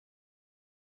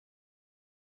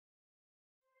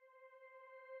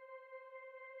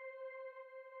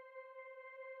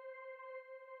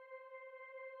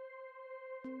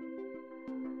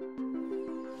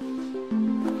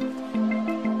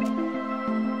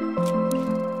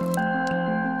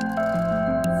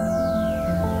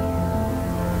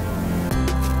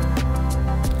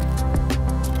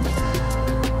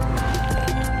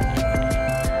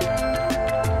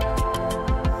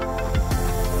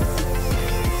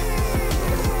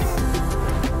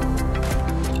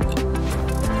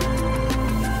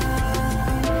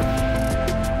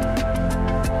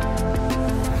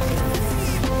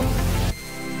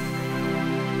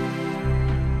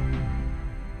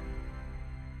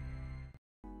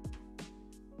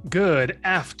Good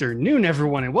afternoon,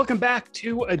 everyone, and welcome back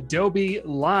to Adobe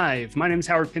Live. My name is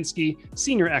Howard Pinsky,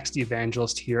 Senior XD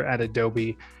Evangelist here at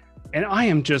Adobe, and I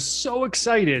am just so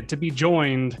excited to be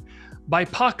joined by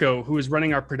Paco, who is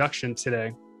running our production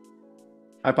today.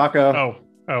 Hi, Paco.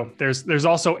 There's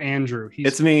also Andrew.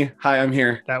 It's me. Hi, I'm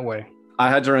here. That way. I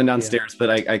had to run downstairs,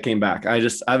 but I came back. I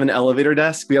have an elevator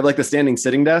desk. We have like the standing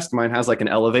sitting desk. Mine has like an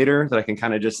elevator that I can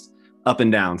kind of just up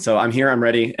and down. So I'm here, I'm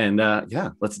ready, and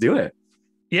let's do it.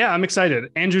 Yeah, I'm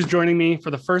excited. Andrew's joining me for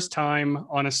the first time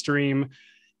on a stream,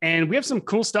 and we have some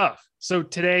cool stuff. So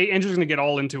today, Andrew's going to get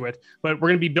all into it, but we're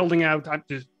going to be building out,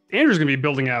 Andrew's going to be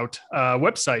building out a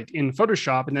website in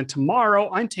Photoshop, and then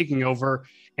tomorrow I'm taking over,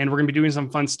 and we're going to be doing some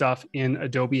fun stuff in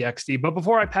Adobe XD. But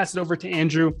before I pass it over to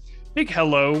Andrew, big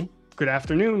hello, good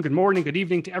afternoon, good morning, good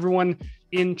evening to everyone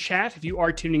in chat. If you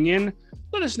are tuning in,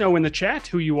 let us know in the chat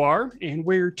who you are and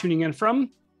where you're tuning in from.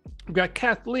 We've got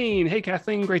Kathleen. Hey,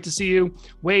 Kathleen, great to see you.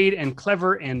 Wade and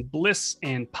Clever and Bliss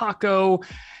and Paco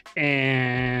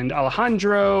and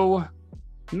Alejandro,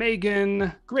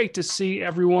 Megan. Great to see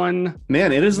everyone.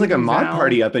 Man, it is like a mod Val.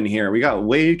 party up in here. We got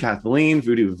Wade, Kathleen,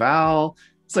 Voodoo Val.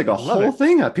 It's like a whole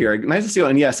thing up here. Nice to see you.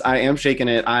 And yes, I am shaking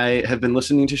it. I have been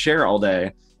listening to Share all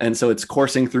day, and so it's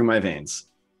coursing through my veins.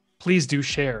 Please do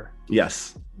share.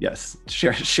 Yes.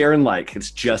 Share and like. It's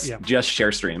just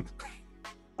share stream.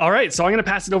 All right, so I'm going to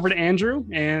pass it over to Andrew,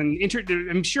 and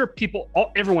I'm sure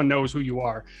everyone knows who you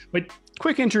are, but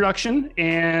quick introduction,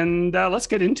 and let's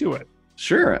get into it.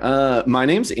 Sure. My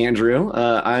name's Andrew.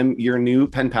 I'm your new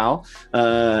pen pal,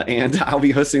 and I'll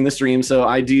be hosting the stream. So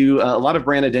I do a lot of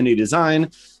brand identity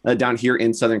design down here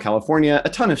in Southern California, a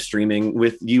ton of streaming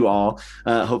with you all.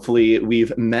 Hopefully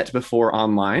we've met before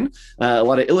online, a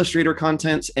lot of Illustrator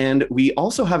content. And we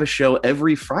also have a show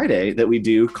every Friday that we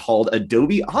do called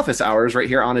Adobe Office Hours right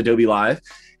here on Adobe Live.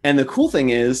 And the cool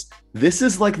thing is, this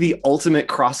is like the ultimate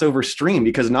crossover stream,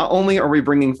 because not only are we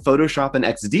bringing Photoshop and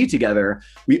XD together,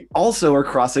 we also are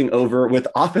crossing over with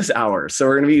Office Hours. So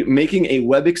we're going to be making a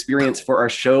web experience for our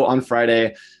show on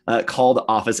Friday called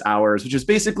Office Hours, which is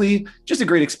basically just a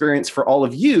great experience for all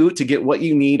of you to get what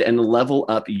you need and level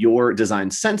up your design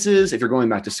senses. If you're going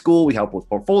back to school, we help with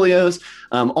portfolios,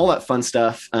 all that fun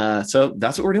stuff. So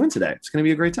that's what we're doing today. It's going to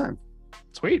be a great time.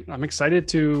 Sweet. I'm excited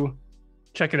to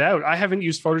check it out. I haven't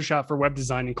used Photoshop for web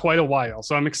design in quite a while,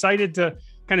 so I'm excited to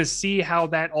kind of see how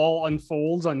that all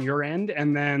unfolds on your end.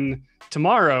 And then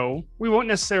tomorrow, we won't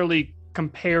necessarily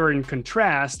compare and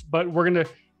contrast, but we're going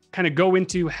to kind of go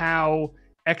into how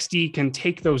XD can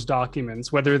take those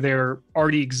documents, whether they're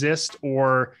already exist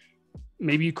or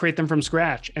maybe you create them from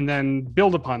scratch and then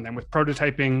build upon them with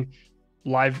prototyping,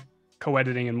 live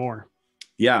co-editing, and more.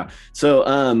 Yeah.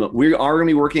 So we are going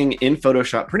to be working in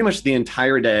Photoshop pretty much the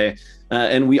entire day.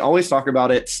 And we always talk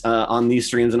about it on these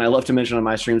streams. And I love to mention on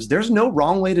my streams, there's no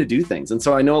wrong way to do things. And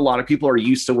so I know a lot of people are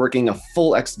used to working a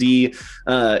full XD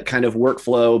kind of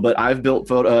workflow, but I've built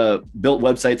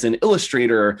websites in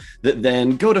Illustrator that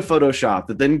then go to Photoshop,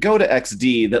 that then go to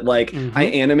XD, that I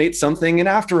animate something in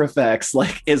After Effects.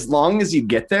 Like, as long as you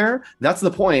get there, that's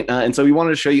the point. And so we wanted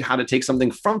to show you how to take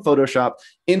something from Photoshop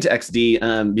into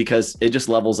XD because it just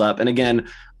levels up. And again,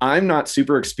 I'm not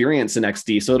super experienced in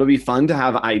XD, so it'll be fun to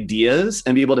have ideas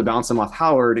and be able to bounce them off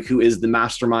Howard, who is the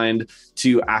mastermind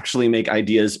to actually make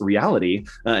ideas reality,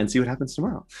 and see what happens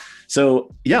tomorrow.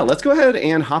 So yeah, let's go ahead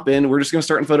and hop in. We're just going to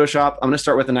start in Photoshop. I'm going to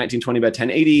start with a 1920 by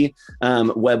 1080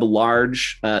 web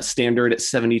large standard at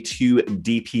 72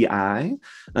 DPI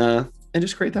and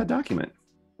just create that document.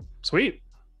 Sweet.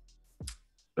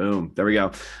 Boom. There we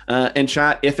go. And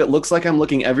chat, if it looks like I'm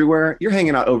looking everywhere, you're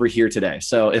hanging out over here today.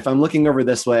 So if I'm looking over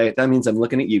this way, that means I'm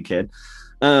looking at you, kid.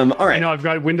 All right. I know I've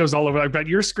got windows all over. I've got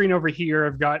your screen over here.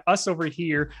 I've got us over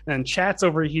here, and chat's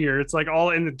over here. It's like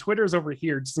all in the Twitter's over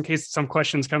here, just in case some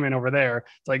questions come in over there.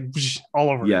 It's like all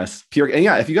over. Yes. Pure. And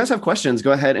yeah, if you guys have questions,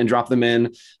 go ahead and drop them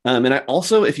in. And I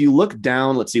also, if you look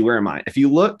down, let's see, where am I? If you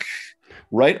look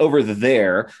right over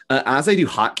there, as I do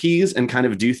hotkeys and kind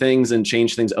of do things and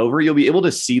change things over, you'll be able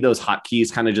to see those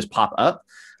hotkeys kind of just pop up.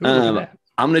 I'm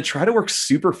going to try to work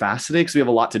super fast today because we have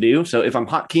a lot to do. So if I'm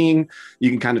hotkeying, you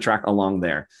can kind of track along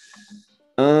there.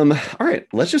 All right,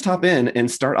 let's just hop in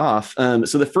and start off.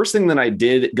 So the first thing that I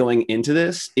did going into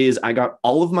this is I got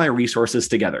all of my resources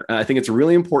together. I think it's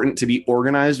really important to be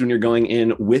organized when you're going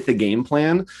in with a game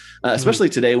plan, especially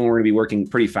today when we're going to be working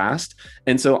pretty fast.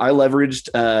 And so I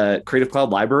leveraged Creative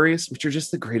Cloud libraries, which are just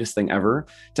the greatest thing ever,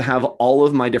 to have all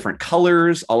of my different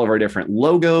colors, all of our different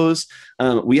logos.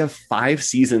 We have 5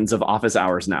 seasons of Office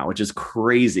Hours now, which is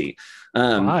crazy.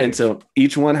 And so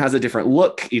each one has a different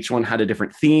look. Each one had a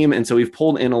different theme. And so we've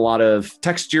pulled in a lot of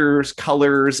textures,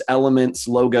 colors, elements,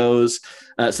 logos,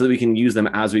 so that we can use them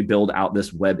as we build out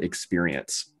this web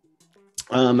experience.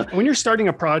 When you're starting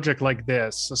a project like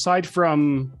this, aside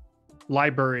from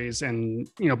libraries and,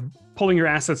 pulling your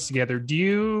assets together, do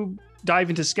you dive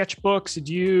into sketchbooks?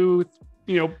 Do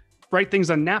you, write things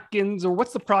on napkins, or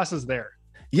what's the process there?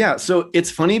 Yeah, so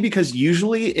it's funny because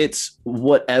usually it's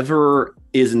whatever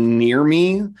is near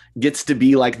me gets to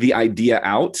be like the idea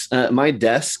out. My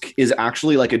desk is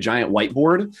actually like a giant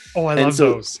whiteboard. Oh, I love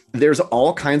those. There's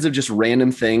all kinds of just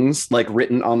random things like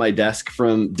written on my desk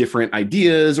from different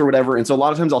ideas or whatever. And so a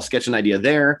lot of times I'll sketch an idea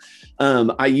there.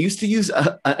 I used to use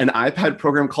an iPad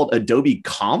program called Adobe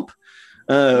Comp.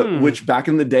 Which back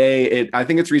in the day, I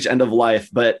think it's reached end of life,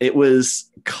 but it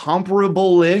was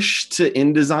comparable-ish to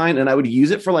InDesign. And I would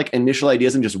use it for like initial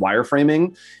ideas and just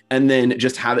wireframing, and then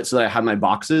just have it so that I had my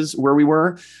boxes where we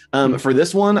were. For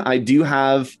this one, I do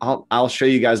have, I'll show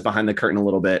you guys behind the curtain a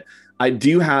little bit. I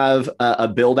do have a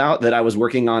build out that I was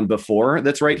working on before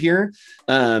that's right here.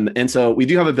 And so we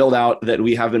do have a build out that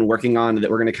we have been working on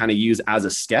that we're going to kind of use as a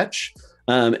sketch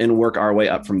and work our way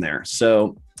up from there.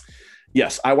 So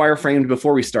yes, I wireframed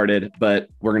before we started, but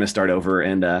we're going to start over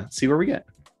and see where we get.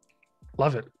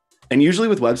 Love it. And usually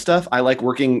with web stuff, I like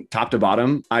working top to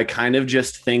bottom. I kind of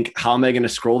just think, how am I going to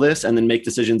scroll this, and then make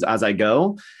decisions as I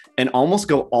go, and almost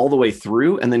go all the way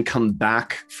through and then come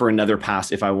back for another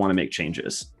pass if I want to make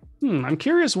changes. I'm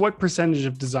curious what percentage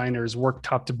of designers work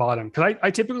top to bottom, because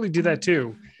I typically do that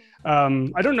too.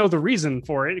 I don't know the reason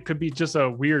for it. It could be just a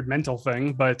weird mental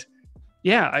thing, but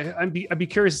yeah, I'd be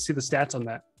curious to see the stats on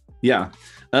that. Yeah.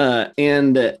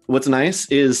 And what's nice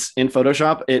is in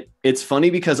Photoshop, it's funny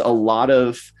because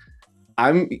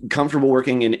I'm comfortable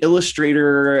working in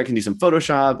Illustrator. I can do some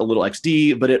Photoshop, a little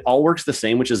XD, but it all works the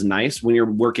same, which is nice when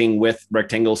you're working with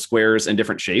rectangles, squares, and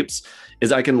different shapes,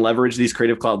 is I can leverage these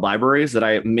Creative Cloud libraries that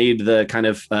I made the kind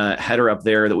of header up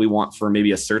there that we want for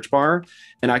maybe a search bar.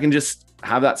 And I can just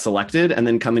have that selected and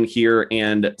then come in here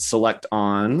and select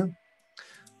on,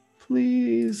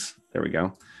 please. There we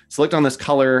go. Select on this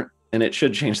color, and it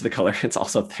should change the color. It's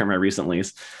also up there in my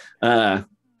recentlies. And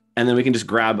then we can just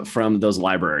grab from those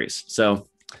libraries. So,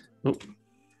 all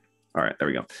right, there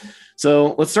we go.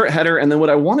 So let's start header. And then what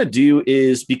I want to do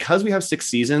is, because we have 6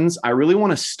 seasons, I really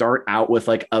want to start out with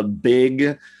like a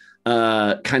big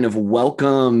kind of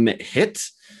welcome hit.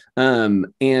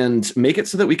 And make it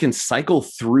so that we can cycle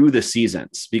through the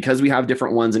seasons, because we have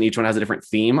different ones and each one has a different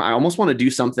theme. I almost want to do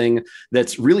something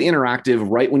that's really interactive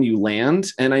right when you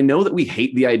land. And I know that we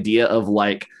hate the idea of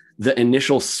like the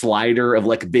initial slider of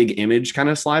like big image kind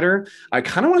of slider. I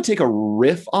kind of want to take a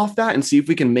riff off that and see if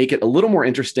we can make it a little more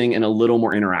interesting and a little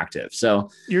more interactive. So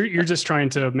you're just trying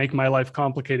to make my life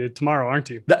complicated tomorrow,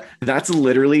 aren't you? That's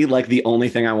literally like the only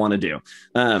thing I want to do.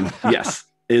 Yes.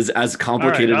 Is as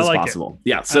complicated as possible.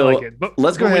 Yeah. So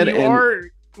let's go ahead.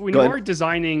 When you are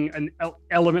designing an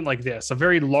element like this, a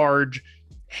very large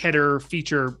header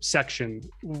feature section,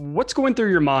 what's going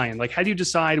through your mind? Like, how do you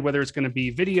decide whether it's going to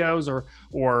be videos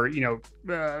or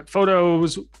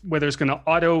photos, whether it's going to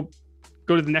auto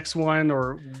go to the next one,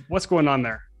 or what's going on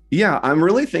there? Yeah, I'm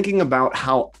really thinking about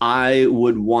how I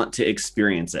would want to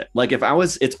experience it. Like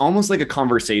it's almost like a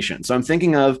conversation. So I'm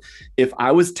thinking of, if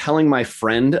I was telling my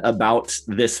friend about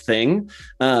this thing,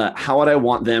 how would I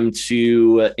want them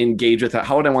to engage with it?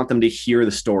 How would I want them to hear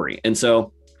the story? And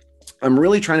so I'm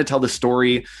really trying to tell the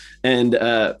story. And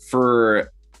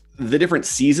for the different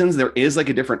seasons, there is like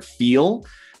a different feel.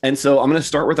 And so I'm going to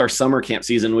start with our summer camp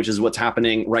season, which is what's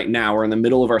happening right now. We're in the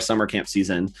middle of our summer camp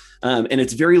season. And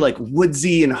it's very like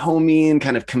woodsy and homey and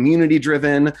kind of community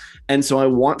driven. And so I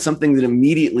want something that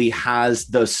immediately has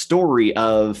the story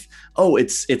of, oh,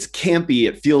 it's campy,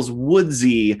 it feels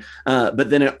woodsy,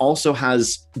 but then it also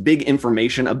has big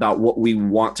information about what we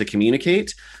want to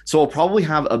communicate. So I'll probably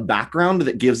have a background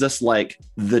that gives us like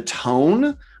the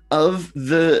tone of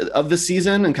the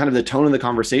season and kind of the tone of the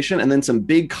conversation, and then some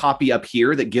big copy up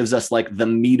here that gives us like the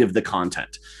meat of the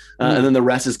content. And then the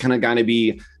rest is kind of going to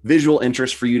be visual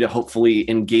interest for you to hopefully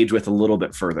engage with a little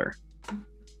bit further.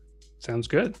 Sounds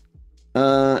good.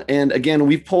 And again,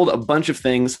 we've pulled a bunch of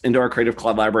things into our Creative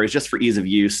Cloud libraries just for ease of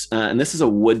use. And this is a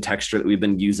wood texture that we've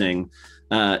been using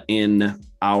in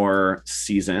our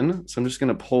season. So I'm just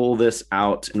going to pull this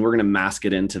out, and we're going to mask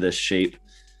it into this shape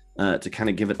to kind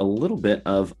of give it a little bit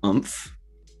of oomph.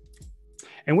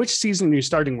 And which season are you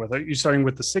starting with? Are you starting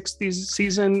with the sixth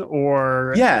season,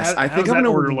 or yes, I think I'm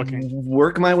going to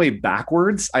work my way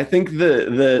backwards. I think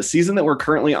the season that we're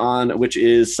currently on, which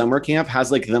is summer camp,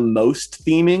 has like the most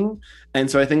theming. And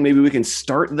so I think maybe we can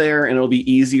start there and it'll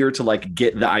be easier to like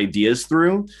get the ideas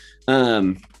through.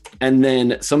 And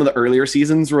then some of the earlier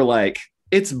seasons were like,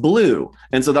 it's blue.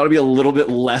 And so that'll be a little bit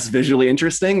less visually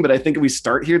interesting. But I think if we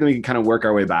start here, then we can kind of work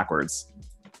our way backwards.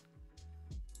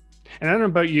 And I don't know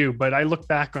about you, but I look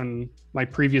back on my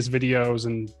previous videos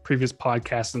and previous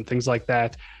podcasts and things like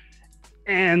that.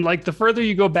 And like the further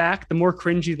you go back, the more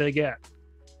cringy they get.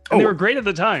 And they were great at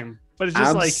the time, but it's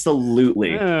just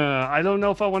absolutely. I don't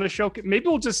know if I want to show. Maybe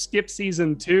we'll just skip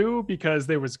season 2 because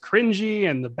there was cringy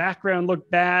and the background looked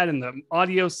bad and the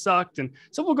audio sucked. And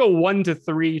so we'll go 1 to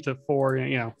 3 to 4,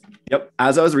 you know. Yep.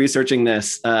 As I was researching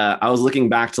this, I was looking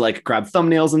back to like grab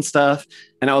thumbnails and stuff.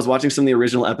 And I was watching some of the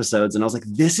original episodes and I was like,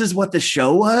 this is what the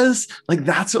show was? Like,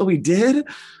 that's what we did?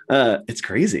 It's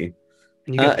crazy.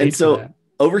 And so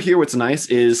over here, what's nice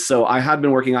is, so I had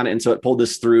been working on it and so it pulled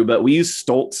this through, but we use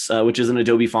Stoltz, which is an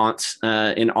Adobe font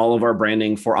in all of our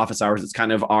branding for office hours. It's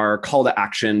kind of our call to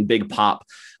action, big pop,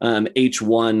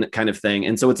 H1 kind of thing.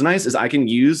 And so what's nice is I can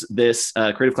use this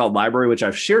Creative Cloud library, which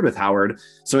I've shared with Howard.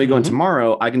 So when we go in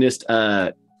tomorrow, I can just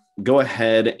go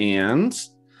ahead and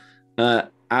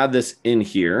add this in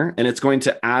here, and it's going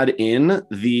to add in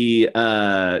the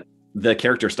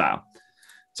character style.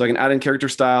 So I can add in character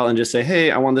style and just say, hey,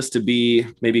 I want this to be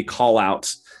maybe call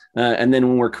out. And then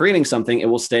when we're creating something, it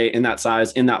will stay in that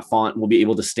size, in that font. We'll be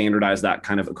able to standardize that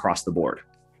kind of across the board.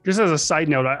 Just as a side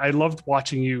note, I loved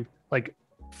watching you like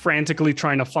frantically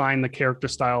trying to find the character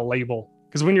style label.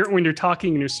 Because when you're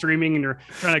talking and you're streaming and you're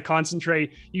trying to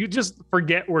concentrate, you just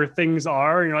forget where things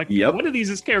are. And you're like, One of these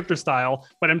is character style,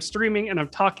 but I'm streaming and I'm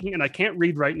talking and I can't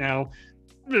read right now.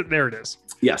 There it is.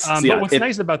 Yes. But what's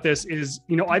nice about this is,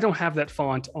 I don't have that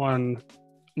font on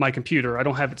my computer. I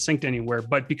don't have it synced anywhere.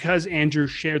 But because Andrew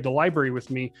shared the library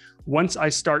with me, once I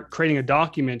start creating a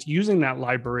document using that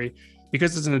library,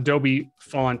 because it's an Adobe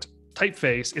font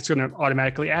typeface, it's going to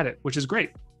automatically add it, which is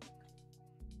great.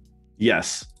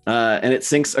 Yes. And it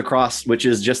syncs across, which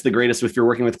is just the greatest if you're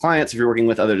working with clients, if you're working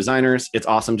with other designers. It's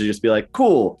awesome to just be like,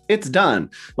 cool, it's done.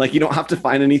 Like you don't have to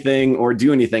find anything or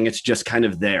do anything. It's just kind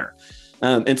of there.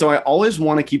 And so I always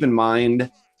want to keep in mind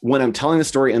when I'm telling the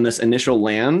story in this initial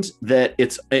land that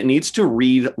it needs to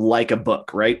read like a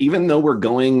book, right? Even though we're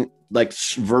going like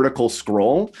vertical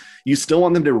scroll, you still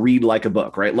want them to read like a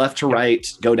book, right? Left to right,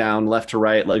 go down, left to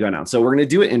right, go down. So we're going to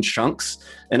do it in chunks.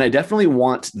 And I definitely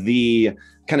want the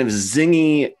kind of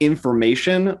zingy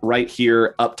information right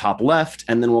here up top left.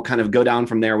 And then we'll kind of go down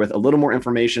from there with a little more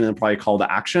information and probably call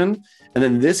to action. And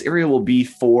then this area will be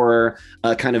for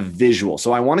kind of visual.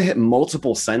 So I want to hit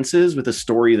multiple senses with a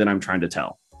story that I'm trying to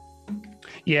tell.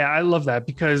 Yeah, I love that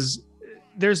because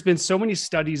there's been so many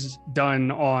studies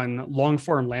done on long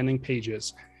form landing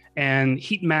pages and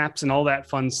heat maps and all that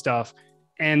fun stuff.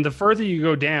 And the further you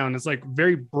go down, it's like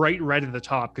very bright red at the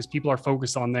top because people are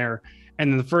focused on there.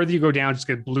 And then the further you go down, just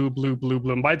get blue, blue, blue,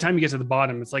 blue. And by the time you get to the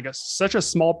bottom, it's like such a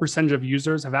small percentage of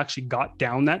users have actually got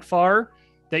down that far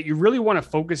that you really want to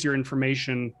focus your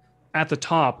information at the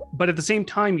top. But at the same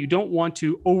time, you don't want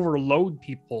to overload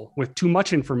people with too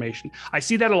much information. I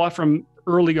see that a lot from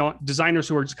early on designers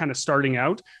who are just kind of starting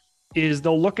out, is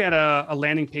they'll look at a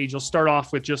landing page. They'll start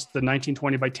off with just the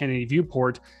 1920 by 1080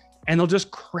 viewport, and they'll just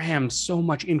cram so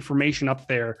much information up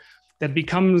there that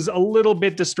becomes a little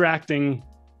bit distracting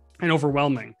and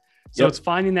overwhelming. So It's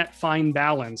finding that fine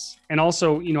balance and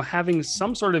also, having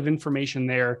some sort of information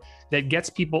there that gets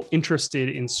people interested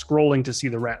in scrolling to see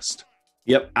the rest.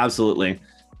 Yep, absolutely.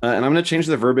 And I'm going to change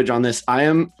the verbiage on this.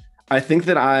 I think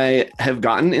that I have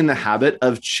gotten in the habit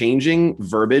of changing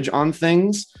verbiage on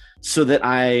things so that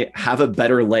I have a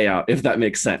better layout, if that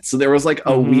makes sense. So there was like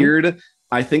a weird,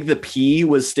 I think the P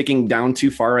was sticking down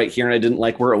too far right here and I didn't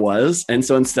like where it was. And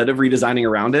so instead of redesigning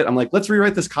around it, I'm like, let's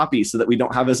rewrite this copy so that we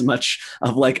don't have as much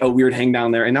of like a weird hang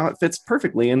down there. And now it fits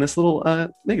perfectly in this little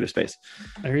negative space.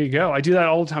 There you go. I do that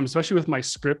all the time, especially with my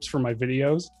scripts for my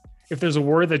videos. If there's a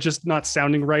word that's just not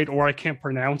sounding right or I can't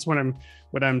pronounce when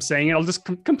I'm saying it, I'll just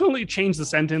completely change the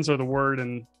sentence or the word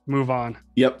and move on.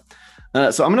 Yep.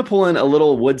 So I'm going to pull in a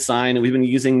little wood sign, and we've been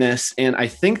using this. And I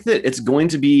think that it's going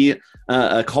to be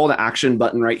a call to action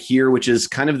button right here, which is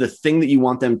kind of the thing that you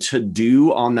want them to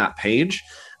do on that page.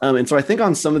 And so I think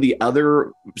on some of the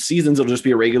other seasons, it'll just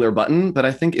be a regular button, but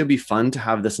I think it'd be fun to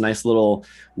have this nice little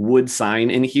wood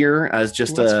sign in here as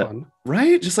just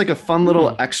just like a fun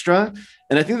little extra.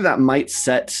 And I think that might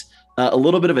set a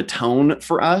little bit of a tone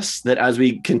for us that as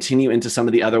we continue into some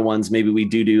of the other ones, maybe we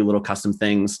do little custom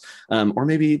things, or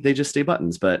maybe they just stay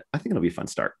buttons, but I think it'll be a fun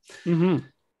start. Mm-hmm.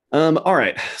 All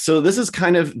right. So this is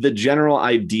kind of the general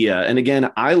idea. And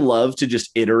again, I love to just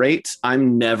iterate.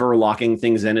 I'm never locking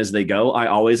things in as they go. I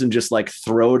always am just like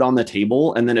throw it on the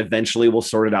table and then eventually we'll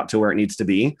sort it out to where it needs to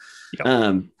be.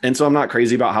 Yep. And so I'm not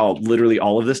crazy about how literally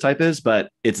all of this type is,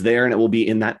 but it's there and it will be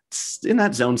in that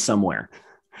zone somewhere.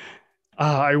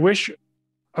 I wish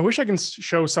I can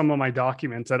show some of my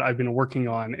documents that I've been working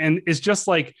on. And it's just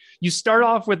like you start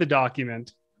off with a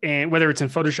document, and whether it's in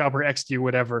Photoshop or XD or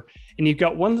whatever, and you've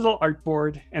got one little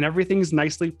artboard and everything's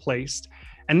nicely placed.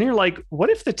 And then you're like,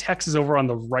 what if the text is over on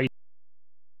the right,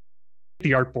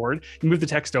 the artboard, you move the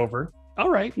text over. All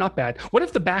right, not bad. What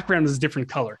if the background is a different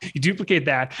color? You duplicate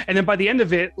that. And then by the end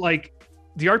of it, like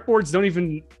the artboards don't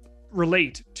even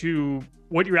relate to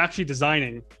what you're actually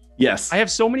designing. Yes. I have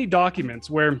so many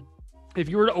documents where if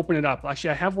you were to open it up,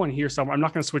 actually I have one here somewhere. I'm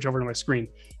not going to switch over to my screen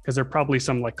because there's probably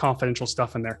some like confidential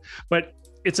stuff in there, but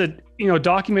it's a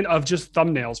document of just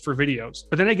thumbnails for videos.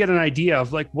 But then I get an idea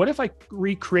of like, what if I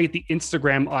recreate the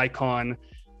Instagram icon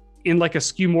in like a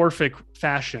skeuomorphic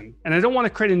fashion? And I don't want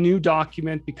to create a new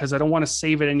document because I don't want to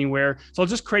save it anywhere. So I'll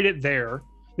just create it there.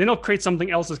 Then I'll create something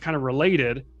else that's kind of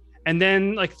related. And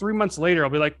then like 3 months later,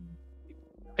 I'll be like,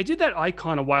 I did that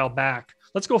icon a while back.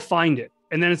 Let's go find it.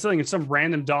 And then it's like in some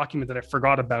random document that I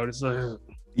forgot about. It's like,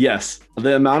 yes.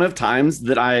 The amount of times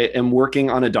that I am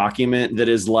working on a document that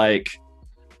is like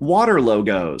water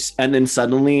logos. And then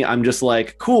suddenly I'm just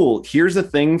like, cool, here's a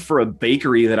thing for a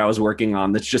bakery that I was working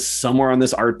on that's just somewhere on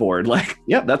this artboard. Like,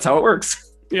 yep, that's how it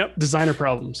works. Yep. Designer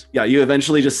problems. Yeah. You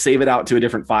eventually just save it out to a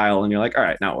different file and you're like, all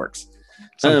right, now it works.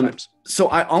 Sometimes. So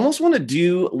I almost want to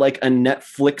do like a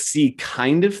Netflixy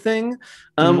kind of thing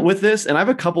with this. And I have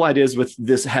a couple ideas with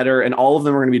this header and all of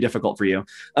them are going to be difficult for you.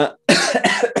 That's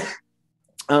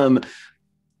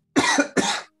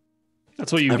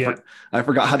what you get. I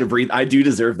forgot how to breathe. I do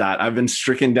deserve that. I've been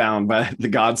stricken down by the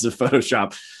gods of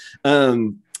Photoshop.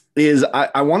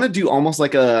 I want to do almost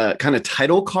like a kind of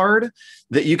title card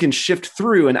that you can shift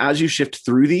through. And as you shift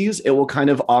through these, it will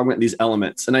kind of augment these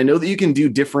elements. And I know that you can do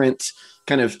different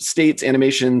kind of states,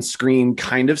 animation, screen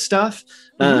kind of stuff.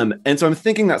 And so I'm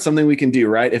thinking that's something we can do,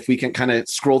 right? If we can kind of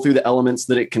scroll through the elements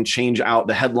that it can change out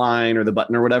the headline or the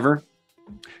button or whatever.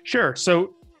 Sure.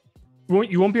 So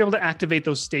you won't be able to activate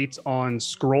those states on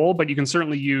scroll, but you can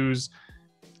certainly use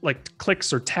like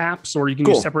clicks or taps, or you can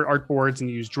use separate artboards and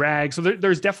use drag. So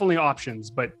there's definitely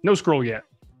options, but no scroll yet.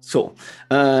 Cool.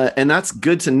 And that's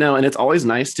good to know. And it's always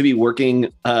nice to be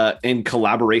working in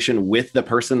collaboration with the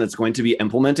person that's going to be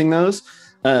implementing those.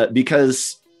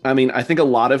 Because I mean, I think a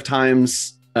lot of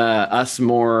times us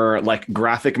more like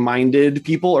graphic minded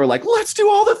people are like, let's do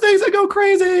all the things that go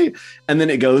crazy. And then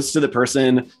it goes to the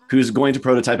person who's going to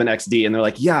prototype an XD and they're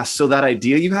like, yeah, so that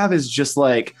idea you have is just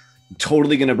like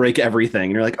totally going to break everything.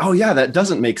 And you're like, oh yeah, that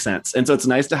doesn't make sense. And so it's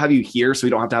nice to have you here so we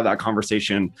don't have to have that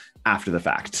conversation after the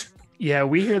fact. Yeah,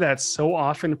 we hear that so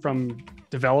often from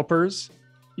developers.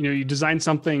 You design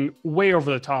something way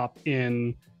over the top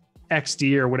in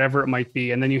XD or whatever it might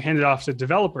be, and then you hand it off to the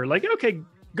developer like, okay,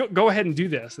 go ahead and do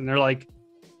this. And they're like,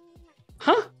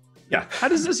 huh? Yeah. How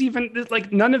does this even,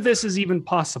 like, none of this is even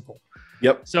possible.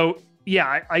 Yep. So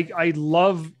yeah, I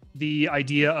love the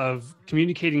idea of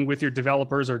communicating with your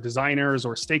developers or designers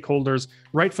or stakeholders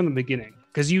right from the beginning,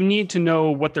 because you need to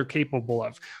know what they're capable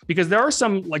of, because there are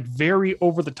some like very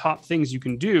over the top things you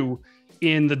can do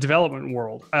in the development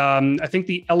world. I think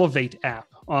the Elevate app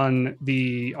on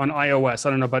iOS, I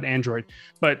don't know about Android,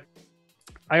 but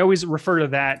I always refer to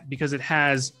that because it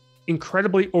has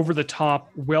incredibly over the top,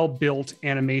 well-built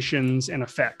animations and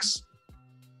effects.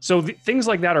 So things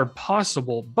like that are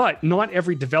possible, but not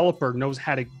every developer knows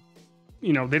how to,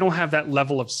 they don't have that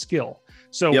level of skill.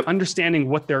 So understanding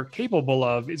what they're capable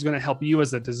of is going to help you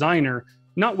as a designer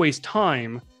not waste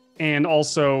time, and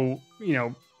also,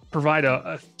 provide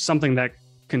something that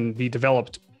can be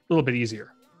developed a little bit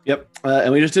easier. Yep.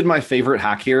 And we just did my favorite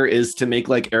hack here is to make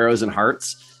like arrows and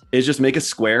hearts, is just make a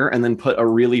square and then put a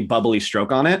really bubbly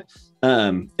stroke on it.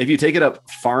 If you take it up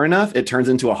far enough, it turns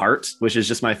into a heart, which is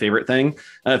just my favorite thing.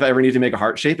 If I ever need to make a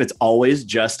heart shape, it's always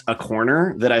just a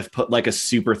corner that I've put like a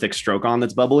super thick stroke on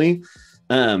that's bubbly.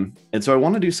 And so I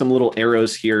want to do some little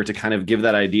arrows here to kind of give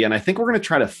that idea. And I think we're going to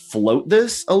try to float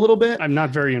this a little bit. I'm not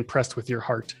very impressed with your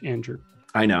heart, Andrew.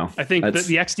 I know. I think that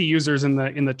the XD users in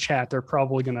the chat, they're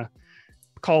probably going to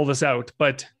call this out,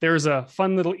 but there's a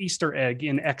fun little Easter egg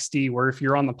in XD where if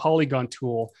you're on the polygon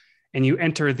tool and you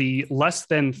enter the less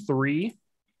than 3,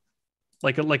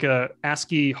 like a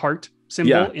ASCII heart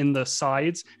symbol in the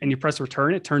sides, and you press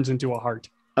return, it turns into a heart.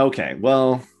 Okay,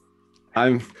 well,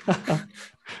 I'm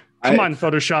Come I on,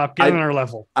 Photoshop, get on our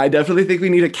level. I definitely think we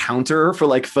need a counter for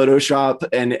like Photoshop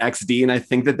and XD, and I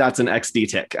think that that's an XD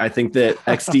tick. I think that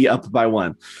XD up by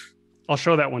one. I'll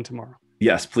show that one tomorrow.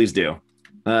 Yes, please do.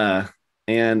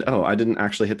 And oh, I didn't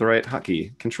actually hit the right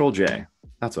hotkey. Control J.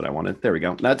 That's what I wanted. There we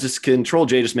go. That just Control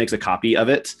J just makes a copy of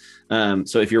it.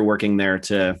 So if you're working there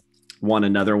to want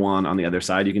another one on the other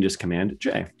side, you can just Command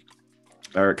J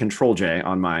or Control J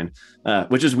on mine,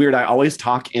 which is weird. I always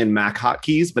talk in Mac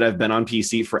hotkeys, but I've been on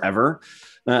PC forever.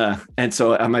 And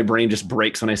so my brain just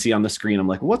breaks when I see on the screen. I'm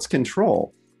like, what's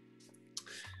Control?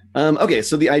 Okay,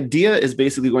 so the idea is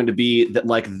basically going to be that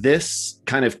like this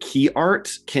kind of key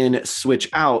art can switch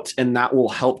out, and that will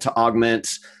help to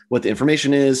augment what the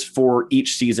information is for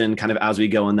each season kind of as we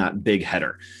go in that big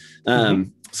header.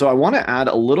 So I want to add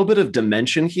a little bit of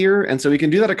dimension here. And so we can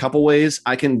do that a couple ways.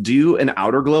 I can do an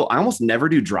outer glow. I almost never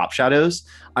do drop shadows.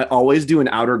 I always do an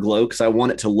outer glow because I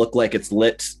want it to look like it's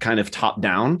lit kind of top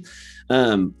down.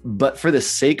 But for the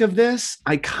sake of this,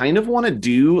 I kind of want to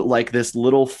do like this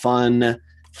little fun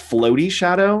floaty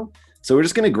shadow. So we're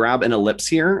just going to grab an ellipse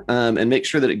here and make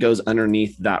sure that it goes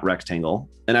underneath that rectangle.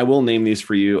 And I will name these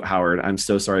for you, Howard. I'm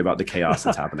so sorry about the chaos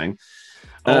that's happening.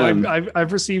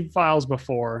 I've received files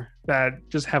before that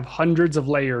just have hundreds of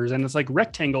layers, and it's like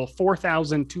rectangle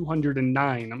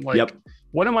 4,209. I'm like, yep.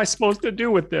 What am I supposed to do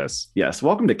with this? Yes,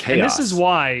 welcome to chaos. And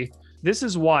this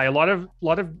is why a lot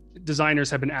of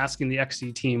designers have been asking the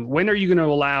XD team, when are you going to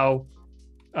allow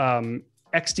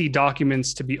XD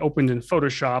documents to be opened in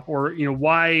Photoshop, or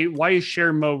why is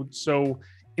share mode so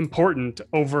important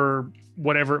over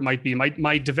whatever it might be?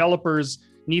 My developers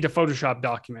need a Photoshop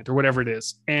document or whatever it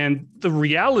is. And the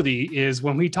reality is,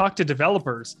 when we talk to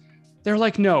developers, they're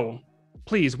like, no,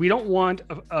 please, we don't want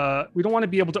to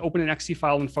be able to open an XD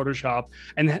file in Photoshop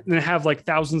and then have like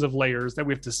thousands of layers that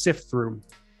we have to sift through.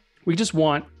 We just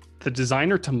want the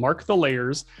designer to mark the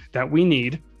layers that we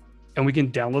need, and we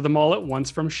can download them all at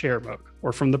once from share mode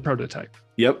or from the prototype.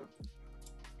 Yep.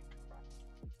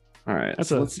 All right. That's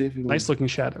let's see if we can nice looking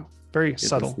shadow. Very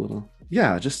subtle.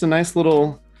 Just a nice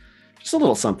little, just a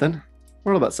little something.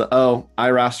 What about I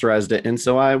rasterized it, and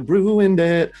so I ruined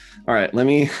it. All right, let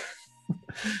me.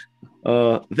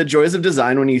 The joys of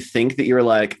design when you think that you're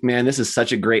like, man, this is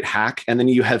such a great hack, and then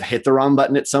you have hit the wrong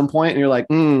button at some point, and you're like,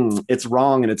 it's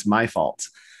wrong, and it's my fault.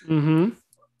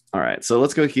 All right, so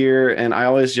let's go here, and I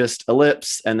always just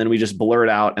ellipse, and then we just blur it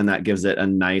out, and that gives it a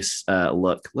nice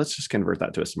look. Let's just convert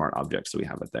that to a smart object so we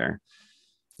have it there.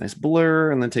 Nice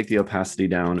blur, and then take the opacity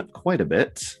down quite a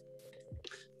bit.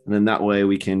 And then that way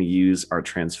we can use our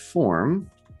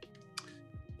transform.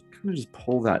 Kind of just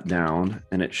pull that down,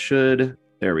 and it should,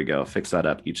 there we go, fix that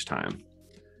up each time.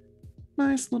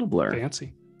 Nice little blur.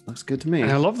 Fancy. Looks good to me.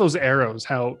 And I love those arrows,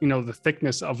 how, the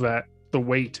thickness of that, the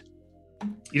weight.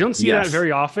 You don't see that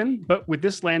very often, but with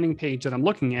this landing page that I'm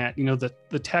looking at,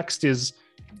 the text is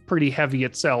pretty heavy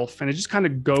itself, and it just kind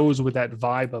of goes with that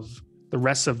vibe of the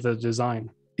rest of the design.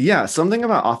 Yeah, something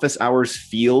about office hours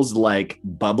feels like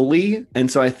bubbly. And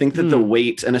so I think that the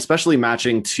weight, and especially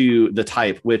matching to the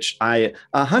type, which I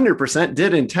 100%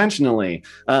 did intentionally,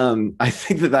 I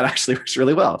think that actually works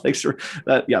really well. Thanks for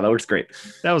that. Yeah, that works great.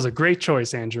 That was a great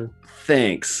choice, Andrew.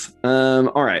 Thanks.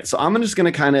 All right, so I'm just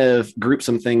going to kind of group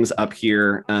some things up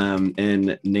here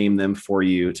and name them for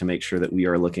you to make sure that we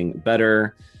are looking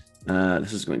better.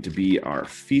 This is going to be our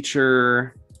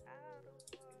feature.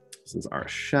 This is our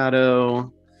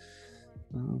shadow.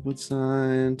 Wood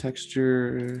sign,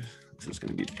 texture. This is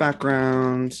going to be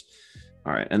background.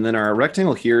 All right, and then our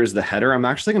rectangle here is the header. I'm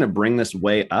actually going to bring this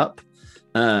way up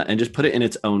and just put it in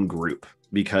its own group,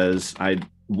 because I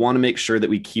want to make sure that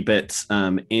we keep it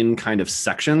in kind of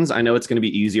sections. I know it's going to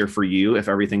be easier for you if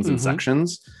everything's in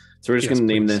sections. So we're just going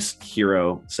to name this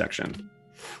hero section.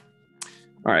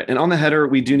 All right, and on the header,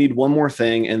 we do need one more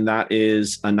thing, and that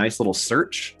is a nice little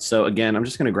search. So again, I'm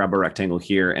just going to grab a rectangle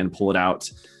here and pull it out.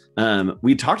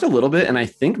 We talked a little bit, and I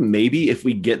think maybe if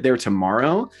we get there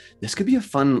tomorrow, this could be a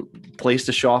fun place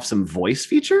to show off some voice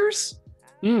features.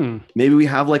 Maybe we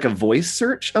have like a voice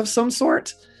search of some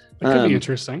sort. That could be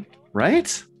interesting.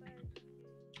 Right?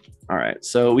 All right,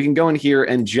 so we can go in here,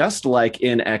 and just like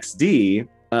in XD,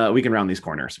 we can round these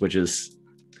corners, which is,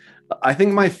 I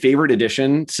think, my favorite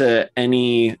addition to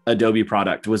any Adobe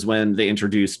product was when they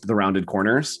introduced the rounded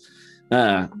corners.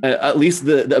 At least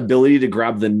the ability to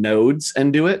grab the nodes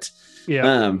and do it.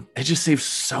 Yeah. It just saves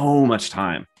so much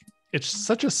time. It's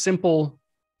such a simple,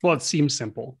 well, it seems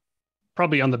simple.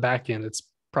 Probably on the back end, it's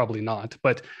probably not,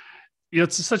 but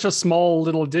it's such a small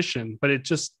little addition, but it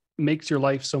just makes your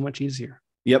life so much easier.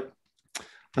 Yep.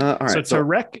 All right. So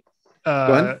Tarek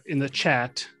in the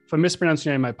chat if I'm mispronouncing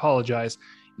your name, I apologize.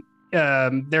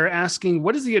 They're asking,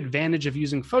 what is the advantage of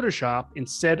using Photoshop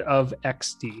instead of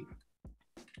XD?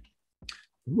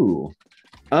 Ooh.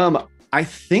 I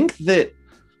think that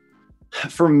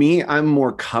for me, I'm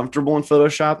more comfortable in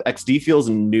Photoshop. XD feels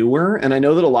newer. And I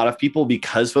know that a lot of people,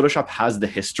 because Photoshop has the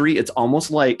history, it's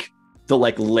almost like the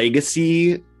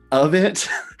legacy of it.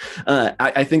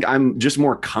 I think I'm just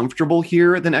more comfortable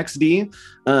here than XD.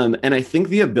 And I think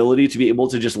the ability to be able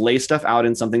to just lay stuff out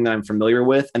in something that I'm familiar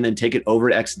with and then take it over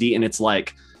to XD and it's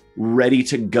like ready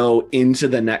to go into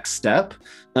the next step,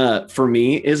 for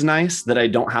me is nice, that I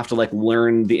don't have to like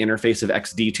learn the interface of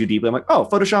XD too deeply. I'm like, oh,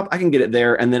 Photoshop, I can get it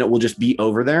there. And then it will just be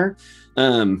over there.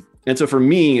 And so for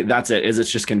me, that's it, is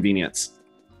it's just convenience.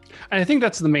 And I think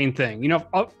that's the main thing. You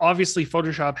know, obviously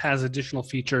Photoshop has additional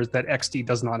features that XD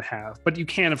does not have, but you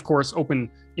can, of course,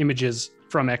 open images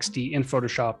from XD in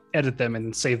Photoshop, edit them, and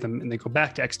then save them, and they go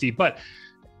back to XD. But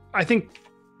I think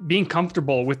being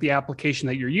comfortable with the application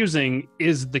that you're using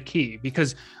is the key,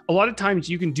 because a lot of times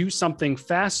you can do something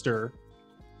faster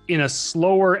in a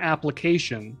slower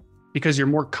application because you're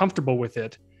more comfortable with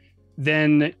it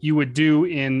than you would do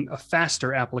in a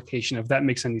faster application, if that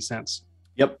makes any sense.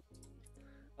 Yep.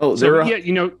 Oh, so yeah,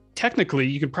 you know, technically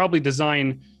you could probably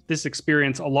design this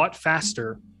experience a lot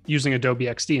faster using Adobe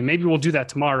XD. And maybe we'll do that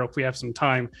tomorrow if we have some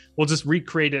time. We'll just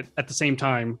recreate it at the same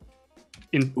time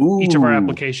in each of our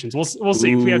applications. We'll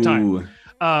see if we have time.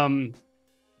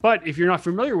 But if you're not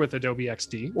familiar with Adobe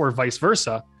XD or vice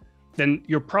versa, then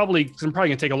it's probably going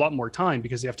to take a lot more time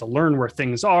because you have to learn where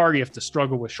things are. You have to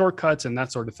struggle with shortcuts and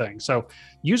that sort of thing. So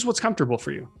use what's comfortable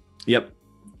for you. Yep.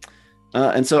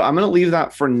 And so I'm going to leave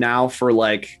that for now for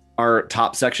like our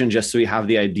top section, just so we have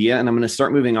the idea. And I'm going to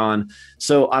start moving on.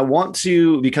 So I want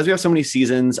to, because we have so many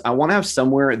seasons, I want to have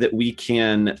somewhere that we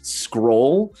can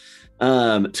scroll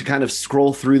to kind of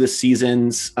scroll through the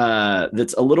seasons,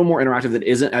 that's a little more interactive, that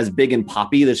isn't as big and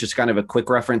poppy. That's just kind of a quick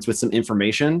reference with some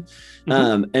information.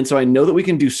 And so I know that we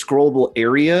can do scrollable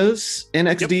areas in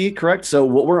XD, correct? So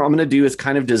what I'm going to do is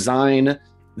kind of design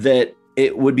that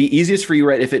it would be easiest for you,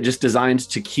 right, if it just designed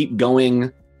to keep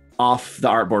going off the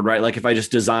artboard, right? Like if I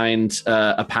just designed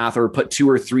a path or put 2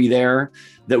 or 3 there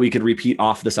that we could repeat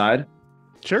off the side.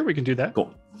 Sure, we can do that.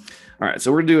 Cool. All right,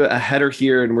 so we're gonna do a header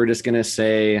here, and we're just gonna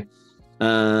say,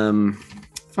 find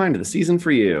the season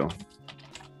for you.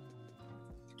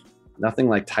 Nothing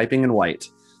like typing in white.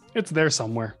 It's there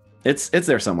somewhere. It's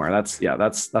there somewhere. That's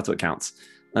what counts.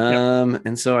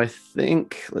 And so I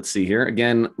think, let's see here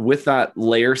again, with that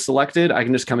layer selected, I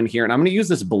can just come in here and I'm going to use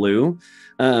this blue.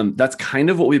 That's kind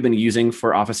of what we've been using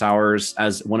for office hours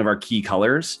as one of our key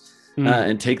colors,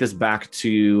 and take this back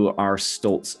to our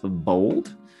Stoltz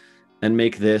bold and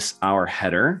make this our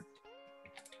header.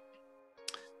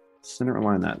 Center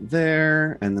align that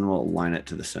there, and then we'll align it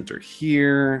to the center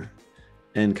here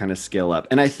and kind of scale up.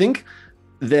 And I think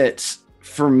that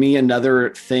for me, another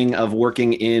thing of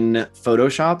working in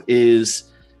Photoshop is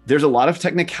there's a lot of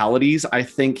technicalities, I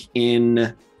think,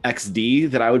 in XD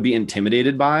that I would be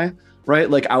intimidated by, right?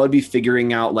 Like I would be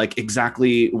figuring out like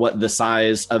exactly what the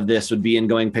size of this would be and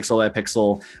going pixel by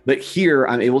pixel. But here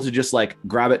I'm able to just like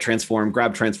grab it, transform,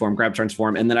 grab,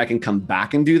 transform, and then I can come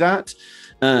back and do that.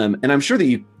 And I'm sure that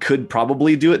you could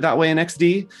probably do it that way in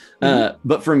XD.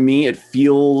 But for me, it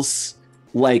feels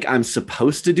like I'm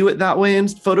supposed to do it that way in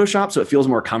Photoshop, so it feels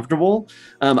more comfortable.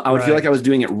 I would feel like I was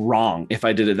doing it wrong if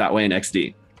I did it that way in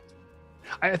XD.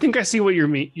 I think I see what you're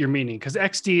meaning, because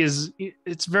XD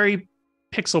it's very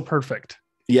pixel perfect.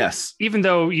 Yes. Even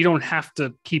though you don't have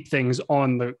to keep things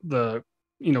on the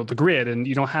grid, and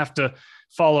you don't have to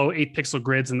follow 8 pixel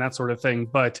grids and that sort of thing.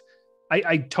 But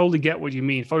I totally get what you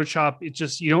mean. Photoshop, it's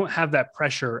just, you don't have that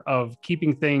pressure of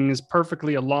keeping things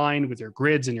perfectly aligned with your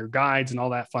grids and your guides and all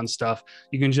that fun stuff.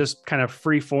 You can just kind of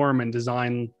free form and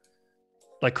design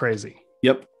like crazy.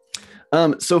 Yep.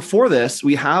 So for this,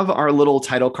 we have our little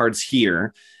title cards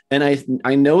here. And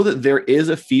I know that there is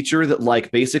a feature that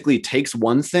like basically takes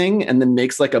one thing and then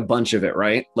makes like a bunch of it,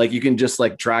 right? Like you can just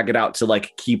like drag it out to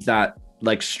like keep that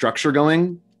like structure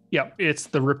going. Yeah, it's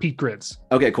the repeat grids.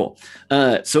 Okay, cool.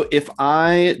 So if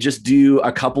I just do a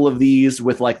couple of these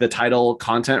with like the title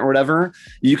content or whatever,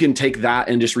 you can take that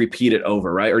and just repeat it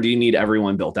over, right? Or do you need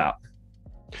everyone built out?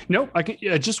 No, I can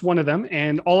just one of them.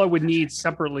 And all I would need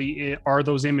separately are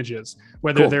those images,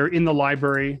 whether they're in the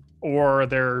library or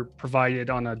they're provided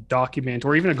on a document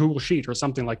or even a Google Sheet or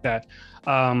something like that.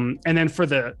 And then for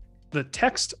the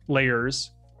text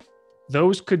layers,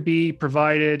 those could be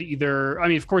provided either, I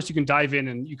mean, of course you can dive in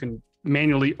and you can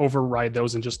manually override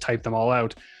those and just type them all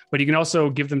out, but you can also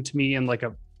give them to me in like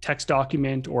a text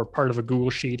document or part of a Google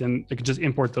Sheet, and I can just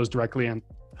import those directly in.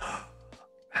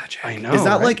 Magic. I know. Is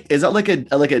that like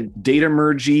a data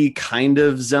mergey kind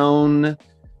of zone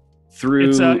through?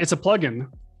 It's a plugin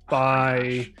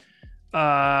by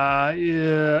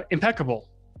Impeccable.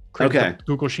 Okay.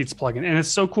 Google Sheets plugin, and it's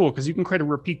so cool because you can create a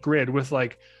repeat grid with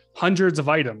like hundreds of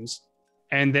items,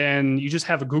 and then you just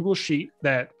have a Google Sheet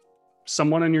that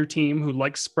someone on your team who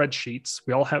likes spreadsheets.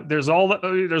 We all have. There's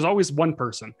always one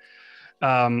person.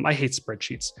 I hate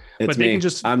spreadsheets, But they can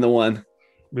just. I'm the one.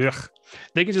 Ugh,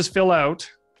 they can just fill out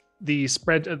the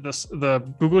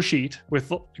the Google Sheet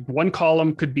with one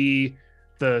column could be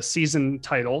the season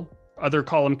title, other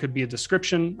column could be a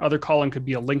description, other column could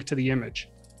be a link to the image.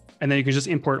 And then you can just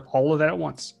import all of that at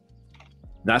once.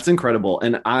 That's incredible.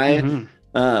 And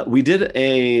we did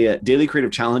a daily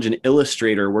creative challenge in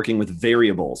Illustrator working with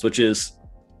variables, which is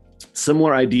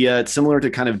similar idea. It's similar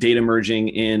to kind of data merging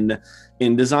in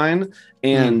design.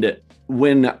 And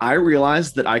when I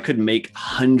realized that I could make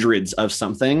hundreds of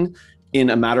something in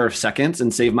a matter of seconds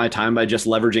and save my time by just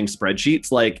leveraging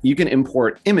spreadsheets, like you can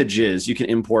import images, you can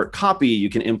import copy, you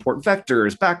can import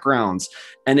vectors, backgrounds,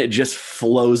 and it just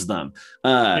flows them.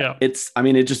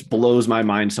 It just blows my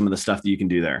mind, some of the stuff that you can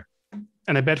do there.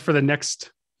 And I bet for the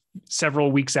next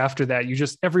several weeks after that,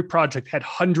 every project had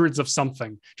hundreds of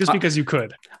something just because you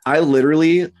could. I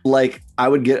literally, I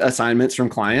would get assignments from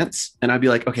clients and I'd be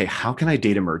like, okay, how can I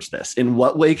data merge this? In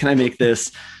what way can I make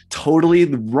this totally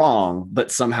wrong,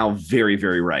 but somehow very,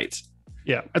 very right?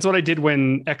 Yeah, that's what I did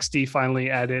when XD finally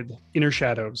added inner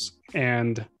shadows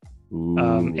and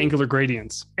angular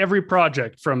gradients. Every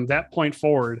project from that point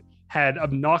forward had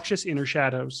obnoxious inner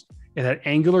shadows. It had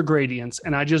angular gradients,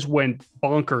 and I just went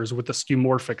bonkers with the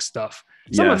skeuomorphic stuff.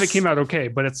 Some of it came out okay,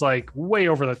 but it's like way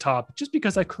over the top just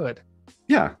because I could.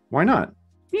 Yeah, why not?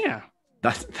 Yeah.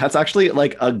 That's actually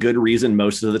like a good reason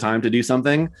most of the time to do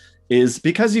something is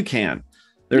because you can.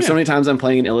 There's so many times I'm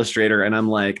playing in Illustrator and I'm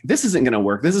like, this isn't going to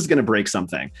work. This is going to break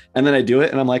something. And then I do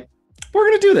it and I'm like, we're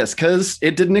going to do this because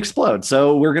it didn't explode.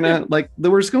 So we're going to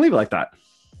we're just going to leave it like that.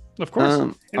 Of course.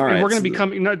 And we're going to be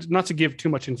coming, not to give too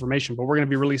much information, but we're going to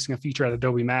be releasing a feature at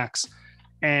Adobe Max.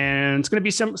 And it's going to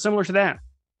be similar to that.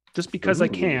 Just because I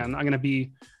can, I'm going to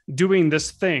be doing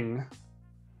this thing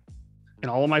in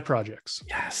all of my projects.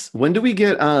 Yes. When do we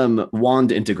get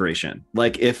wand integration?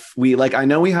 Like if we I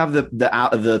know we have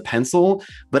the pencil,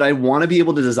 but I want to be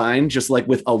able to design just like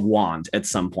with a wand at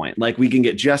some point. Like we can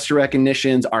get gesture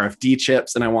recognitions, RFD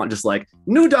chips, and I want just like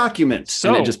new documents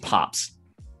and it just pops.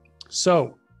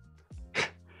 So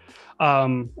I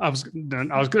was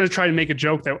going to try to make a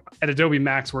joke that at Adobe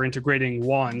Max we're integrating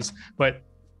wands, but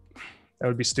that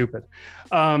would be stupid.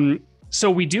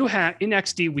 So we do have in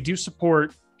XD, we do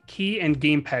support key and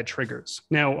gamepad triggers.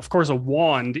 Now, of course, a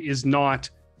wand is not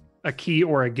a key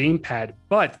or a gamepad,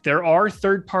 but there are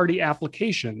third-party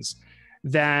applications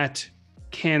that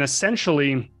can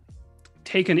essentially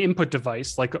take an input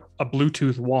device like a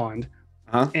Bluetooth wand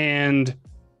and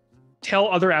tell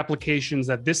other applications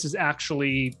that this is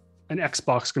actually an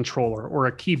Xbox controller or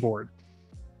a keyboard.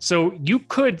 So you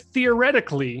could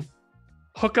theoretically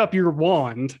hook up your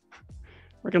wand,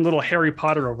 like a little Harry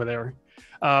Potter over there,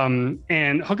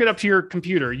 and hook it up to your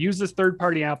computer. Use this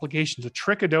third-party application to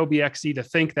trick Adobe XD to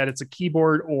think that it's a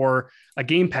keyboard or a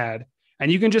gamepad.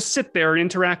 And you can just sit there and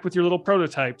interact with your little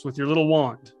prototypes with your little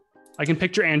wand. I can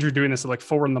picture Andrew doing this at like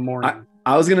 4 a.m.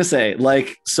 I was going to say,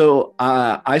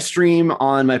 I stream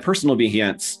on my personal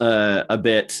Behance a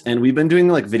bit, and we've been doing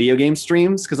like video game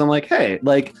streams because I'm like, hey,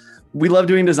 we love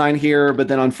doing design here, but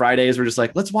then on Fridays, we're just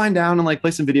like, let's wind down and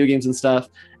play some video games and stuff.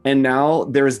 And now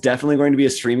there's definitely going to be a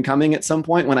stream coming at some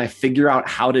point when I figure out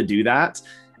how to do that.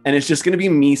 And it's just going to be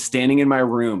me standing in my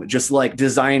room, just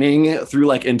designing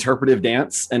through interpretive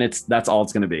dance. And that's all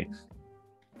it's going to be.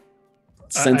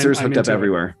 Sensors hooked up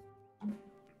everywhere.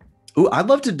 Ooh, I'd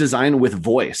love to design with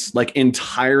voice,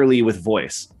 entirely with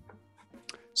voice.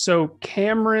 So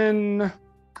Cameron,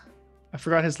 I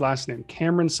forgot his last name,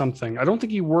 Cameron something. I don't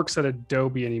think he works at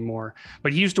Adobe anymore,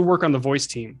 but he used to work on the voice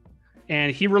team.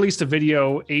 And he released a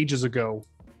video ages ago.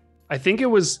 I think it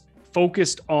was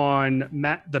focused on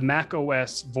the Mac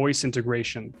OS voice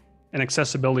integration and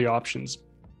accessibility options.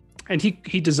 And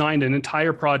he designed an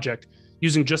entire project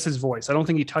using just his voice. I don't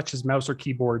think he touched his mouse or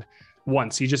keyboard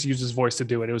once. He just used his voice to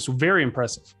do it. It was very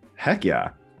impressive. Heck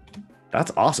yeah.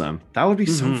 That's awesome. That would be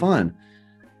so fun.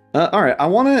 All right. I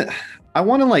want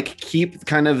to keep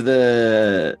kind of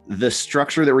the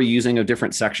structure that we're using of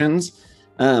different sections.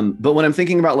 But when I'm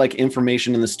thinking about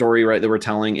information in the story, right, that we're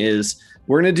telling is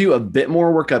we're going to do a bit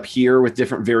more work up here with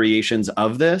different variations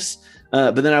of this.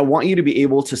 But then I want you to be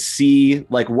able to see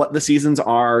like what the seasons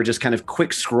are, just kind of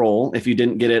quick scroll if you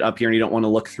didn't get it up here and you don't want to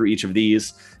look through each of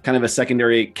these, kind of a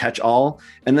secondary catch-all.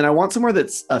 And then I want somewhere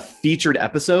that's a featured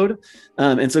episode.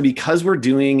 And so because we're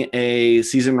doing a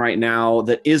season right now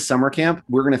that is summer camp,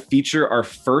 we're going to feature our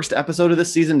first episode of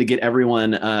this season to get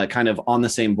everyone kind of on the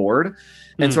same board.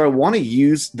 And so I want to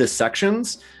use the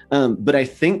sections. But I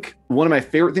think one of my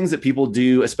favorite things that people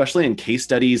do, especially in case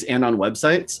studies and on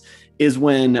websites, is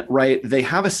when, right, they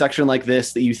have a section like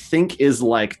this that you think is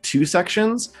like 2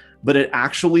 sections, but it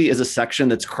actually is a section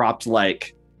that's cropped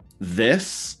like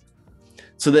this,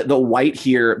 so that the white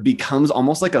here becomes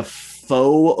almost like a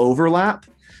faux overlap,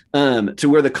 to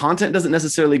where the content doesn't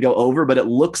necessarily go over, but it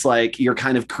looks like you're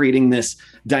kind of creating this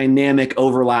dynamic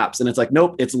overlaps. And it's like,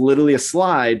 nope, it's literally a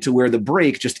slide to where the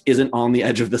break just isn't on the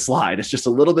edge of the slide. It's just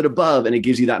a little bit above, and it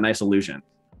gives you that nice illusion.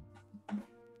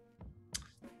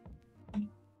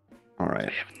 All right.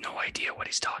 I have no idea what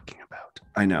he's talking about.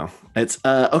 I know. It's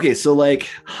okay. So like,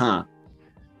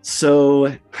 So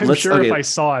I'm sure if I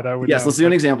saw it, I would. Yes, know. Let's do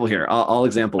an example here. I'll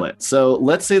example it. So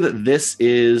let's say that this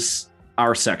is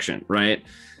our section, right?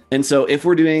 And so if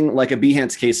we're doing like a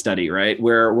Behance case study, right,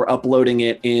 where we're uploading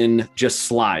it in just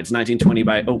slides, 1920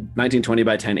 by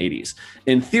 1080s.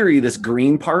 In theory, this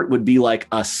green part would be like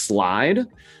a slide.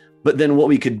 But then what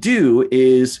we could do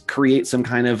is create some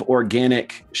kind of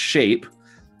organic shape,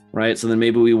 right? So then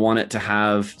maybe we want it to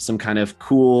have some kind of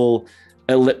cool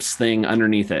ellipse thing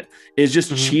underneath it. Is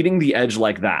just cheating the edge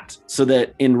like that, so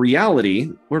that in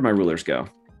reality, where'd my rulers go?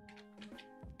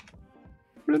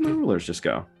 Where did my rulers just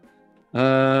go?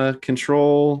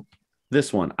 Control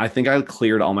this one. I think I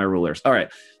cleared all my rulers. All right.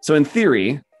 So in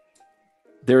theory,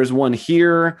 there's one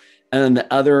here, and then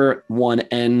the other one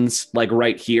ends like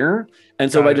right here.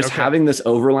 And so by just having this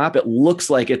overlap, it looks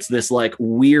like it's this like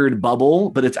weird bubble,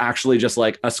 but it's actually just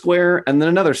like a square and then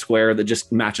another square that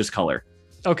just matches color.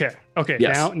 Okay.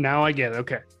 Yes. Now I get it.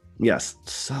 Okay. Yes.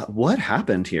 So what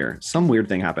happened here? Some weird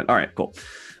thing happened. All right, cool.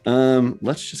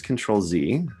 Let's just Control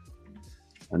Z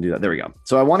and do that. There we go.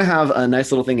 So I want to have a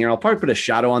nice little thing here. I'll probably put a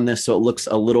shadow on this so it looks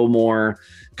a little more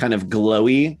kind of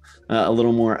glowy, a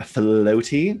little more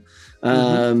floaty.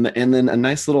 And then a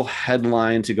nice little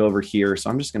headline to go over here. So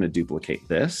I'm just going to duplicate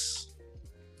this.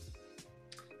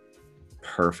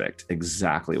 Perfect.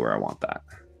 Exactly where I want that.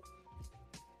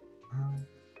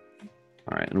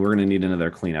 All right, and we're going to need another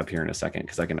cleanup here in a second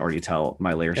because I can already tell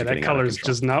my layers are getting out of control. That color's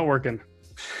just not working.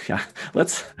 Yeah,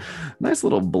 nice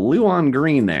little blue on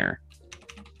green there.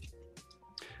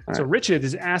 So Richard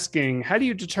is asking, how do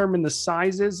you determine the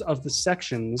sizes of the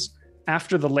sections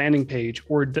after the landing page,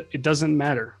 or it doesn't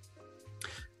matter?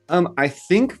 I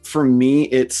think for me,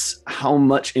 it's how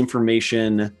much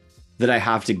information that I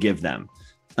have to give them.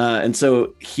 And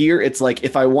so here it's like,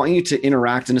 if I want you to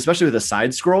interact, and especially with a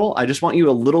side scroll, I just want you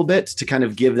a little bit to kind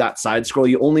of give that side scroll.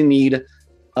 You only need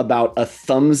about a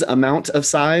thumb's amount of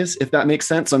size, if that makes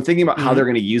sense. So I'm thinking about how they're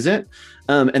going to use it.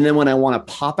 And then when I want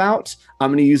to pop out, I'm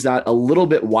going to use that a little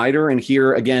bit wider. And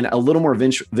here, again, a little more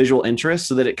visual interest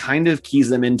so that it kind of keys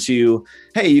them into,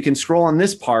 hey, you can scroll on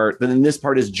this part, but then this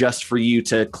part is just for you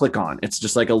to click on. It's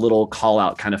just like a little call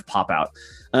out kind of pop out.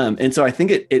 And so I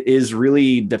think it is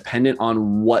really dependent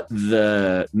on what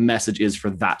the message is for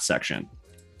that section.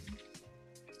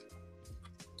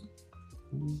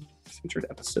 Featured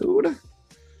episode.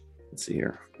 Let's see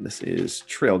here. This is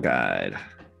Trail Guide.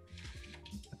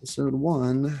 Episode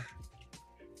 1.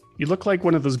 You look like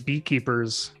one of those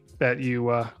beekeepers that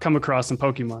you come across in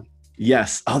Pokemon.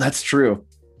 Yes. Oh, that's true.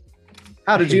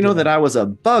 How did you know that I was a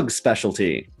bug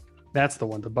specialty? That's the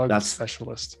one, the bug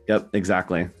specialist. Yep,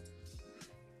 exactly.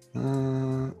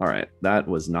 All right, that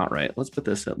was not right. Let's put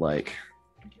this at like,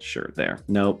 sure, there.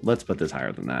 Nope, let's put this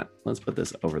higher than that. Let's put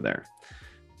this over there.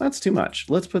 That's too much.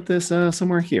 Let's put this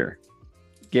somewhere here.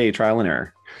 Yay, trial and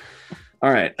error. All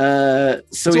right,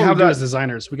 so we have that as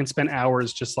designers. We can spend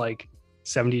hours just like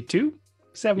 72,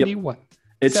 71. Yep.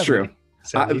 It's 70, true.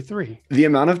 73. The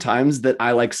amount of times that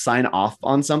I like sign off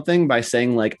on something by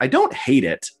saying like, I don't hate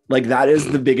it. Like that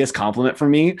is the biggest compliment for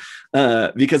me.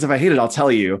 Because if I hate it, I'll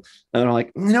tell you. And I'm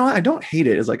like, you know what? I don't hate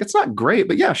it. It's like, it's not great,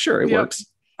 but yeah, sure. It works.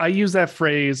 I use that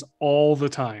phrase all the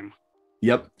time.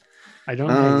 Yep. I don't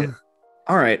hate it.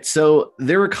 All right. So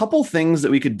there are a couple things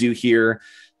that we could do here.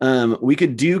 We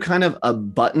could do kind of a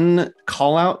button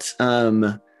call out.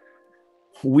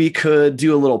 We could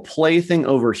do a little play thing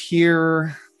over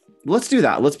here. Let's do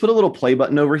that. Let's put a little play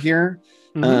button over here.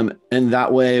 And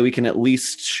that way we can at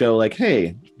least show like,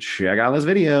 hey, check out this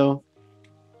video.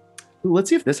 Ooh, let's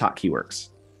see if this hotkey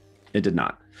works. It did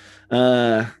not.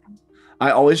 I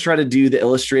always try to do the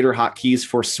Illustrator hotkeys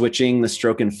for switching the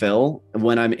stroke and fill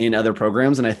when I'm in other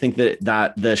programs. And I think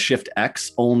that the Shift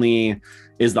X only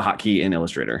is the hotkey in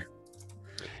Illustrator.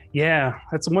 Yeah,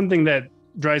 that's one thing that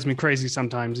drives me crazy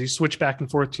sometimes. You switch back and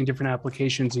forth between different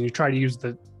applications and you try to use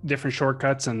the different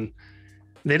shortcuts and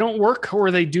they don't work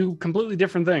or they do completely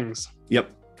different things.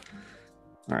 Yep.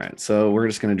 All right, so we're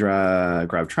just going to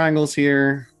grab triangles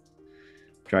here,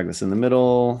 drag this in the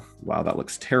middle. Wow, that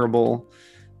looks terrible.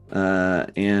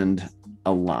 And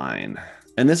align.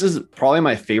 And this is probably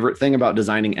my favorite thing about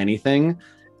designing anything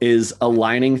is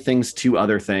aligning things to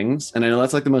other things. And I know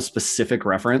that's like the most specific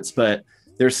reference, but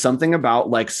there's something about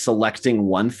like selecting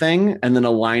one thing and then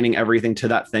aligning everything to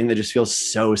that thing that just feels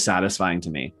so satisfying to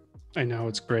me. I know,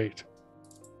 it's great.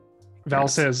 Val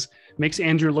says, makes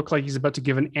Andrew look like he's about to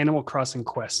give an Animal Crossing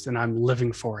quest and I'm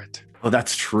living for it. Oh,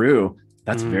 that's true.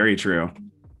 That's very true.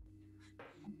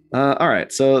 All right,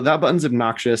 so that button's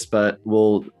obnoxious, but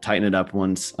we'll tighten it up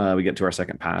once we get to our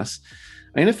second pass.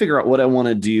 I'm going to figure out what I want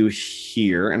to do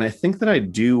here. And I think that I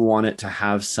do want it to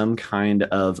have some kind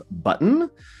of button,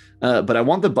 but I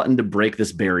want the button to break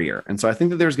this barrier. And so I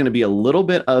think that there's going to be a little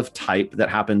bit of type that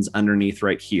happens underneath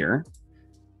right here.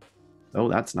 Oh,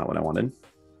 that's not what I wanted.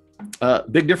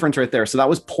 Big difference right there. So that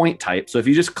was point type. So if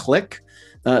you just click,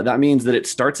 that means that it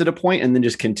starts at a point and then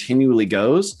just continually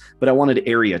goes. But I wanted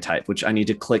area type, which I need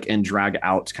to click and drag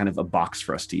out kind of a box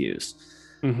for us to use.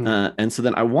 And so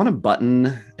then I want a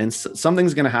button, and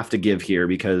something's going to have to give here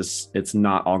because it's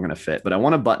not all going to fit. But I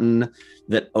want a button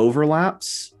that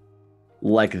overlaps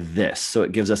like this. So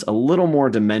it gives us a little more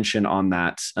dimension on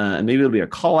that. And maybe it'll be a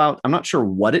call out. I'm not sure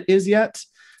what it is yet,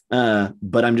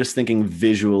 but I'm just thinking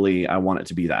visually, I want it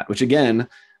to be that, which again,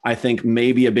 I think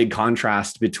may be a big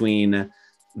contrast between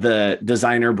the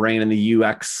designer brain and the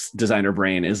UX designer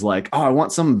brain is like, oh, I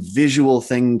want some visual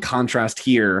thing contrast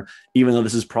here, even though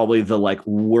this is probably the like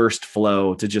worst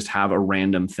flow to just have a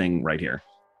random thing right here.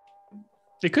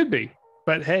 It could be,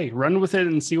 but hey, run with it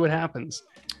and see what happens.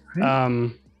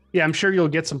 Right. Yeah, I'm sure you'll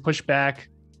get some pushback.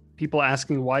 People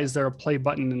asking, why is there a play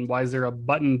button and why is there a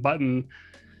button?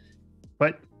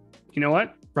 But you know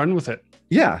what? Run with it.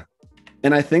 Yeah.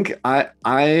 And I think I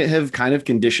have kind of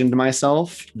conditioned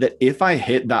myself that if I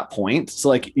hit that point, so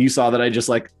like you saw that I just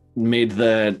like made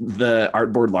the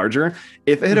artboard larger.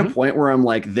 If I hit a point where I'm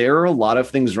like, there are a lot of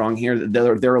things wrong here,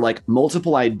 there are like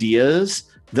multiple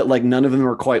ideas that like none of them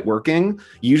are quite working,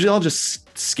 usually I'll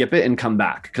just skip it and come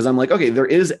back. Because I'm like, okay, there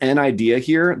is an idea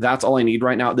here. That's all I need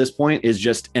right now at this point is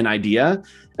just an idea.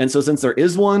 And so since there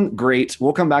is one, great,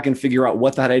 we'll come back and figure out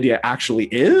what that idea actually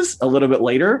is a little bit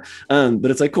later. But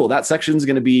it's like, cool, that section is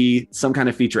going to be some kind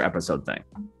of feature episode thing.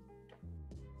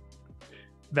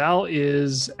 Val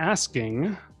is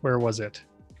asking, where was it?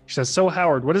 She says, so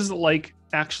Howard, what is it like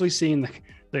actually seeing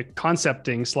the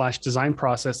concepting / design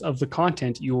process of the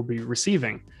content you will be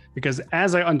receiving? Because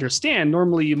as I understand,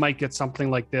 normally you might get something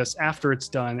like this after it's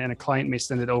done and a client may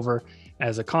send it over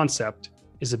as a concept.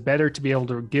 Is it better to be able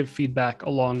to give feedback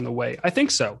along the way? I think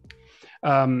so.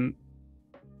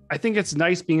 I think it's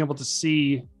nice being able to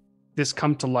see this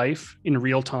come to life in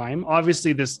real time.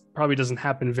 Obviously, this probably doesn't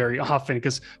happen very often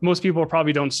because most people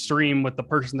probably don't stream with the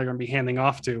person they're going to be handing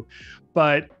off to.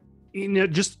 But you know,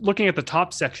 just looking at the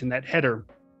top section, that header,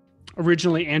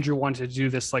 originally Andrew wanted to do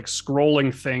this like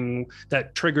scrolling thing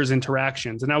that triggers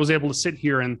interactions. And I was able to sit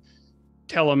here and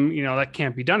tell him, you know, that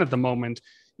can't be done at the moment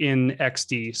in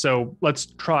XD. So let's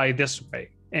try this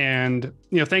way. And,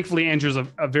 you know, thankfully Andrew's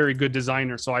a very good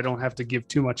designer, so I don't have to give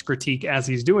too much critique as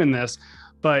he's doing this.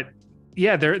 But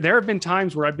yeah, there have been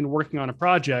times where I've been working on a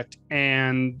project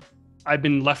and I've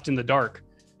been left in the dark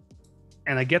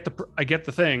and I get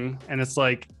the thing and it's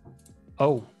like,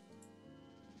 oh,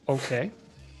 okay.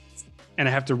 And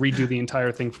I have to redo the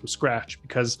entire thing from scratch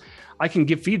because I can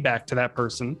give feedback to that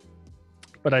person,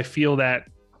 but I feel that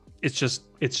it's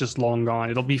just long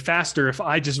gone. It'll be faster if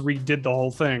I just redid the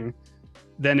whole thing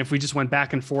than if we just went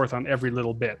back and forth on every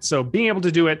little bit. So being able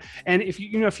to do it, and if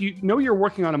you know you're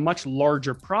working on a much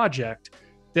larger project,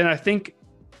 then I think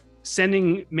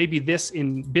sending maybe this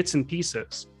in bits and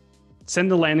pieces, send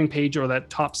the landing page or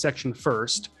that top section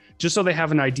first, just so they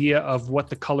have an idea of what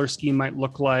the color scheme might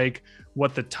look like,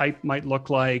 what the type might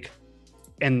look like,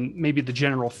 and maybe the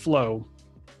general flow.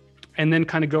 And then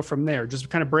kind of go from there. Just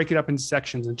kind of break it up into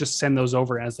sections and just send those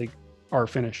over as they are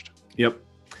finished. Yep.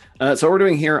 So what we're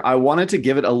doing here, I wanted to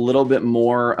give it a little bit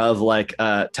more of like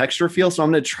a texture feel. So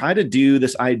I'm going to try to do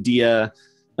this idea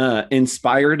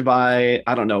inspired by,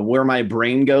 I don't know, where my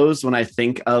brain goes when I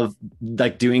think of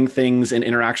like doing things and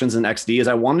interactions in XD is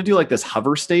I want to do like this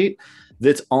hover state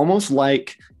that's almost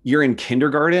like you're in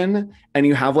kindergarten and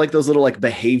you have like those little like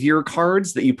behavior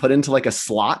cards that you put into like a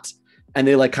slot, and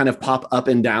they like kind of pop up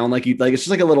and down. Like it's just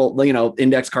like a little,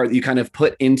 index card that you kind of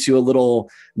put into a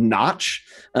little notch.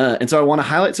 And so I want to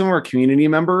highlight some of our community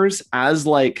members as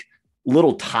like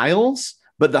little tiles,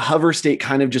 but the hover state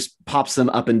kind of just pops them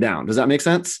up and down. Does that make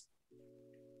sense?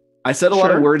 I said a lot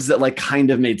of words that like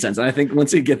kind of made sense. And I think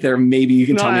once you get there, maybe you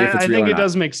can tell me if it's real or not. I think it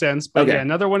does make sense, but yeah,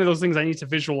 another one of those things I need to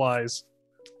visualize.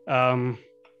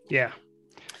 Yeah.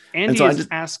 Andy is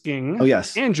asking, oh,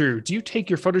 yes. Andrew, do you take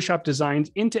your Photoshop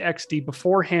designs into XD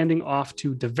before handing off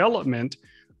to development,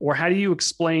 or how do you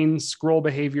explain scroll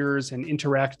behaviors and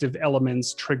interactive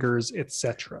elements, triggers,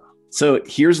 etc.? So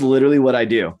here's literally what I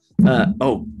do.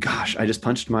 Oh gosh, I just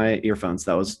punched my earphones.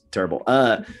 That was terrible.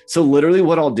 So literally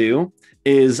what I'll do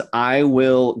is I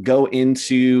will go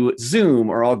into Zoom,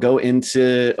 or I'll go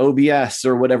into OBS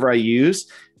or whatever I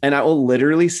use, and I will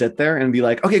literally sit there and be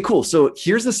like, okay, cool. So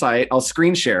here's the site. I'll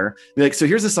screen share. Be like, so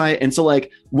here's the site. And so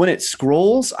like when it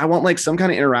scrolls, I want like some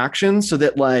kind of interaction so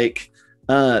that like,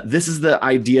 this is the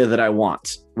idea that I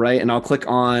want, right? And I'll click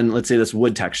on, let's say, this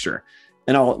wood texture,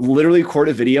 and I'll literally record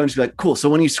a video and just be like, cool. So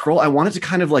when you scroll, I want it to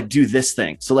kind of like do this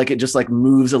thing. So like it just like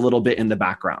moves a little bit in the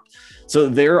background. So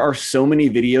there are so many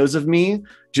videos of me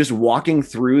just walking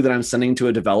through that I'm sending to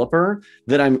a developer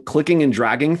that I'm clicking and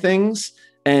dragging things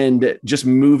and just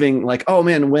moving like, oh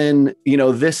man, when,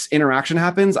 this interaction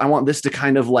happens, I want this to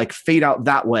kind of like fade out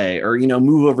that way, or,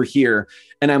 move over here.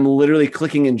 And I'm literally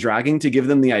clicking and dragging to give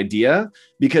them the idea,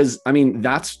 because I mean,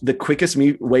 that's the quickest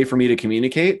way for me to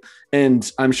communicate.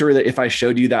 And I'm sure that if I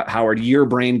showed you that, Howard, your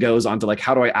brain goes on to like,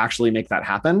 how do I actually make that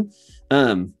happen?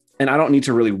 And I don't need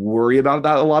to really worry about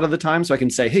that a lot of the time. So I can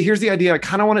say, hey, here's the idea. I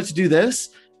kind of want it to do this.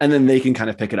 And then they can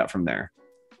kind of pick it up from there.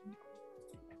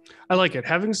 I like it.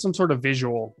 Having some sort of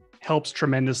visual helps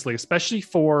tremendously, especially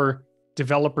for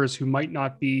developers who might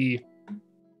not be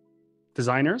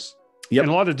designers. Yep.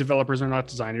 And a lot of developers are not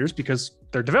designers because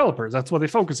they're developers. That's what they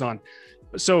focus on.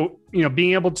 So,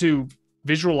 being able to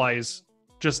visualize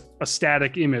just a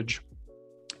static image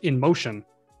in motion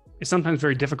is sometimes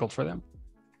very difficult for them.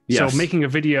 Yes. So making a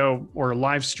video or a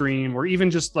live stream, or even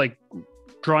just like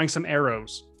drawing some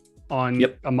arrows on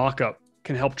a mock-up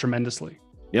can help tremendously.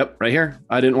 Yep, right here.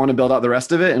 I didn't want to build out the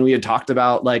rest of it. And we had talked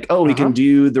about like, oh, we can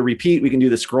do the repeat, we can do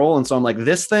the scroll. And so I'm like,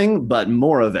 this thing, but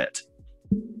more of it.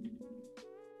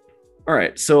 All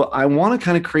right, so I want to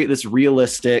kind of create this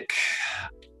realistic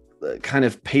kind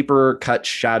of paper cut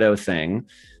shadow thing.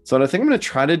 So what I think I'm going to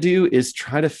try to do is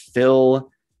try to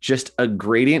fill just a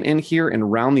gradient in here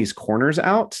and round these corners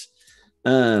out,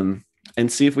 and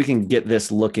see if we can get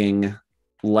this looking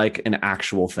like an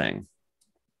actual thing.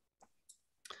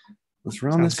 Let's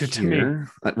round this good here.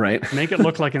 To me. Right. Make it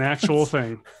look like an actual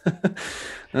thing.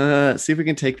 See if we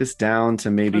can take this down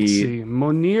to maybe. Let's see.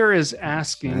 Monir is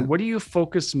asking, what do you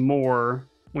focus more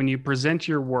when you present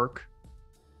your work?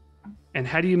 And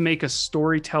how do you make a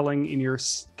storytelling in your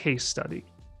case study?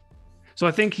 So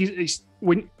I think he's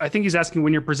asking,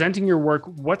 when you're presenting your work,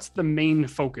 what's the main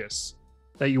focus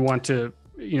that you want to,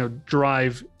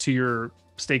 drive to your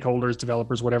stakeholders,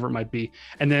 developers, whatever it might be.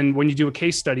 And then when you do a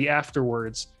case study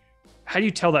afterwards, how do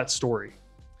you tell that story?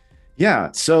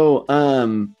 Yeah. So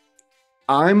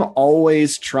I'm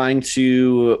always trying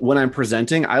to, when I'm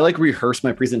presenting, I like rehearse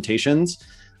my presentations.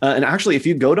 And actually, if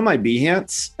you go to my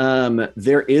Behance,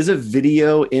 there is a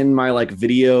video in my like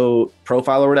video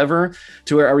profile or whatever,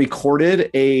 to where I recorded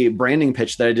a branding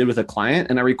pitch that I did with a client,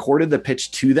 and I recorded the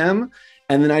pitch to them.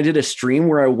 And then I did a stream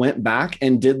where I went back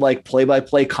and did like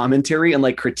play-by-play commentary and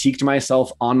like critiqued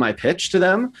myself on my pitch to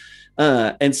them.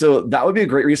 And so that would be a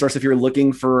great resource if you're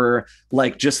looking for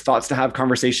like just thoughts to have,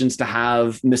 conversations to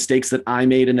have, mistakes that I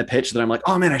made in a pitch that I'm like,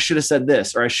 oh man, I should have said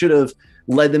this, or I should have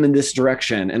led them in this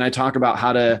direction. And I talk about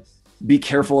how to be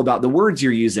careful about the words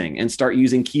you're using and start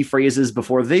using key phrases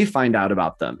before they find out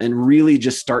about them, and really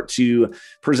just start to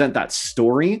present that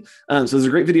story. So there's a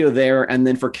great video there. And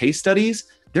then for case studies,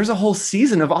 there's a whole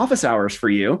season of office hours for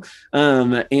you.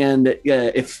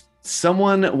 If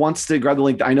someone wants to grab the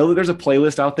link, I know that there's a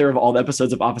playlist out there of all the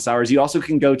episodes of office hours. You also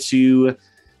can go to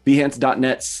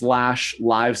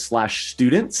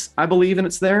behance.net/live/students, I believe, and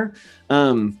it's there.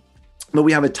 But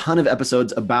we have a ton of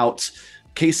episodes about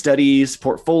case studies,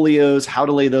 portfolios, how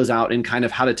to lay those out, and kind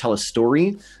of how to tell a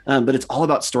story. But it's all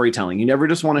about storytelling. You never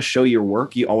just want to show your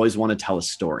work. You always want to tell a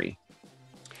story.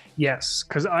 Yes,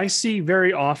 because I see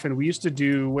very often, we used to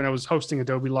do, when I was hosting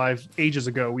Adobe Live ages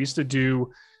ago, we used to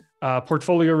do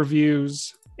portfolio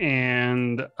reviews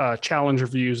and challenge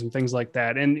reviews and things like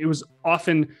that. And it was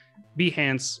often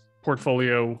Behance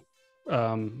portfolio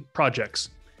projects.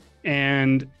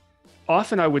 And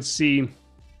often I would see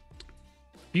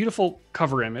beautiful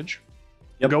cover image,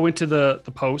 go into the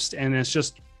post, and it's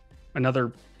just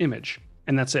another image,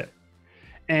 and that's it.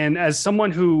 And as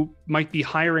someone who might be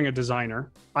hiring a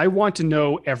designer, I want to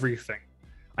know everything.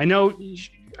 I know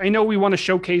we want to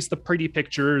showcase the pretty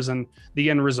pictures and the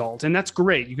end result, and that's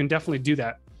great. You can definitely do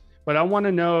that. But I want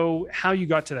to know how you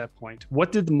got to that point.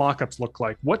 What did the mockups look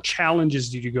like? What challenges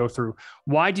did you go through?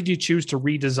 Why did you choose to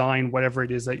redesign whatever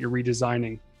it is that you're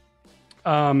redesigning?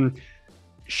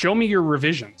 Show me your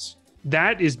revisions.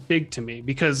 That is big to me,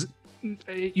 because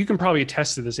you can probably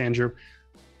attest to this, Andrew.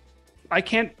 I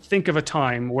can't think of a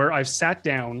time where I've sat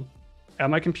down at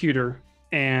my computer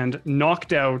and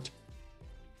knocked out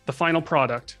the final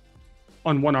product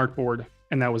on one artboard,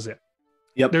 and that was it.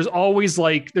 Yep. There's always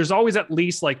at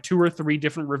least like 2 or 3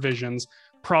 different revisions,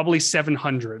 probably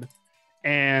 700.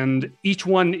 And each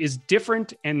one is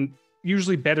different and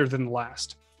usually better than the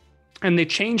last. And they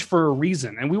change for a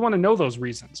reason. And we want to know those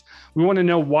reasons. We want to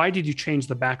know, why did you change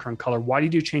the background color? Why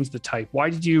did you change the type? Why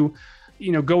did you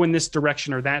go in this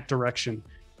direction or that direction?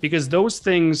 Because those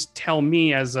things tell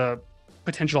me, as a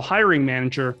potential hiring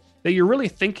manager, that you're really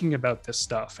thinking about this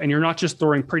stuff and you're not just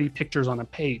throwing pretty pictures on a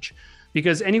page.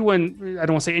 Because anyone, I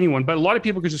don't want to say anyone, but a lot of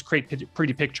people could just create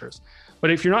pretty pictures. But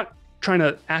if you're not trying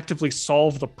to actively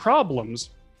solve the problems,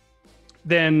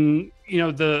 then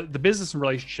the business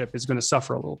relationship is going to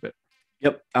suffer a little bit.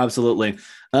 Yep, absolutely.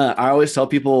 I always tell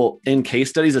people, in case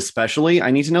studies especially, I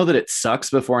need to know that it sucks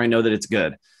before I know that it's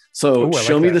good. So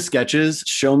show me the sketches,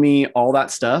 show me all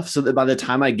that stuff, so that by the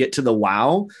time I get to the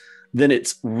wow, then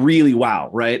it's really wow,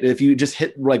 right? If you just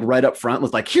hit like right up front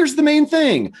with like, here's the main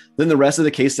thing, then the rest of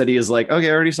the case study is like, okay,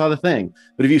 I already saw the thing.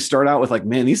 But if you start out with like,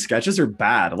 man, these sketches are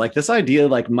bad, like this idea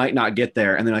like might not get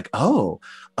there. And they're like, oh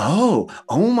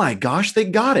my gosh, they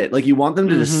got it. Like, you want them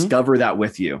to discover that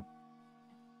with you.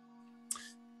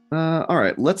 All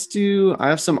right, I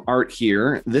have some art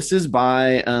here. This is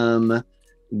by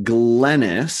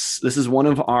Glennis. This is one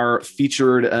of our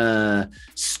featured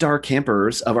star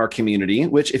campers of our community,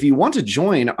 which, if you want to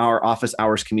join our office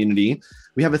hours community,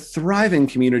 we have a thriving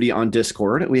community on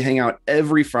Discord. We hang out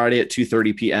every Friday at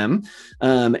 2:30 p.m.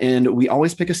 And we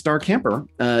always pick a star camper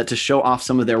to show off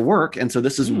some of their work. And so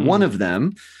this is one of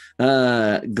them.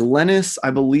 Glennis,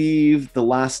 I believe the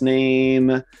last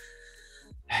name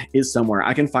is somewhere.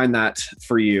 I can find that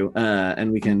for you,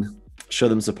 and we can show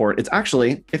them support. It's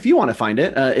actually, if you want to find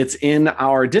it, it's in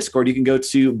our Discord. You can go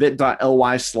to bit.ly/OH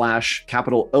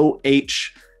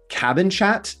cabin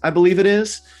chat, I believe it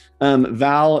is.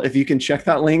 Val, if you can check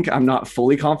that link, I'm not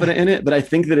fully confident in it, but I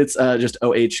think that it's just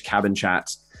OH cabin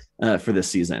chat for this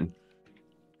season.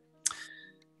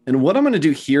 And what I'm going to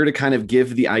do here to kind of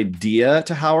give the idea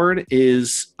to Howard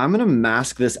is I'm going to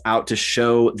mask this out to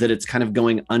show that it's kind of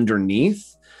going underneath.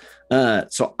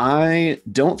 So I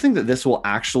don't think that this will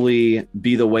actually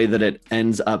be the way that it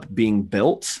ends up being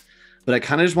built, but I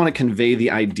kind of just want to convey the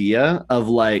idea of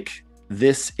like,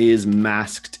 this is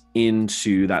masked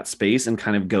into that space and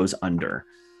kind of goes under.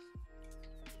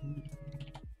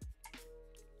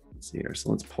 Let's see here. So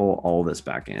let's pull all this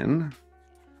back in.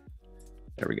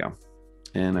 There we go.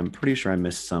 And I'm pretty sure I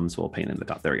missed some, so we'll paint in the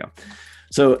top. There we go.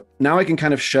 So now I can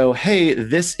kind of show, hey,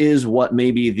 this is what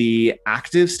maybe the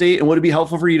active state. And would it be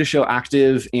helpful for you to show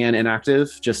active and inactive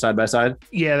just side by side?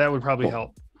 Yeah, that would probably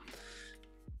help.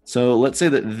 So let's say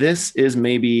that this is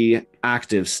maybe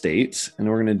active state, and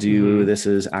we're going to do this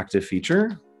is active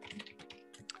feature.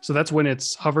 So that's when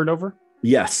it's hovered over?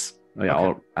 Yes. Oh, yeah, okay.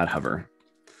 I'll add hover.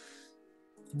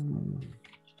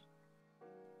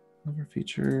 Hover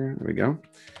feature. There we go.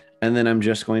 And then I'm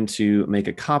just going to make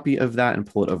a copy of that and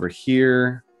pull it over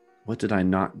here. What did I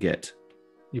not get?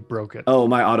 You broke it. Oh,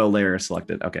 my auto layer is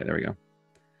selected. Okay, there we go.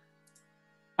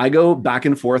 I go back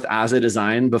and forth as a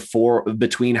design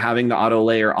between having the auto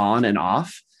layer on and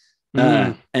off.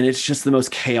 And it's just the most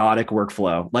chaotic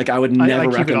workflow. Like, I would never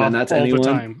recommend that to anyone. All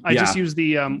the time. I just use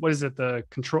the, what is it? The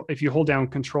control. If you hold down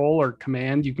control or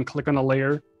command, you can click on a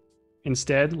layer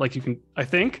instead. Like you can, I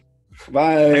think.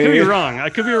 Bye. I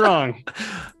could be wrong.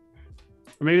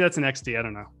 Or maybe that's an XD. I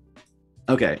don't know.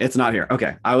 Okay. It's not here.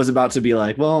 Okay. I was about to be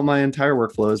like, well, my entire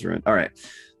workflow is ruined. All right.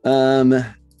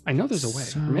 I know there's a way.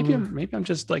 Or maybe I'm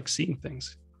just like seeing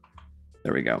things.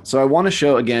 There we go. So I want to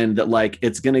show again that like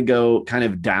it's going to go kind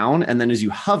of down, and then as you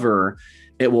hover,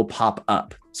 it will pop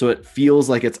up. So it feels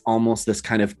like it's almost this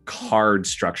kind of card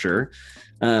structure.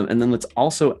 And then let's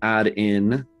also add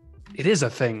in. It is a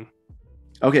thing.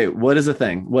 Okay. What is a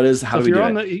thing? How do we do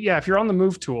it? If you're on the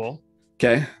move tool.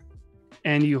 Okay.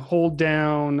 And you hold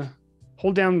down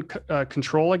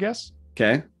control, I guess.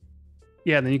 Okay.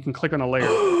 Yeah. Then you can click on a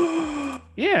layer.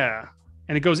 Yeah.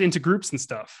 And it goes into groups and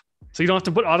stuff. So you don't have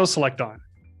to put auto select on.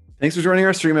 Thanks for joining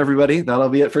our stream, everybody. That'll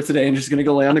be it for today. I'm just going to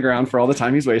go lay on the ground for all the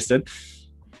time he's wasted.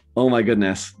 Oh my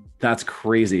goodness. That's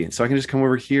crazy. So I can just come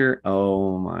over here.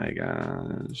 Oh my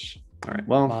gosh. All right.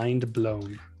 Well, mind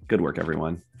blown. Good work,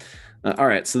 everyone. All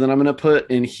right. So then I'm going to put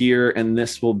in here, and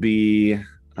this will be,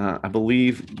 I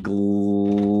believe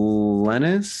Glennis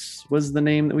was the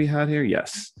name that we had here.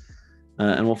 Yes.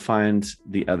 And we'll find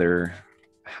the other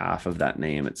half of that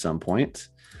name at some point.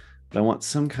 But I want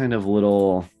some kind of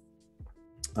little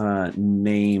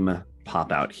name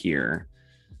pop out here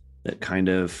that kind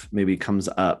of maybe comes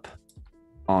up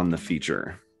on the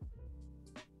feature.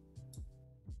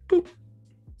 Boop.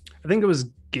 I think it was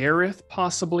Gareth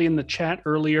possibly in the chat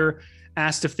earlier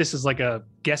asked if this is like a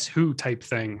guess who type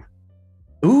thing.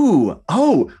 Ooh,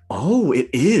 oh, it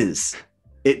is.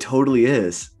 It totally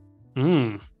is.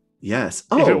 Yes.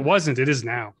 Oh, if it wasn't, it is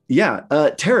now. Yeah.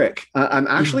 Tarek, I'm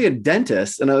actually a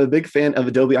dentist and I'm a big fan of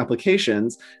Adobe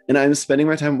applications, and I'm spending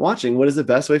my time watching what is the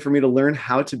best way for me to learn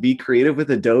how to be creative with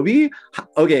Adobe.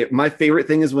 Okay. My favorite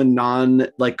thing is when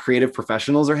creative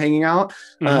professionals are hanging out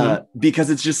because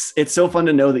it's so fun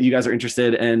to know that you guys are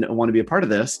interested and want to be a part of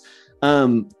this.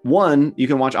 One, you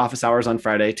can watch Office Hours on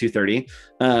Friday,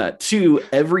 2:30. Two,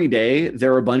 every day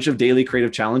there are a bunch of daily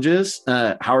creative challenges.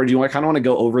 Howard, do you kind of want to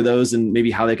go over those and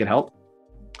maybe how they could help?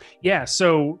 Yeah.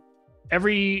 So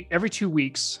every 2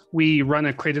 weeks we run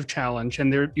a creative challenge,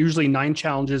 and there are usually 9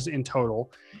 challenges in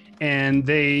total, and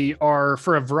they are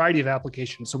for a variety of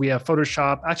applications. So we have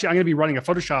Photoshop. Actually, I'm going to be running a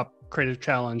Photoshop creative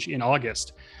challenge in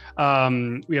August.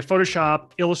 We have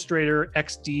Photoshop, Illustrator,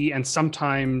 XD, and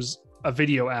sometimes a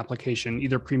video application,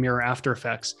 either Premiere or After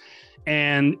Effects.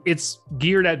 And it's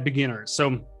geared at beginners.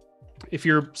 So if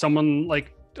you're someone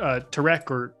like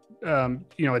Tarek or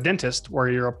a dentist, or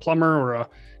you're a plumber or a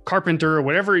carpenter or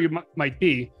whatever you might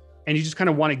be, and you just kind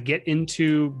of want to get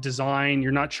into design,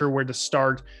 you're not sure where to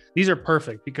start, these are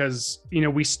perfect because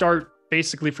we start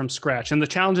basically from scratch, and the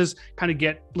challenges kind of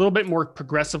get a little bit more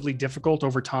progressively difficult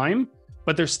over time,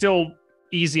 but they're still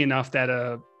easy enough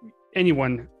that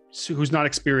anyone who's not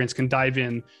experienced can dive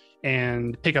in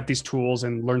and pick up these tools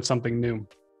and learn something new.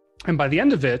 And by the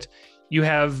end of it, you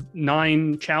have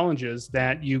 9 challenges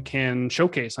that you can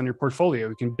showcase on your portfolio.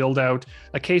 You can build out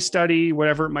a case study,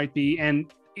 whatever it might be.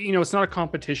 And, it's not a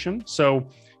competition. So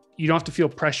you don't have to feel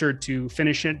pressured to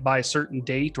finish it by a certain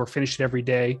date or finish it every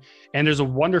day. And there's a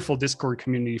wonderful Discord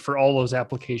community for all those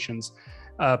applications.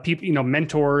 People,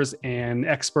 mentors and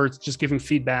experts just giving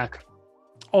feedback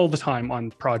all the time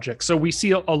on projects. So we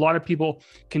see a lot of people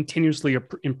continuously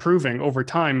improving over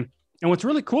time. And what's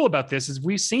really cool about this is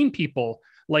we've seen people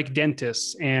like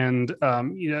dentists and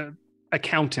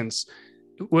accountants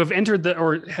who have entered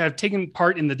or have taken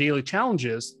part in the daily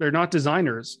challenges. They're not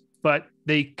designers, but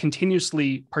they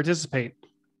continuously participate.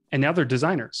 And now they're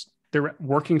designers. They're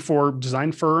working for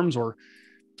design firms or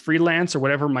freelance or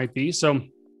whatever it might be. So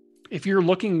if you're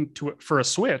looking for a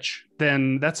switch,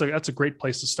 then that's a great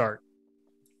place to start.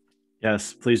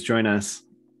 Yes, please join us.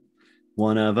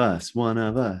 One of us.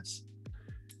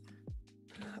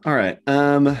 All right.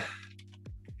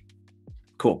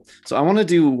 Cool. So I want to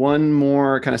do one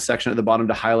more kind of section at the bottom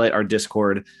to highlight our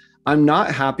Discord. I'm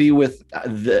not happy with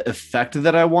the effect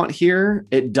that I want here.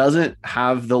 It doesn't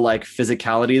have the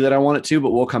physicality that I want it to, but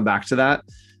we'll come back to that.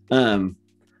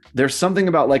 There's something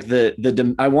about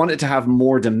I want it to have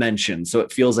more dimension. So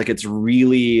it feels like it's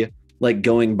really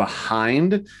going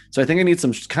behind. So I think I need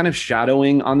some kind of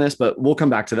shadowing on this, but we'll come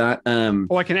back to that.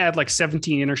 I can add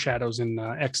 17 inner shadows in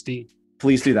XD.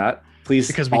 Please do that. Please.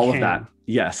 Because all of that.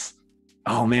 Yes.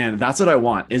 Oh man, that's what I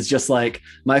want. Is just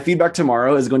my feedback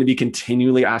tomorrow is going to be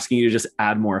continually asking you to just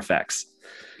add more effects.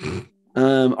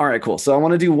 All right, cool. So I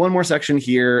want to do one more section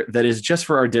here that is just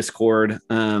for our Discord,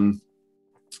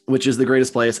 which is the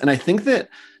greatest place. And I think that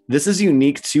this is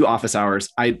unique to Office Hours.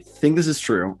 I think this is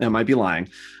true. I might be lying.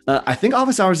 I think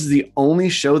Office Hours is the only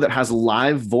show that has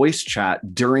live voice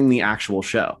chat during the actual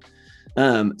show.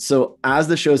 So as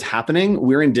the show's happening,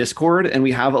 we're in Discord and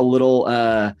we have a little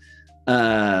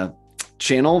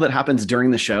channel that happens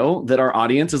during the show that our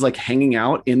audience is hanging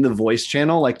out in the voice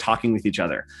channel, talking with each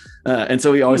other. And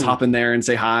so we always hop in there and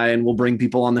say hi, and we'll bring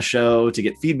people on the show to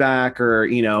get feedback or,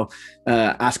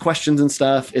 ask questions and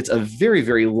stuff. It's a very,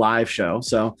 very live show.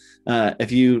 So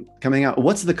if you coming out,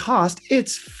 what's the cost?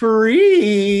 It's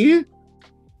free.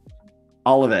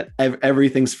 All of it.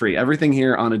 Everything's free. Everything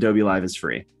here on Adobe Live is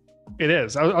free. It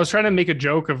is. I was trying to make a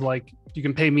joke of you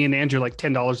can pay me and Andrew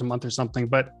 $10 a month or something,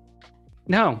 but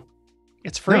no,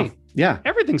 it's free. No. Yeah.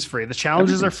 Everything's free. The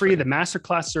challenges are free. The master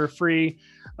classes are free.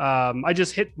 I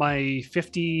just hit my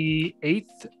 58th.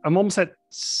 I'm almost at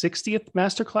 60th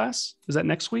masterclass. Is that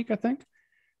next week? I think.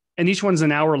 and each one's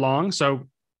an hour long. So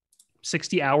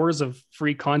 60 hours of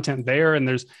free content there. And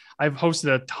I've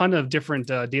hosted a ton of different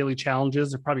daily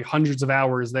challenges. There's probably hundreds of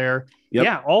hours there. Yep.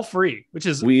 Yeah, all free, which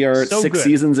is we are so 6 good.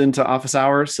 seasons into office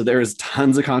hours. So there is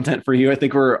tons of content for you. I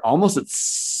think we're almost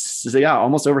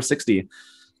almost over 60.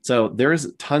 So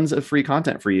there's tons of free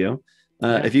content for you.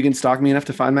 If you can stalk me enough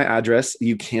to find my address,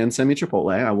 you can send me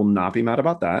Chipotle. I will not be mad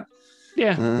about that.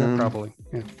 Yeah, probably.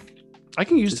 Yeah. I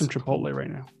can use some Chipotle right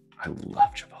now. I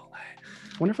love Chipotle.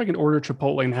 I wonder if I can order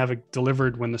Chipotle and have it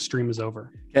delivered when the stream is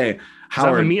over. Hey,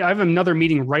 Howard. I have another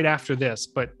meeting right after this,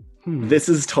 but this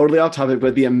is totally off topic,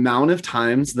 but the amount of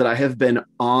times that I have been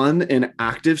on an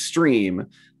active stream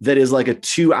that is like a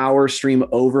 2-hour stream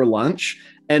over lunch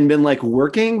and been like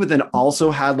working, but then also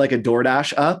had like a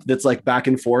DoorDash up that's like back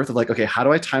and forth of like, okay, how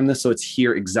do I time this so it's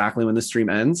here exactly when the stream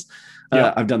ends?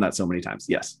 I've done that so many times.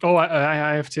 Yes. Oh,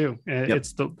 I have too.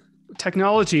 It's the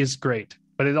technology is great,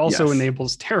 but it also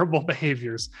enables terrible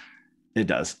behaviors. It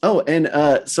does. Oh, and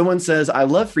someone says, I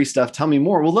love free stuff. Tell me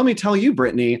more. Well, let me tell you,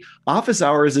 Brittany, office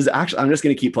hours is actually, I'm just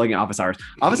going to keep plugging office hours.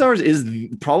 Office hours is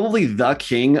probably the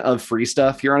king of free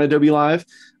stuff here on Adobe Live.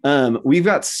 We've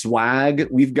got swag.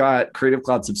 We've got Creative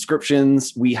Cloud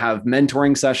subscriptions. We have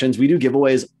mentoring sessions. We do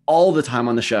giveaways all the time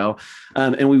on the show.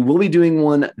 And we will be doing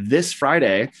one this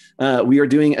Friday. We are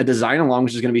doing a design along,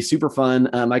 which is going to be super fun.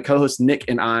 My co-host Nick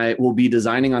and I will be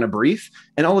designing on a brief,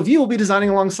 and all of you will be designing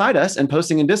alongside us and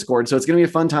posting in Discord. So it's going to be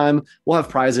a fun time. We'll have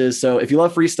prizes. So if you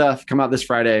love free stuff, come out this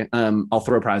Friday. I'll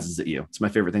throw prizes at you. It's my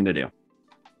favorite thing to do.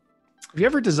 Have you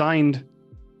ever designed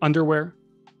underwear,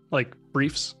 like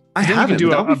briefs? I haven't.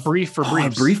 You can do a brief for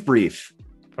briefs.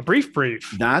 A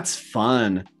brief. That's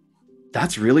fun.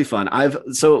 That's really fun.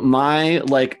 So my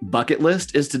like bucket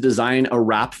list is to design a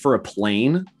wrap for a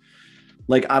plane.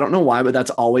 Like, I don't know why, but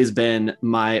that's always been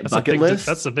my bucket list.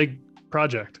 That's a big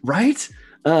project. Right.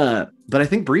 But I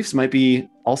think briefs might be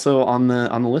also on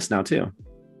the list now too.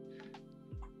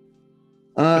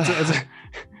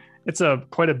 It's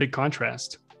quite a big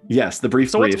contrast. Yes. The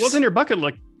briefs. So what's in your bucket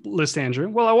list, Andrew?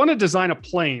 Well, I want to design a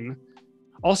plane,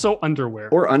 also underwear.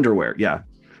 Yeah.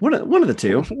 One of the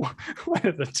two. One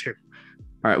of the two.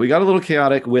 All right, we got a little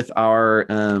chaotic with our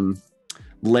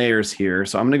layers here.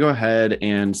 So I'm going to go ahead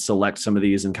and select some of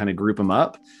these and kind of group them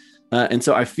up. And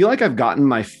so I feel like I've gotten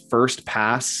my first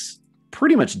pass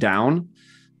pretty much down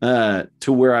to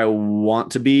where I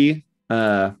want to be.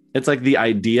 It's like the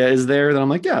idea is there that I'm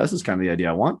like, yeah, this is kind of the idea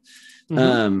I want.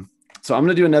 Mm-hmm. So I'm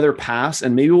going to do another pass,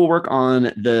 and maybe we'll work on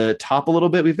the top a little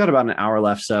bit. We've got about an hour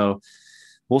left, so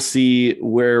we'll see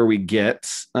where we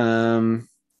get.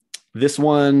 This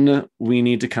one we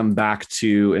need to come back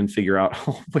to and figure out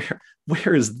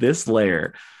where is this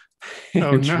layer?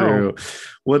 Oh, no.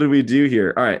 What did we do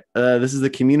here? All right. This is the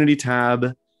community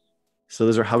tab. So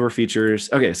those are hover features.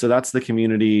 Okay. So that's the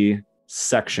community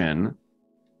section.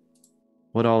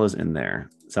 What all is in there?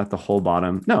 Is that the whole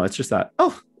bottom? No, it's just that.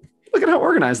 Oh, look at how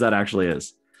organized that actually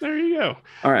is. There you go.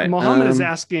 All right. Mohammed is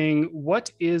asking,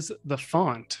 what is the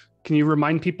font? Can you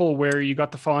remind people where you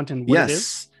got the font and what it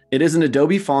is? It is an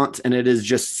Adobe font, and it is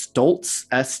just Stoltz,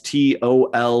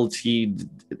 Stolzl.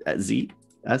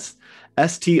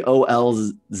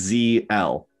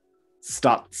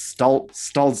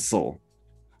 Stolzl.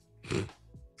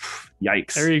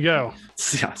 Yikes! There you go.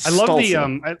 Yeah,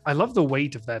 I love the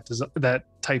weight of that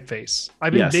typeface.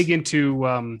 I've been big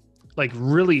into like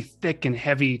really thick and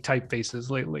heavy typefaces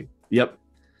lately. Yep.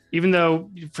 Even though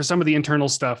for some of the internal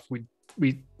stuff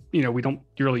we don't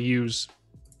really use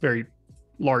very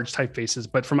large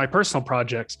typefaces, but for my personal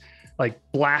projects, like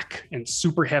black and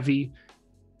super heavy,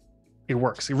 it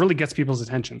works. It really gets people's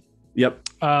attention. Yep.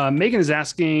 Megan is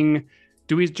asking,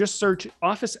 do we just search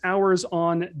office hours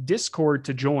on Discord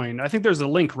to join? I think there's a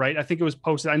link, right? I think it was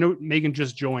posted. I know Megan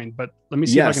just joined, but let me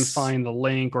see if I can find the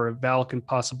link, or if Val can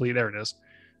possibly. There it is.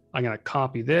 I'm going to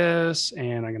copy this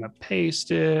and I'm going to paste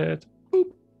it.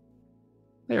 Boop.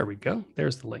 There we go.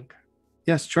 There's the link.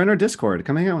 Yes. Join our Discord.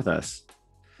 Come hang out with us.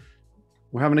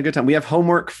 We're having a good time. We have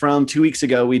homework from 2 weeks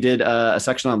ago. We did a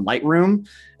section on Lightroom,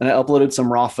 and I uploaded some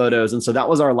raw photos. And so that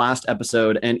was our last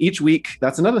episode. And each week,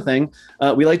 that's another thing.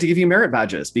 We like to give you merit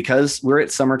badges because we're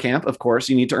at summer camp. Of course,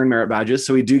 you need to earn merit badges.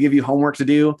 So we do give you homework to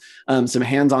do, some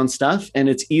hands-on stuff. And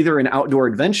it's either an outdoor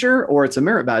adventure or it's a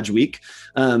merit badge week.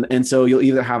 And so you'll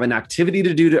either have an activity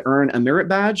to do to earn a merit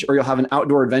badge, or you'll have an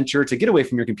outdoor adventure to get away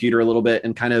from your computer a little bit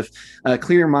and kind of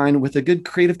clear your mind with a good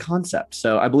creative concept.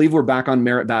 So I believe we're back on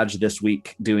merit badge this week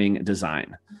doing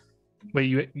design.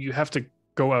 Wait, you have to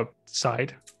go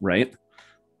outside, right?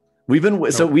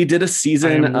 So we did a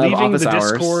season of leaving Office the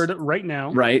Hours. Discord right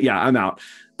now. Right. Yeah, I'm out.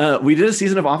 We did a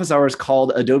season of Office Hours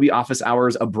called Adobe Office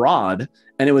Hours Abroad,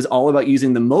 and it was all about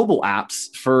using the mobile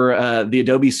apps for the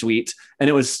Adobe suite. And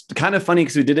it was kind of funny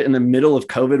because we did it in the middle of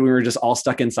COVID. We were just all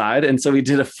stuck inside. And so we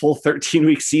did a full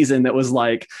 13-week season that was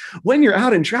like, when you're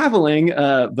out and traveling,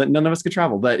 but none of us could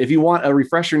travel. But if you want a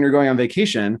refresher and you're going on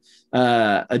vacation,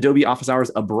 Adobe Office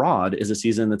Hours Abroad is a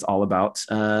season that's all about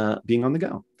being on the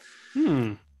go.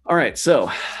 All right, so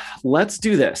let's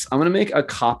do this. I'm going to make a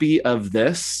copy of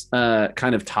this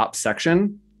kind of top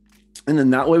section. And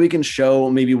then that way we can show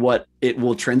maybe what it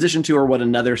will transition to or what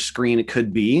another screen it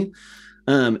could be.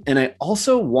 And I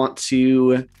also want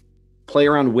to play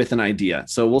around with an idea.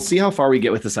 So we'll see how far we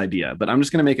get with this idea. But I'm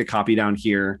just going to make a copy down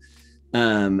here.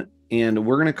 And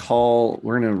we're going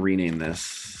to rename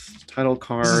this title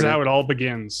card. This is how it all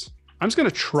begins. I'm just going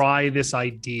to try this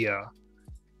idea.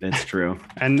 It's true.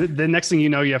 And the next thing you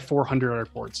know, you have 400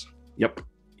 artboards. Yep.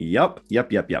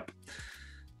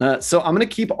 So I'm going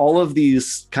to keep all of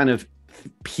these kind of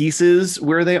pieces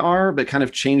where they are, but kind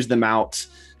of change them out.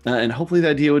 And hopefully the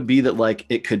idea would be that like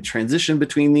it could transition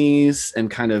between these and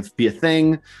kind of be a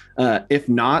thing. If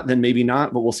not, then maybe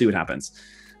not, but we'll see what happens.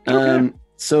 Okay.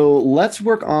 So let's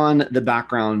work on the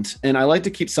background. And I like to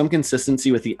keep some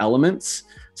consistency with the elements.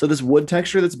 So this wood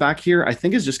texture that's back here, I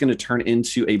think is just going to turn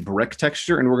into a brick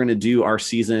texture. And we're going to do our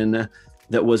season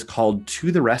that was called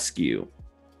To the Rescue.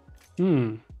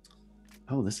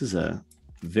 Oh, this is a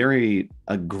very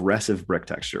aggressive brick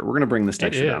texture. We're going to bring this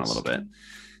texture down a little bit.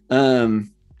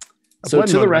 So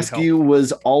To the Rescue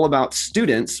was all about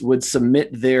students would submit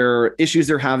their issues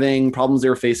they're having, problems they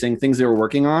were facing, things they were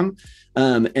working on.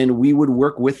 And we would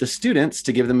work with the students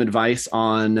to give them advice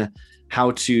on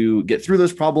how to get through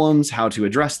those problems, how to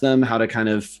address them, how to kind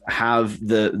of have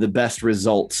the best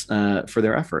results for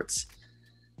their efforts.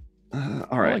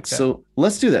 All right, so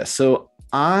let's do this. So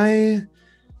I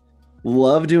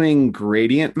love doing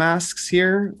gradient masks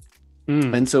here.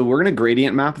 And so we're going to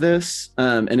gradient map this.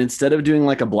 And instead of doing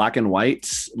like a black and white,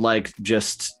 like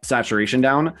just saturation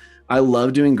down, I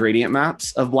love doing gradient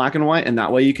maps of black and white. And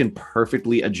that way you can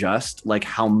perfectly adjust like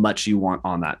how much you want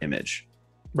on that image.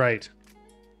 Right.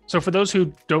 So for those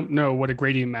who don't know what a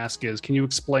gradient mask is, can you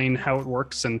explain how it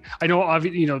works? And I know,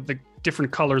 the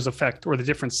different colors affect, or the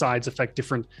different sides affect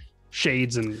different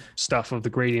shades and stuff of the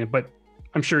gradient, but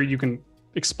I'm sure you can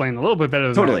explain a little bit better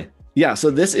than Totally. that. Yeah.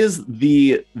 So this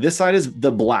side is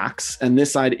the blacks and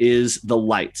this side is the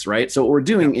lights, right? So what we're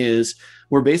doing is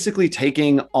we're basically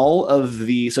taking all of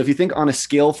so if you think on a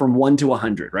scale from 1 to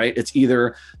 100, right? It's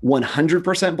either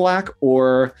 100% black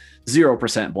or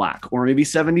 0% black, or maybe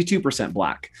 72%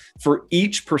 black. For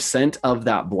each percent of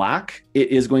that black, it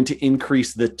is going to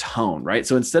increase the tone, right?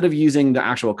 So instead of using the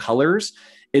actual colors,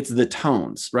 it's the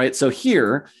tones, right? So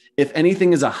here, if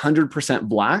anything is 100%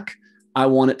 black, I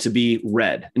want it to be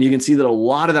red. And you can see that a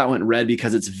lot of that went red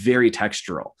because it's very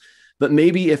textural. But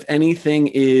maybe if anything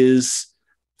is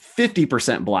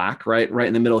 50% black, right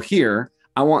in the middle here,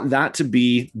 I want that to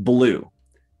be blue.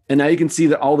 And now you can see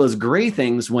that all those gray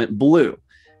things went blue.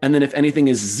 And then if anything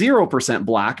is 0%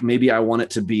 black, maybe I want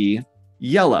it to be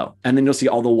yellow. And then you'll see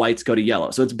all the whites go to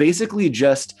yellow. So it's basically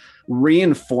just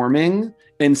reinforming.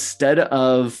 Instead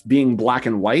of being black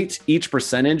and white, each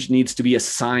percentage needs to be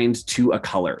assigned to a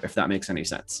color, if that makes any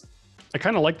sense. I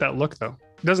kind of like that look though.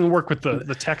 It doesn't work with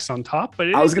the text on top,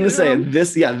 but I was going to say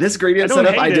this gradient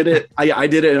setup, I did it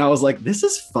and I was like, this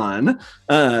is fun.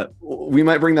 We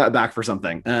might bring that back for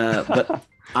something. But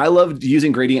I loved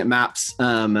using gradient maps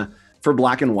for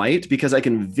black and white because I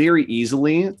can very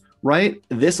easily, right?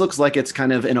 This looks like it's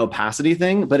kind of an opacity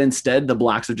thing, but instead the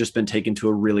blacks have just been taken to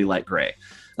a really light gray.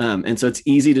 And so it's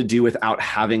easy to do without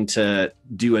having to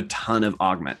do a ton of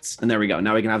augments. And there we go.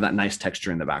 Now we can have that nice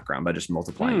texture in the background by just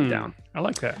multiplying it down. I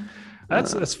like that.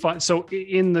 That's fun. So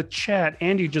in the chat,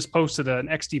 Andy just posted an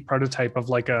XD prototype of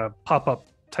like a pop-up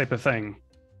type of thing.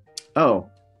 Oh.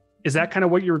 Is that kind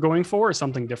of what you were going for or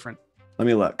something different? Let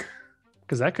me look.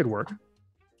 Because that could work.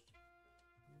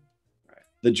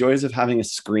 The joys of having a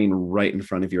screen right in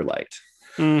front of your light.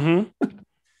 Mm-hmm.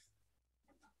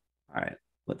 All right.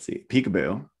 Let's see.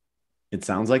 Peekaboo. It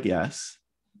sounds like yes.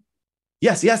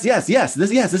 Yes.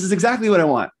 This is exactly what I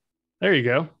want. There you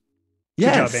go.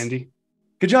 Yes. Good job, Andy.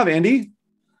 Good job, Andy.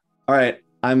 All right.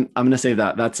 I'm going to save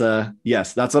that. That's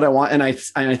yes, that's what I want. And I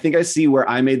think I see where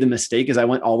I made the mistake is I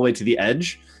went all the way to the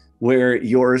edge where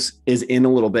yours is in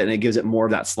a little bit and it gives it more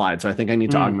of that slide. So I think I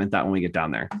need to augment that when we get down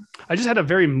there. I just had a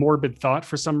very morbid thought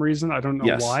for some reason. I don't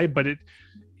know why, but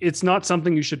it's not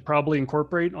something you should probably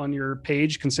incorporate on your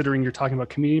page, considering you're talking about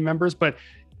community members, but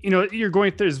you're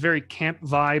going through this very camp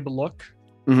vibe look.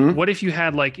 Mhm. What if you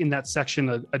had like in that section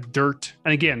a dirt,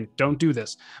 and again, don't do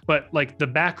this, but like the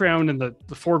background and the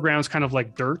foreground's kind of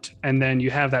like dirt, and then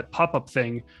you have that pop-up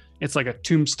thing. It's like a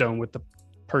tombstone with the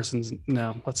person's.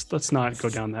 No, let's not go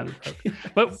down that road.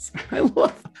 But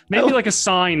maybe like a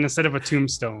sign instead of a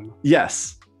tombstone.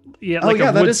 Yes. Yeah, like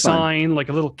a wood sign, like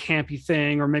a little campy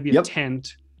thing, or maybe a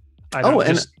tent. I don't know,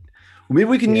 and maybe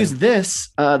we can use this,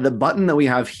 the button that we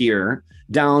have here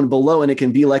down below, and it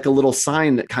can be like a little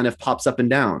sign that kind of pops up and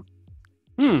down.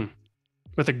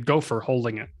 With a gopher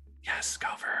holding it. Yes,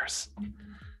 gophers.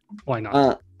 Why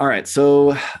not? All right,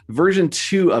 so version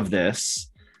 2 of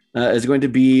this is going to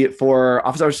be for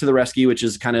Office Hours to the Rescue, which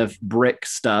is kind of brick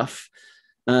stuff.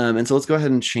 And so let's go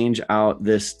ahead and change out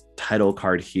this title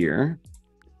card here.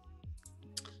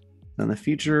 In the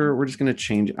future, we're just going to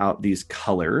change out these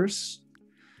colors.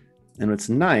 And what's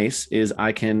nice is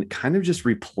I can kind of just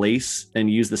replace and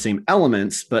use the same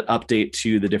elements, but update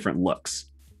to the different looks.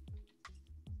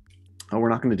 Oh, we're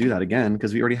not going to do that again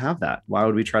because we already have that. Why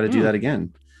would we try to do that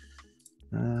again?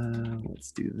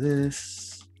 Let's do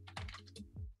this.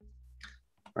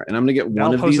 All right, and I'm going to get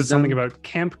one of these. Posted something about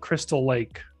Camp Crystal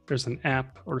Lake. There's an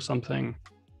app or something.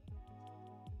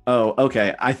 Oh,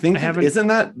 okay. I think isn't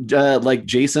that like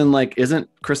Jason? Like, isn't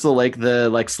Crystal Lake the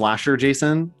like slasher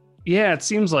Jason? Yeah, it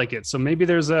seems like it. So maybe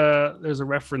there's a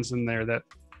reference in there that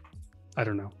I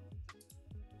don't know.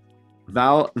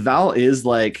 Val is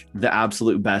like the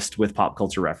absolute best with pop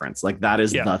culture reference. Like that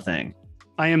is the thing.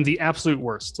 I am the absolute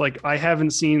worst. Like I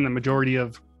haven't seen the majority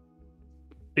of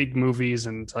big movies,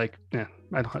 and like, I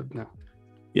don't have no.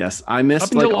 Yes, I missed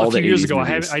up until like all a few the years ago.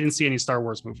 movies. I didn't see any Star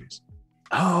Wars movies.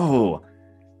 Oh,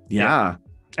 yeah.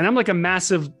 And I'm like a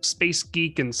massive space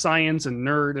geek and science and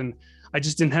nerd, and I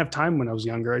just didn't have time when I was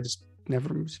younger. I just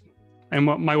never. And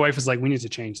my wife is like, we need to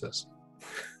change this.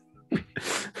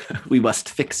 We must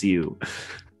fix you.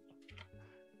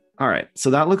 All right,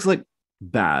 so that looks like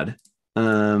bad.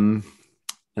 And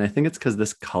I think it's because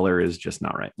this color is just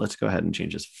not right. Let's go ahead and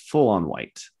change this full on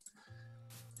white.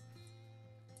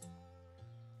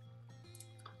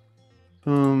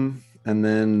 Boom. And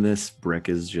then this brick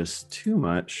is just too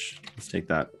much. Let's take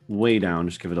that way down.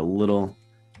 Just give it a little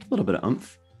bit of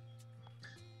oomph.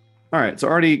 All right, so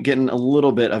already getting a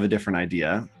little bit of a different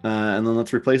idea. And then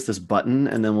let's replace this button,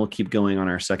 and then we'll keep going on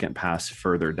our second pass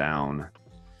further down.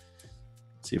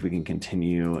 See if we can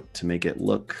continue to make it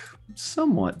look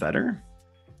somewhat better.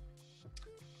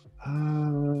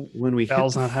 When we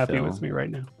Val's not happy with me right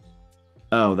now.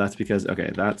 Oh, that's because,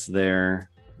 okay, that's there.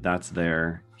 That's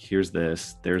there. Here's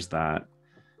this. There's that.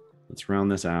 Let's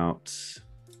round this out.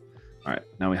 All right,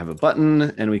 now we have a button,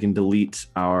 and we can delete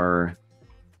our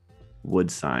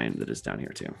wood sign that is down here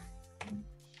too.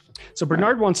 So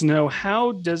Bernard wants to know,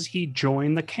 how does he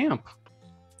join the camp?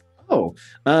 Oh,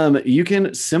 you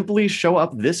can simply show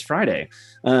up this Friday.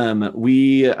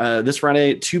 This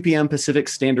Friday, 2 p.m. Pacific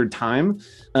Standard Time.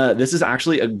 This is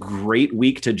actually a great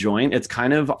week to join. It's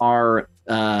kind of our,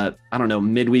 I don't know,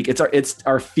 midweek. It's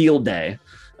our field day.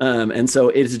 And so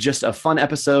it's just a fun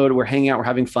episode. We're hanging out, we're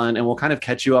having fun, and we'll kind of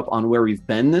catch you up on where we've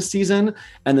been this season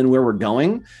and then where we're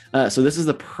going. So this is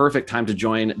the perfect time to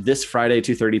join this Friday,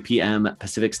 2:30 p.m.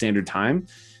 Pacific Standard Time.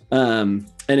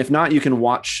 And if not, you can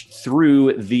watch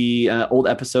through the old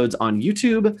episodes on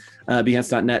YouTube,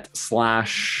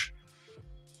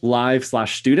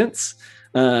 behance.net/live/students,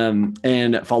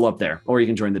 and follow up there, or you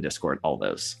can join the Discord, all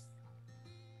those.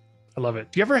 I love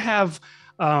it. Do you ever have,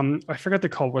 I forgot the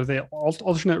call, were they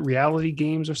alternate reality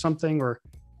games or something, or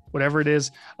whatever it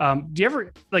is? Do you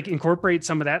ever like incorporate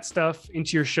some of that stuff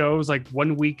into your shows? Like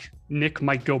one week Nick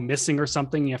might go missing or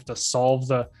something. You have to solve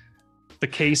the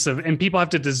case of, and people have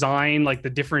to design like the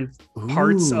different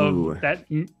parts of that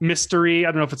mystery.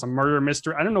 I don't know if it's a murder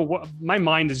mystery. I don't know what, my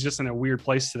mind is just in a weird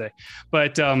place today,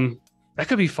 but that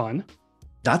could be fun.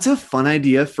 That's a fun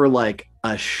idea for like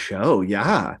a show.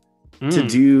 Yeah. To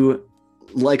do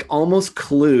like almost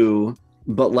Clue,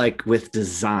 but like with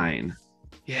design.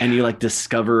 Yeah. And you like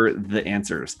discover the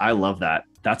answers. I love that.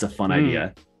 That's a fun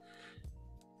idea.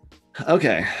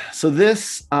 Okay, so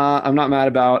this I'm not mad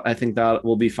about. I think that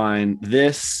will be fine.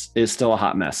 This is still a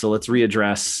hot mess. So let's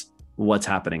readdress what's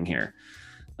happening here.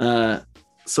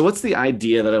 So what's the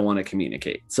idea that I want to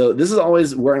communicate? So this is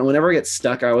always where, whenever I get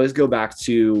stuck, I always go back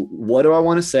to what do I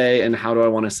want to say and how do I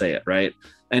want to say it, right?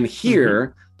 And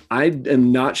here, I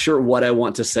am not sure what I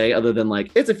want to say other than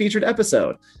like, it's a featured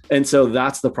episode. And so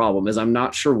that's the problem, is I'm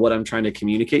not sure what I'm trying to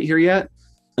communicate here yet.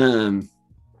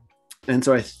 And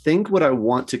so I think what I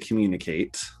want to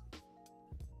communicate,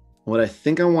 what I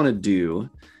think I want to do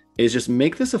is just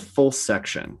make this a full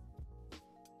section.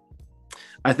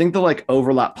 I think the like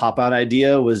overlap pop out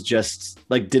idea was just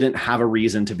like didn't have a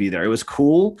reason to be there. It was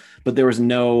cool, but there was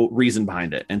no reason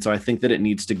behind it. And so I think that it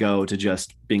needs to go to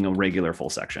just being a regular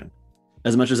full section.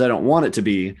 As much as I don't want it to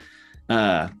be,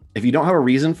 if you don't have a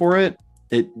reason for it,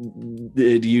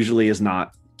 it usually is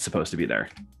not supposed to be there.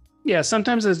 Yeah,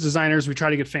 sometimes as designers, we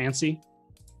try to get fancy,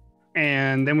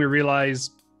 and then we realize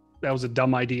that was a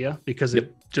dumb idea because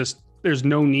it just, there's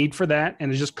no need for that,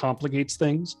 and it just complicates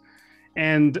things.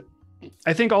 And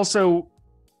I think also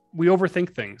we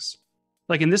overthink things.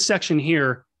 Like in this section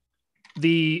here,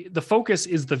 the focus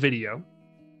is the video.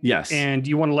 Yes. And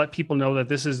you want to let people know that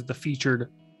this is the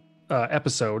featured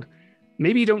episode.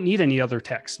 Maybe you don't need any other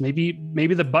text. Maybe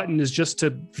the button is just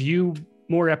to view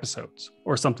more episodes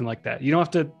or something like that. You don't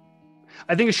have to.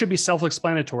 I think it should be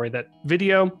self-explanatory that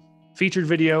video, featured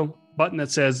video, button that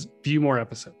says view more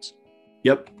episodes.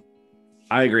 Yep.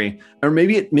 I agree. Or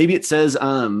maybe it says,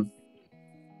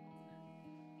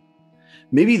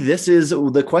 maybe this is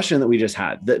the question that we just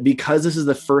had, that because this is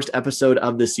the first episode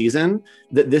of the season,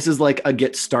 that this is like a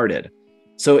get started.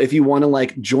 So if you want to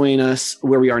like join us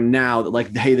where we are now, that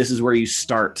like, hey, this is where you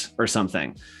start or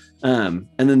something. And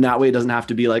then that way it doesn't have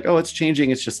to be like, oh, it's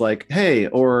changing. It's just like, hey,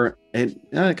 or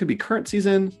it could be current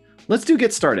season. Let's do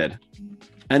get started.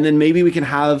 And then maybe we can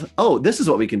have, oh, this is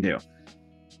what we can do.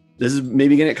 This is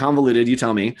maybe going to get convoluted. You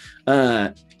tell me,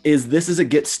 this is a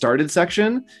get started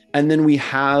section. And then we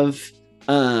have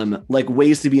like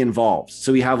ways to be involved.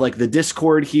 So we have like the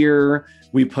Discord here.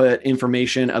 We put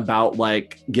information about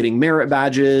like getting merit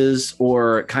badges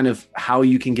or kind of how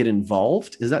you can get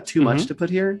involved. Is that too much to put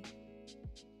here?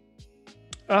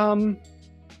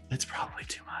 It's probably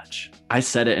too much. I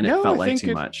said it and it felt like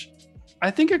too much.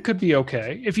 I think it could be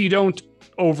okay if you don't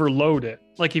overload it.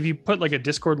 Like if you put like a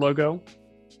Discord logo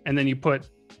and then you put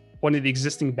one of the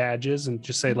existing badges and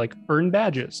just say like earn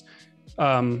badges.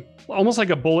 Almost like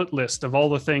a bullet list of all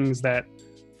the things that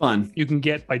you can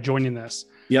get by joining this.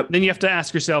 Yep. Then you have to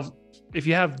ask yourself, if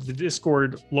you have the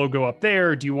Discord logo up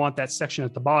there, do you want that section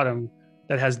at the bottom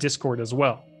that has Discord as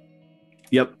well?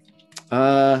 Yep.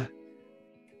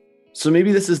 So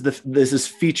maybe this is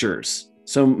features.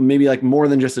 So maybe like more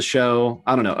than just a show.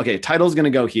 I don't know. Okay, title's going to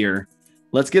go here.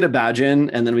 Let's get a badge in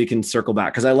and then we can circle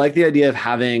back. Cause I like the idea of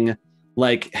having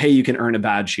like, hey, you can earn a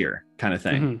badge here kind of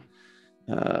thing.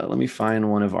 Let me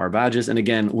find one of our badges. And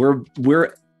again,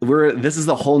 this is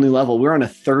a whole new level. We're on a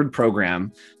third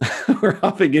program. We're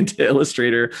hopping into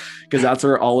Illustrator because that's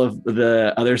where all of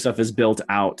the other stuff is built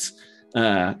out.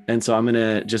 And so I'm going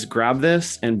to just grab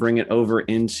this and bring it over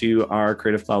into our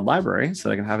Creative Cloud library so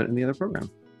that I can have it in the other program.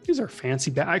 These are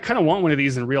fancy. I kind of want one of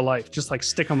these in real life, just like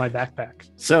stick on my backpack.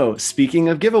 So speaking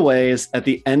of giveaways, at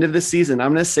the end of the season,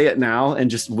 I'm going to say it now and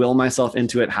just will myself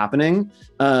into it happening.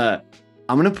 We're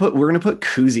going to put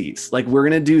koozies. Like we're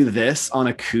going to do this on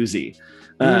a koozie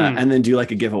and then do like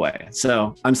a giveaway.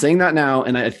 So I'm saying that now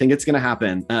and I think it's going to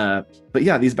happen. But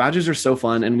yeah, these badges are so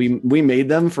fun. And we made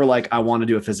them for like, I want to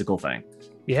do a physical thing.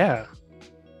 Yeah.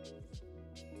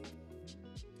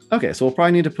 Okay, so we'll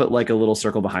probably need to put like a little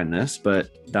circle behind this, but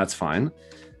that's fine.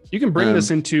 You can bring this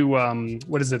into,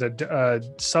 what is it? A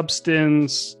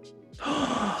substance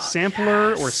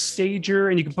sampler or stager.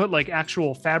 And you can put like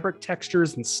actual fabric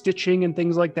textures and stitching and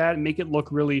things like that and make it look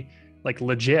really like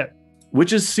legit.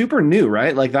 Which is super new,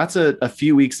 right? Like that's a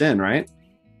few weeks in, right?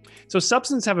 So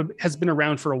Substance has been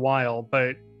around for a while,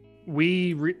 but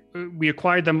we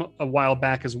acquired them a while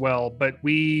back as well. But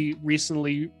we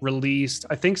recently released,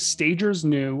 I think Stager's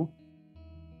new.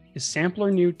 Is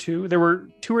Sampler new too? There were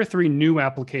 2 or 3 new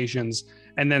applications,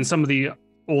 and then some of the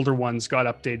older ones got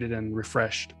updated and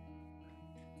refreshed.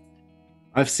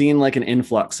 I've seen like an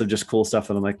influx of just cool stuff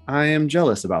that I'm like, I am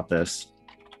jealous about this.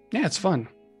 Yeah, it's fun.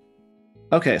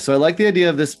 Okay, so I like the idea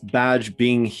of this badge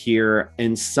being here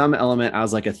in some element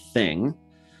as like a thing.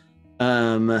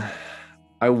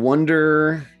 I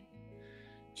wonder.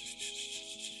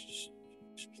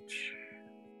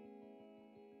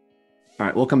 All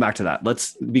right, we'll come back to that.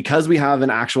 Because we have an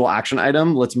actual action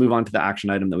item, let's move on to the action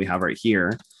item that we have right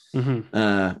here,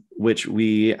 which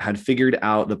we had figured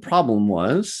out the problem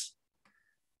was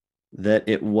that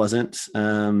it wasn't,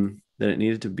 that it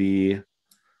needed to be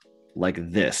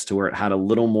like this, to where it had a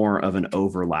little more of an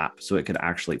overlap so it could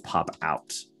actually pop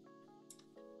out.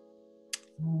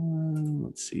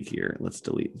 Let's see here. Let's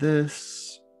delete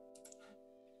this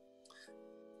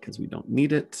because we don't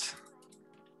need it.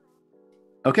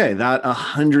 Okay, that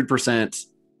 100%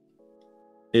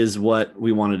 is what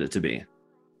we wanted it to be.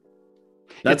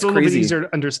 That's it's a little crazy. Bit easier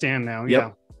to understand now. Yep.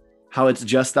 Yeah. How it's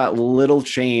just that little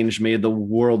change made the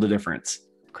world of difference.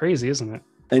 Crazy, isn't it?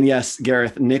 And yes,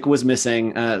 Gareth, Nick was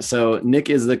missing. So Nick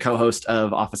is the co-host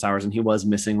of Office Hours, and he was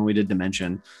missing when we did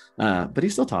Dimension, but he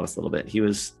still taught us a little bit. He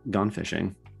was gone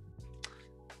fishing.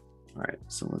 All right,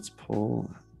 so let's pull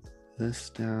this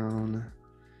down,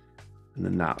 and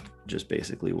then that just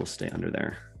basically will stay under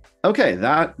there. Okay,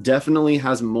 that definitely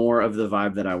has more of the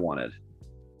vibe that I wanted.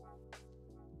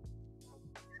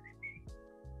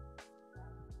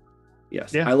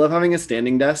 Yes, yeah. I love having a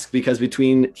standing desk because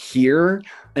between here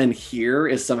and here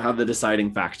is somehow the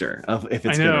deciding factor of if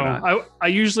it's good or not. I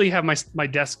usually have my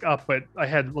desk up, but I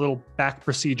had a little back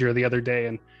procedure the other day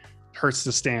and it hurts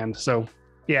to stand. So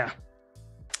yeah,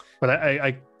 but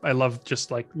I love just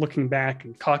like looking back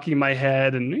and cocking my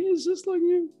head, and it's just like,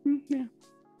 yeah.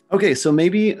 Okay, so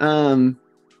maybe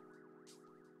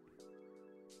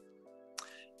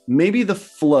the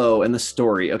flow and the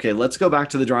story. Okay, let's go back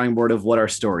to the drawing board of what our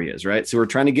story is, right? So we're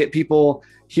trying to get people,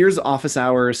 here's Office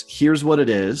Hours, here's what it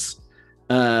is.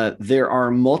 There are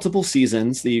multiple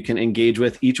seasons that you can engage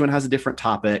with. Each one has a different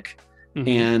topic. Mm-hmm.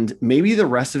 And maybe the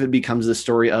rest of it becomes the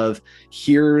story of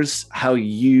here's how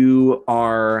you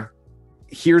are,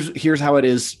 here's how it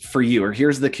is for you, or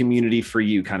here's the community for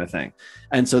you kind of thing.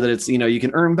 And so that it's, you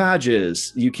can earn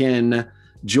badges, you can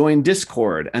join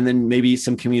Discord, and then maybe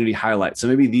some community highlights. So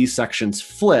maybe these sections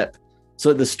flip so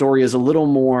that the story is a little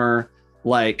more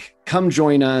like, come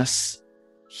join us,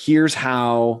 here's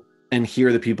how, and here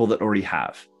are the people that already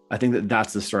have. I think that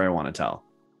that's the story I want to tell.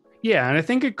 Yeah, and I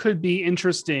think it could be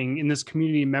interesting in this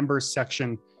community members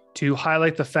section to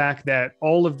highlight the fact that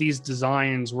all of these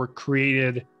designs were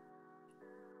created,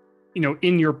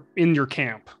 in your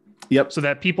camp. Yep. So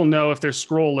that people know if they're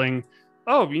scrolling,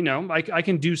 oh, I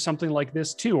can do something like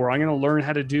this too, or I'm going to learn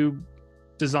how to do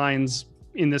designs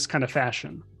in this kind of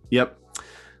fashion. Yep.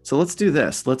 So let's do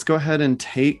this. Let's go ahead and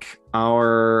take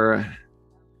our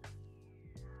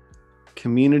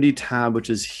community tab, which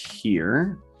is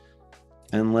here,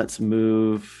 and let's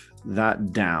move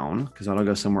that down because that'll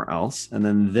go somewhere else. And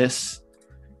then this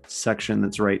section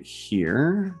that's right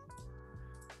here,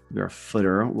 our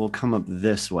footer, will come up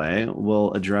this way.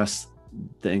 We'll address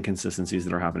the inconsistencies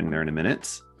that are happening there in a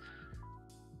minute.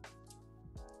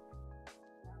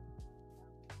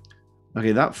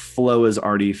 Okay, that flow is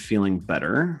already feeling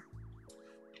better.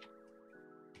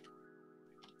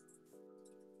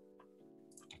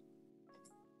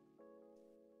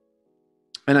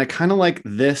 And I kind of like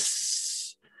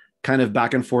this kind of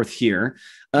back and forth here.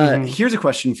 Here's a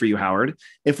question for you, Howard.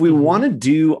 If we want to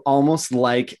do almost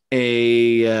like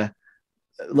a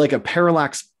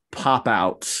parallax pop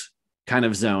out kind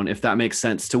of zone, if that makes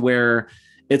sense, to where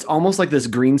it's almost like this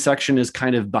green section is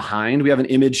kind of behind. We have an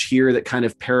image here that kind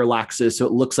of parallaxes, so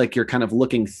it looks like you're kind of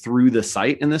looking through the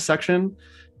site in this section.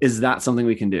 Is that something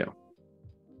we can do?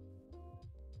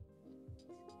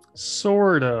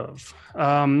 Sort of.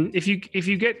 If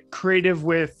you get creative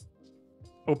with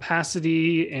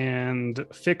opacity and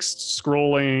fixed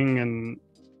scrolling and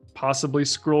possibly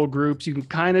scroll groups, you can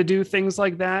kind of do things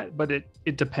like that, but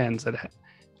it depends.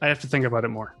 I have to think about it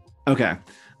more. Okay.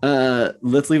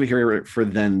 Let's leave it here for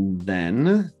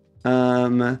then.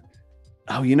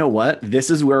 Oh, you know what? This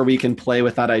is where we can play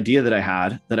with that idea that I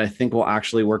had that I think will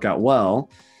actually work out well.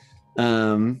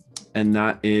 And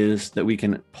that is that we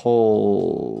can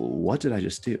pull, what did I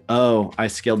just do? Oh, I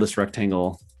scaled this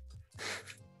rectangle.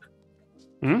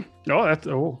 Oh,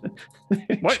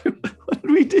 what? What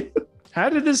did we do? How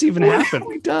did this even happen? What have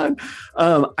we done?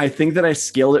 I think that I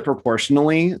scaled it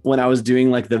proportionally when I was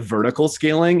doing like the vertical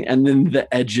scaling, and then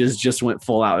the edges just went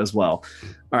full out as well.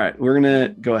 All right, we're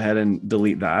gonna go ahead and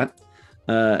delete that.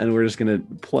 And we're just gonna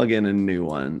plug in a new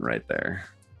one right there.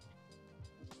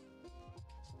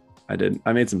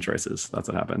 I made some choices. That's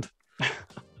what happened.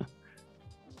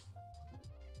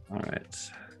 All right.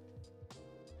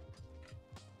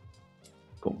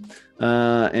 Cool.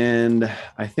 And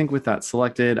I think with that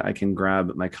selected, I can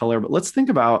grab my color, but let's think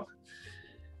about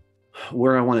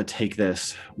where I want to take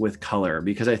this with color,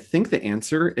 because I think the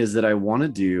answer is that I want to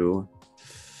do,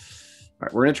 all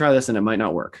right, we're going to try this and it might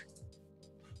not work.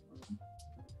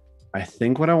 I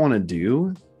think what I want to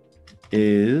do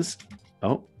is,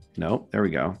 oh, no, there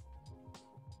we go.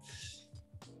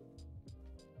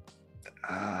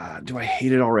 Do I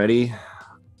hate it already?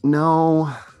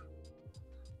 No.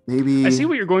 Maybe. I see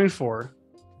what you're going for.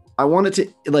 I want it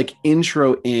to like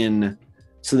intro in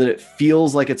so that it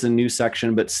feels like it's a new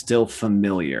section, but still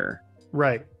familiar.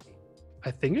 Right.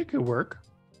 I think it could work.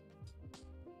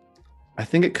 I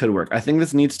think it could work. I think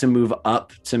this needs to move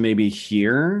up to maybe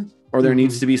here, or there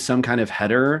needs to be some kind of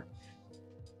header.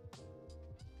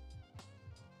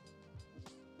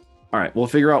 All right, we'll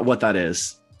figure out what that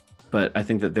is, but I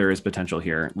think that there is potential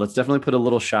here. Let's definitely put a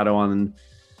little shadow on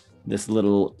this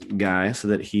little guy so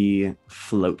that he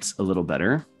floats a little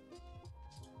better.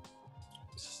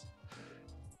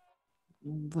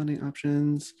 Blending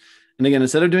options. And again,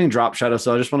 instead of doing drop shadow,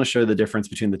 so I just want to show the difference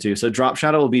between the two. So drop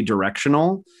shadow will be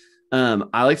directional.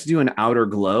 I like to do an outer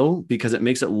glow because it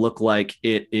makes it look like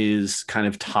it is kind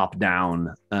of top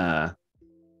down and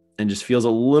just feels a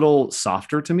little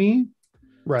softer to me.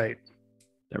 Right.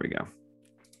 There we go.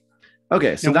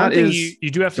 Okay, so now, that is... You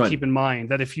do have to keep in mind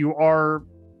that if you are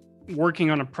working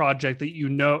on a project that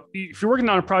if you're working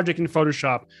on a project in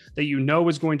Photoshop that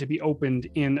is going to be opened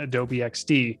in Adobe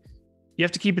XD, you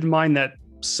have to keep in mind that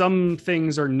some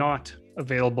things are not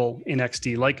available in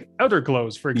XD, like outer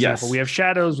glows, for example. Yes. We have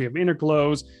shadows, we have inner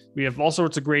glows, we have all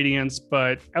sorts of gradients,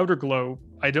 but outer glow,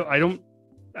 I don't,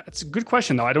 that's a good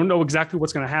question though. I don't know exactly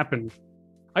what's going to happen.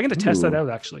 I'm going to test that out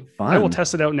actually. Fun. I will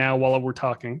test it out now while we're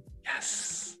talking.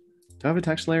 Yes. Do I have a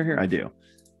text layer here? I do.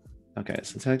 Okay,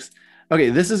 so text. Okay,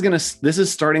 this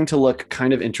is starting to look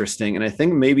kind of interesting. And I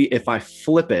think maybe if I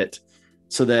flip it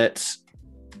so that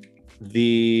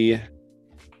the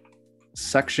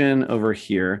section over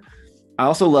here, I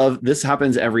also love, this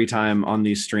happens every time on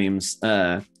these streams.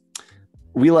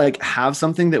 We like have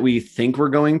something that we think we're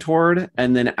going toward.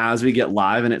 And then as we get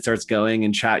live and it starts going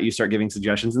in chat, you start giving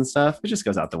suggestions and stuff. It just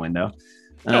goes out the window.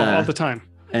 All the time.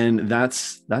 And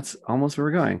that's almost where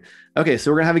we're going. Okay,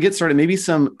 so we're gonna have it get started. Maybe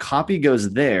some copy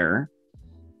goes there.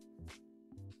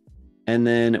 And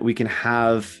then we can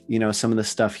have, some of the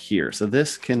stuff here. So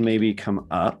this can maybe come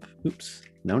up. Oops.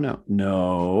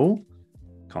 No.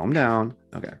 Calm down.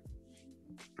 Okay.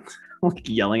 Like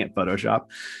yelling at Photoshop.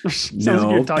 Sounds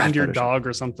like you're talking to your dog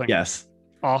or something. Yes.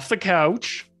 Off the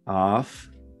couch. Off.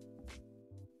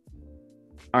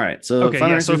 All right. So okay.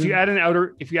 Yeah. So if you add an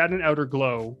outer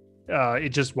glow,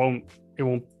 it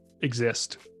won't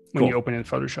exist when you open in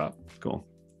Photoshop. Cool.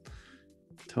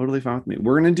 Totally fine with me.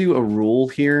 We're gonna do a rule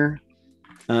here,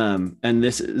 and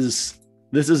this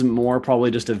is more probably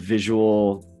just a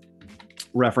visual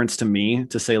reference to me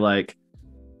to say like,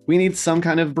 we need some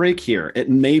kind of break here. It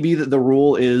may be that the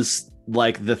rule is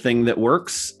like the thing that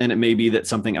works, and it may be that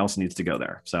something else needs to go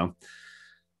there. So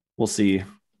we'll see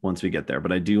once we get there.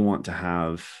 But I do want to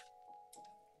have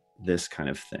this kind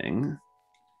of thing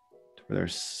where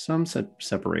there's some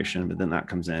separation, but then that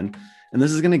comes in. And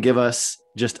this is going to give us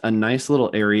just a nice little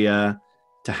area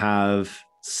to have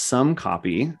some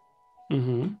copy.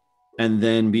 Mm-hmm. And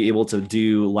then be able to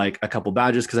do like a couple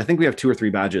badges, because I think we have 2 or 3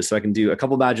 badges. So I can do a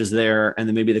couple badges there, and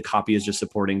then maybe the copy is just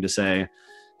supporting to say,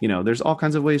 there's all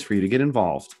kinds of ways for you to get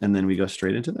involved. And then we go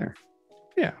straight into there.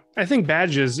 Yeah, I think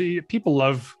badges, people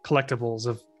love collectibles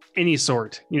of any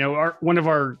sort. One of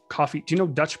our coffee, do you know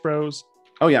Dutch Bros?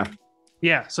 Oh, yeah.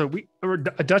 Yeah, so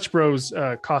a Dutch Bros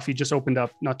coffee just opened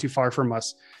up not too far from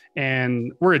us,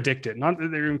 and we're addicted. Not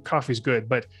that their coffee's good,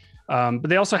 but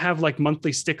they also have like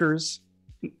monthly stickers,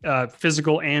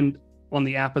 physical and on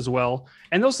the app as well,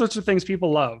 and those sorts of things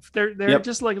people love. They're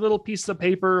just like little pieces of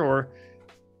paper or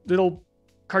little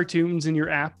cartoons in your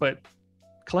app, but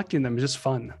collecting them is just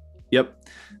fun. Yep.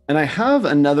 And I have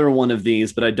another one of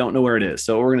these, but I don't know where it is.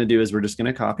 So what we're going to do is we're just going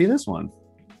to copy this one.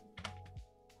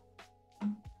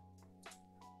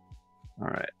 All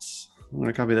right. I'm going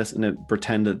to copy this and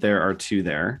pretend that there are 2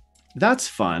 there. That's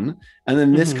fun. And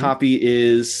then this copy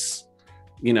is,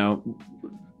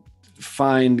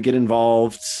 find, get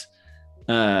involved,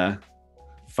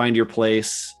 find your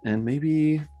place, and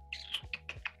maybe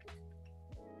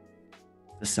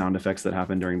the sound effects that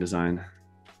happen during design.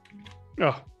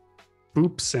 Oh,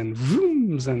 boops and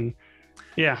vrooms and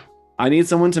yeah. I need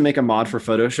someone to make a mod for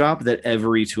Photoshop that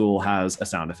every tool has a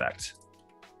sound effect.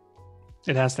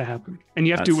 It has to happen. And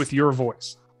you have to do it with your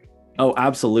voice. Oh,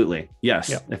 absolutely. Yes.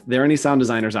 Yep. If there are any sound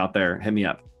designers out there, hit me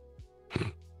up.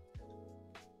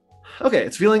 Okay,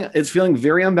 it's feeling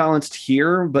very unbalanced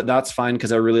here, but that's fine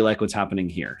because I really like what's happening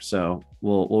here. So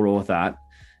we'll roll with that.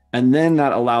 And then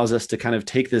that allows us to kind of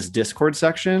take this Discord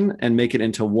section and make it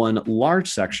into one large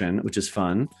section, which is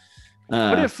fun.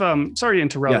 What if, sorry to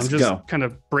interrupt, I'm just kind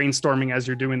of brainstorming as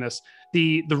you're doing this.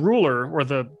 The ruler or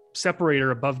the separator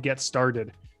above Get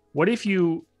Started, what if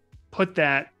you put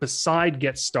that beside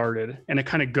Get Started and it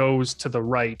kind of goes to the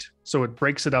right, so it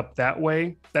breaks it up that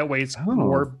way? That way it's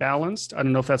more balanced. I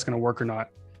don't know if that's going to work or not.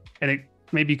 And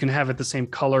maybe you can have it the same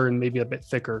color and maybe a bit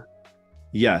thicker.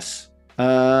 Yes.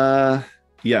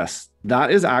 Yes.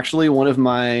 That is actually one of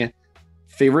my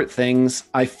favorite things.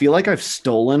 I feel like I've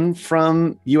stolen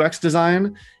from UX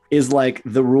design is like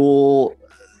the rule,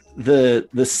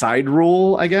 the side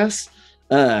rule, I guess.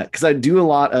 Because I do a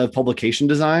lot of publication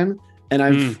design,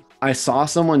 and I saw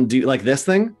someone do like this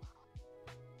thing.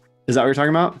 Is that what you're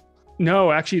talking about?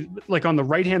 No, actually, like on the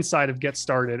right-hand side of get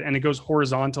started, and it goes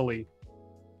horizontally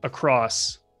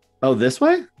across. Oh, this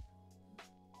way?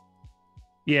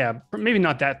 Yeah, maybe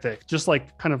not that thick, just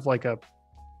like kind of like I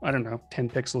don't know, 10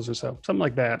 pixels or so, something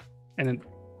like that. And then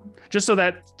just so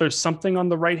that there's something on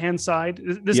the right-hand side.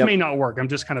 This Yep. may not work. I'm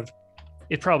just kind of,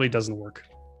 it probably doesn't work.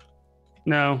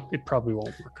 No, it probably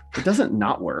won't work. It doesn't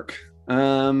not work.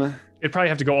 It'd probably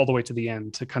have to go all the way to the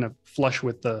end to kind of flush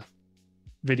with the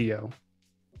video.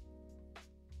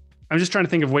 I'm just trying to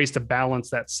think of ways to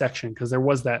balance that section because there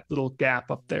was that little gap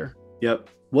up there. Yep.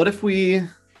 What if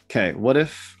what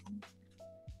if,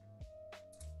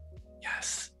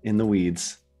 yes, in the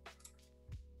weeds.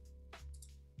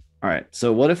 All right.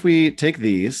 So what if we take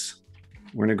these,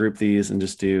 we're going to group these and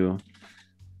just do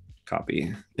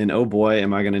copy. And oh boy,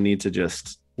 am I going to need to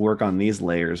just work on these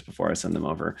layers before I send them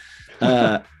over.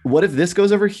 What if this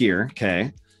goes over here?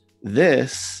 Okay.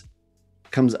 This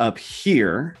comes up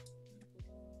here.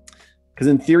 Because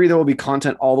in theory, there will be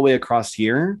content all the way across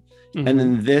here. Mm-hmm. And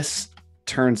then this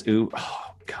turns,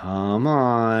 come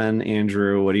on,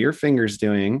 Andrew. What are your fingers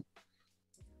doing?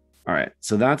 All right.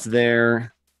 So that's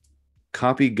there.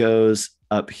 Copy goes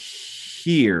up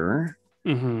here.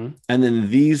 Mm-hmm. And then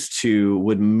these two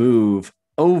would move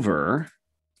over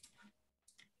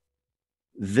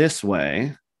this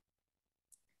way.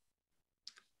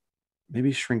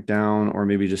 Maybe shrink down or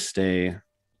maybe just stay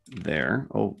there.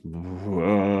 Oh,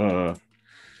 where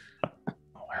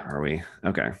are we?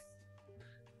 Okay.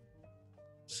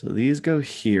 So these go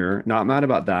here. Not mad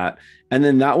about that. And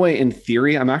then that way, in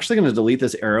theory, I'm actually going to delete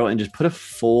this arrow and just put a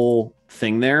full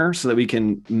thing there so that we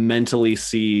can mentally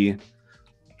see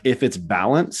if it's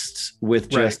balanced with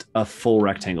just a full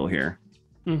rectangle here.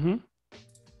 Mm-hmm.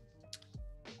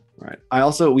 Right.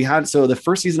 So the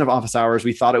first season of Office Hours,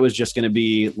 we thought it was just going to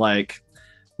be like,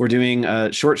 we're doing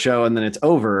a short show and then it's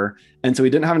over. And so we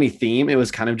didn't have any theme. It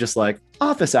was kind of just like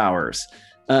Office Hours.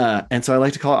 And so I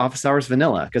like to call it Office Hours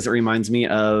Vanilla because it reminds me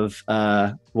of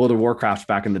World of Warcraft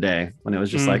back in the day when it was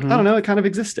just like, I don't know, it kind of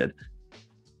existed.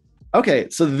 Okay,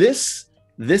 so this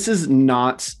is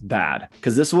not bad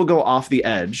because this will go off the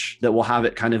edge that will have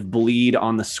it kind of bleed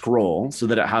on the scroll so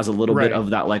that it has a little bit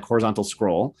of that like horizontal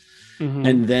scroll. Mm-hmm.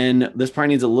 And then this probably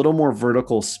needs a little more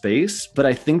vertical space, but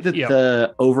I think that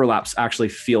the overlaps actually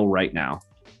feel right now.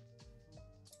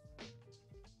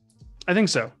 I think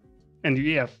so. And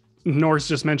yeah, Norris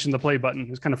just mentioned the play button.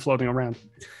 It's kind of floating around.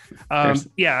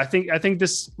 Yeah, I think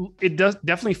this, it does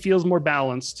definitely feels more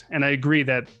balanced. And I agree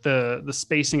that the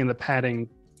spacing and the padding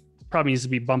probably needs to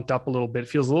be bumped up a little bit. It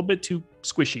feels a little bit too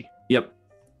squishy. Yep.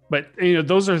 But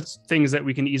those are things that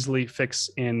we can easily fix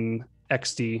in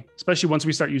XD, especially once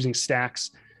we start using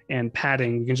stacks and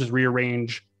padding. We can just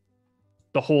rearrange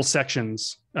the whole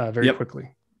sections very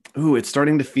quickly. Ooh, it's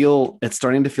starting to feel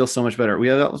so much better. We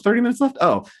have 30 minutes left.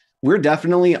 Oh, we're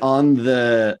definitely on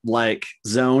the like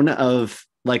zone of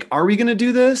like, are we going to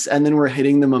do this? And then we're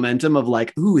hitting the momentum of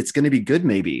like, ooh, it's going to be good.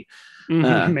 Maybe.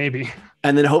 Maybe.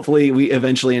 And then hopefully we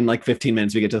eventually in like 15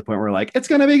 minutes, we get to the point where we're like, it's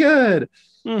going to be good.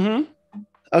 Mm-hmm.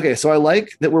 Okay, so I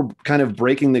like that we're kind of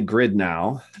breaking the grid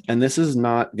now, and this is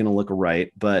not going to look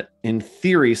right, but in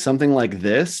theory, something like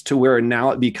this to where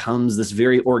now it becomes this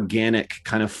very organic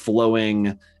kind of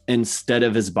flowing instead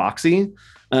of as boxy.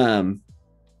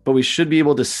 But we should be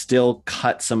able to still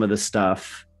cut some of the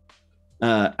stuff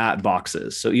at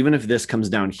boxes. So even if this comes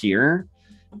down here,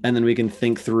 and then we can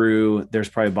think through, there's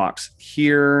probably a box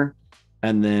here,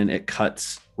 and then it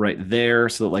cuts right there.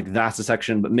 So that like that's a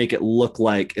section, but make it look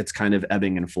like it's kind of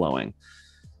ebbing and flowing.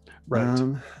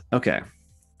 Right. Okay.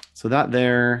 So that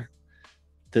there,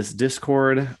 this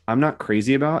Discord, I'm not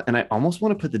crazy about, and I almost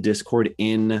want to put the Discord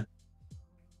in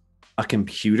a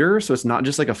computer. So it's not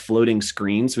just like a floating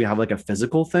screen. So we have like a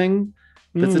physical thing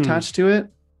that's attached to it.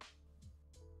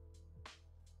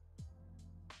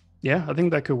 Yeah, I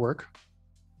think that could work.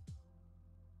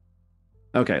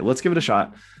 Okay, let's give it a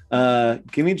shot.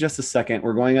 Give me just a second.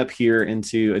 We're going up here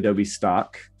into Adobe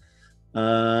Stock.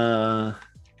 I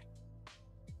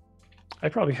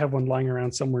probably have one lying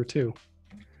around somewhere too.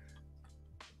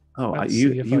 Oh,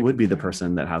 you would be the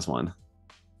person that has one.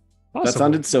 Possibly. That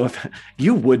sounded so.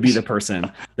 You would be the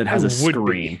person that has a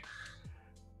screen.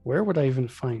 Where would I even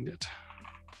find it?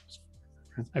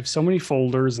 I have so many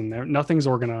folders and nothing's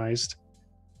organized.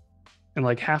 And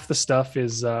like half the stuff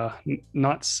is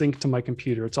not synced to my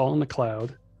computer. It's all in the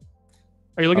cloud.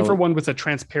 Are you looking for one with a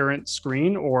transparent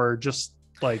screen or just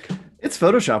like... It's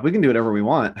Photoshop. We can do whatever we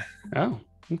want. Oh,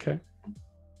 okay.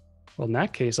 Well, in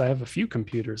that case, I have a few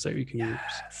computers that we can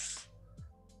use.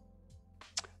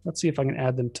 Let's see if I can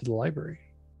add them to the library.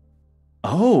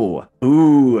 Oh,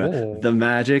 the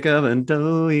magic of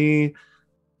Adobe.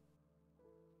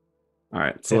 All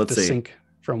right, so let's see. Sync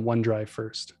from OneDrive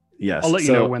first. Yes. I'll let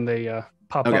you know when they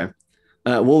pop up.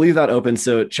 We'll leave that open.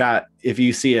 So chat, if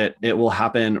you see it, it will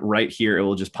happen right here. It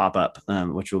will just pop up,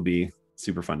 which will be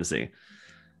super fun to see.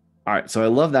 All right. So I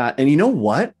love that. And you know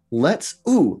what? Let's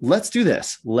do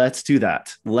this. Let's do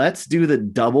that. Let's do the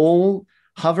double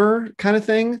hover kind of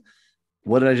thing.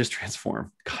 What did I just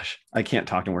transform? Gosh, I can't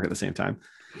talk and work at the same time.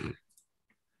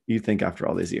 You think after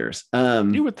all these years.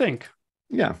 You would think.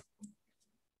 Yeah.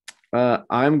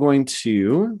 I'm going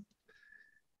to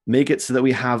make it so that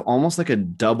we have almost like a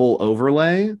double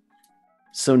overlay.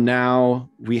 So now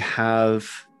we have,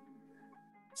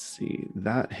 let's see,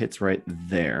 that hits right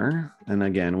there. And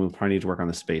again, we'll probably need to work on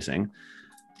the spacing,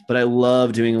 but I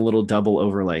love doing a little double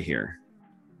overlay here.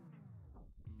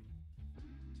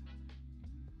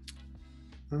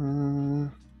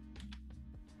 Let's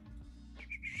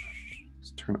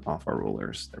turn off our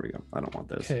rulers. There we go. I don't want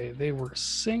those. Okay, they were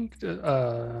synced.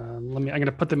 I'm going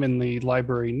to put them in the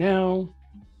library now.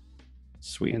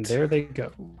 Sweet. And there they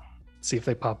go. See if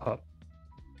they pop up.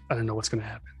 I don't know what's going to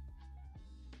happen.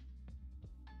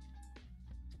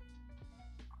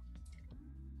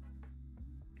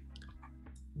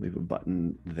 Leave a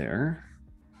button there.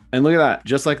 And look at that.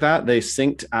 Just like that, they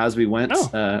synced as we went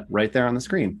right there on the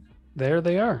screen. There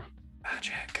they are.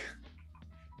 Magic.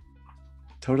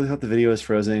 Totally thought the video was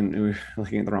frozen. We were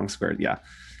looking at the wrong square. Yeah.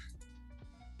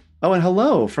 Oh, and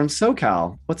hello from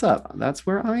SoCal. What's up? That's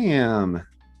where I am.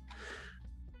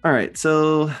 All right.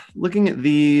 So looking at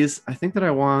these, I think that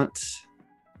I want,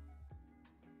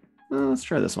 let's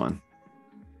try this one.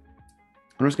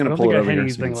 I'm just going to pull it over here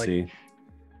so you can see.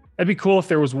 That'd be cool if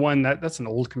there was one that's an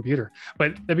old computer,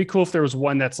 but that'd be cool if there was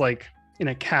one that's like in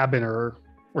a cabin or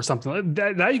something.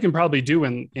 That you can probably do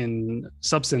in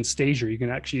Substance Stager. You can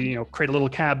actually, create a little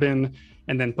cabin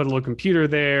and then put a little computer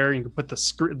there. You can put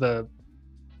the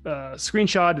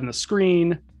screenshot in the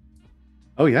screen.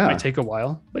 Oh yeah. It might take a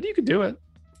while, but you could do it.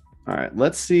 All right,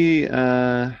 let's see.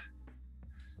 Let's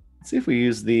see if we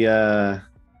use the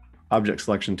object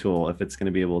selection tool, if it's going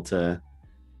to be able to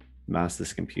mask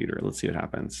this computer. Let's see what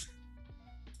happens.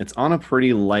 It's on a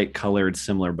pretty light colored,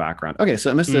 similar background. Okay,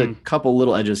 so it missed a couple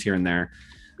little edges here and there.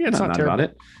 Yeah, it's not terrible. About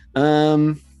it.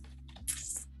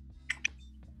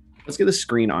 Let's get the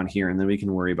screen on here, and then we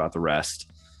can worry about the rest.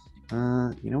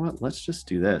 You know what? Let's just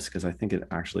do this because I think it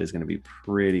actually is going to be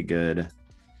pretty good.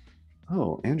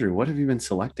 Oh, Andrew, what have you been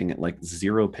selecting at like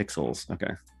 0 pixels?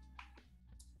 Okay.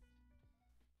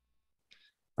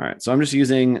 All right, so I'm just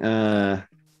using the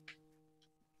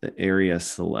area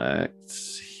select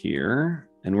here,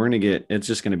 and we're going to get, it's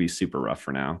just going to be super rough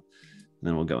for now. And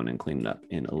then we'll go in and clean it up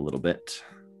in a little bit.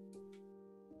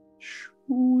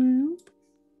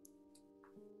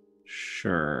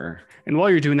 Sure. And while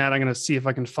you're doing that, I'm going to see if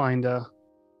I can find a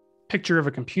picture of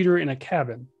a computer in a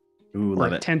cabin. Ooh, or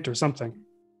a tent or something.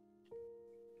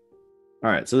 All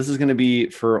right, so this is going to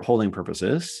be for holding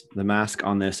purposes. The mask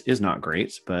on this is not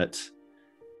great, but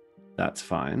that's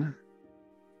fine.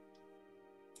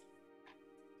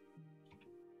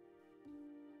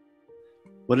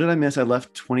 What did I miss? I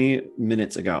left 20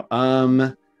 minutes ago.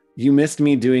 You missed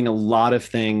me doing a lot of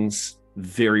things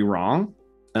very wrong,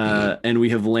 and we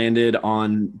have landed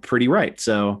on pretty right.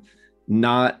 So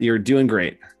you're doing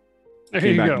great. There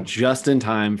you go. Just in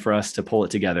time for us to pull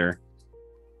it together.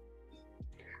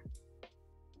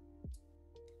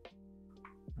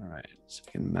 All right, so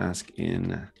we can mask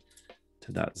in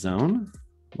to that zone.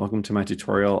 Welcome to my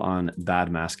tutorial on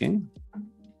bad masking.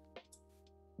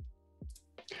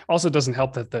 Also, it doesn't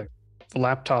help that the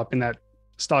laptop in that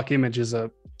stock image is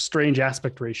a strange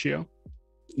aspect ratio.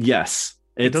 Yes.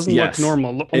 It doesn't look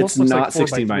normal. It's looks not like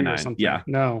 16 by 9. Yeah.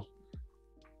 No.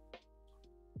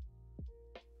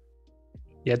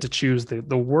 You had to choose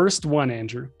the worst one,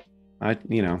 Andrew.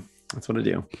 That's what I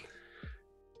do.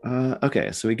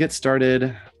 Okay, so we get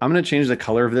started. I'm going to change the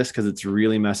color of this because it's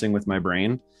really messing with my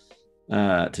brain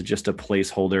to just a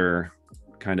placeholder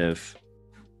kind of,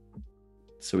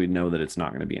 so we know that it's not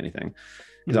going to be anything.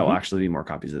 Because that will actually be more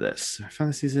copies of this. I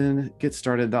found the season, get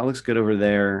started. That looks good over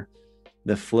there.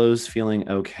 The flow's feeling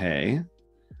okay.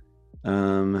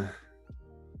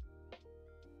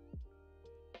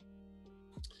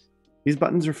 These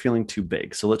buttons are feeling too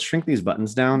big. So let's shrink these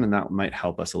buttons down and that might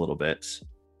help us a little bit.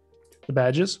 The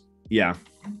badges? Yeah.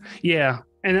 Yeah.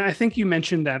 And I think you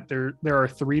mentioned that there are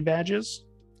 3 badges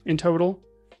in total.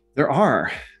 There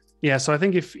are. Yeah. So I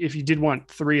think if you did want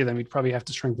 3 of them, you'd probably have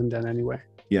to shrink them down anyway.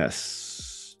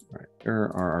 Yes. All right. There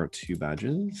are our 2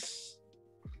 badges.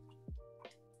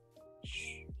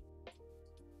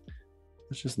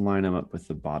 Let's just line them up with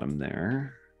the bottom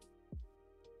there.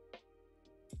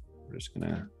 We're just going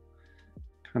to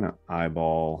kind of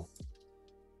eyeball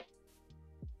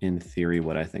in theory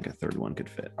what I think a third one could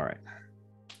fit. All right.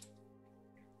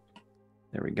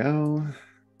 There we go.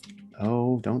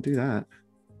 Oh, don't do that.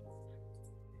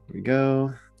 Here we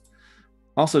go.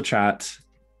 Also, chat,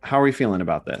 how are we feeling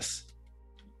about this?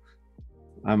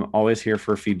 I'm always here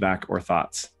for feedback or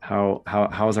thoughts.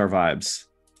 How's our vibes?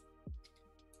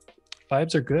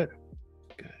 Vibes are good.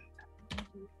 Good.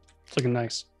 It's looking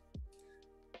nice.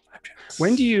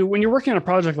 When you're working on a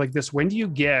project like this, when do you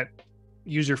get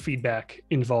user feedback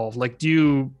involved? Like, do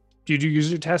you do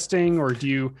user testing, or do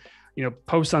you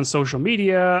post on social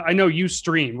media? I know you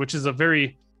stream, which is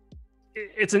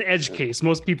it's an edge case.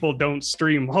 Most people don't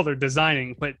stream while they're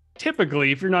designing, but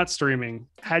typically if you're not streaming,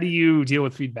 how do you deal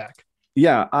with feedback?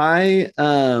 Yeah,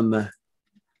 I'm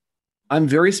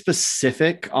very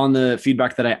specific on the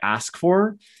feedback that I ask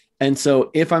for. And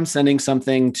so if I'm sending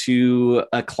something to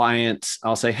a client,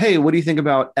 I'll say, hey, what do you think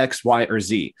about X, Y, or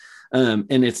Z? And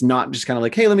it's not just kind of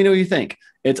like, hey, let me know what you think.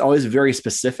 It's always very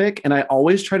specific. And I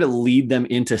always try to lead them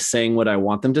into saying what I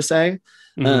want them to say.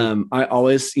 Mm-hmm. I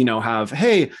always, have,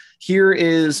 hey, here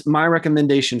is my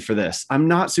recommendation for this. I'm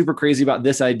not super crazy about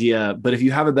this idea, but if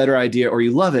you have a better idea or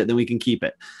you love it, then we can keep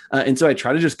it. And so I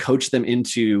try to just coach them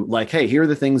into like, hey, here are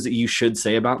the things that you should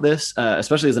say about this,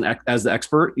 especially as the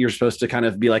expert. You're supposed to kind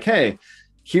of be like, hey,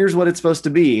 here's what it's supposed to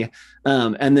be.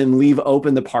 And then leave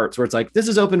open the parts where it's like, this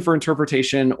is open for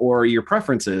interpretation or your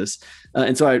preferences.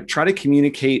 And so I try to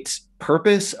communicate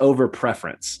purpose over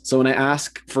preference. So when I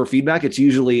ask for feedback, it's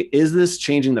usually, is this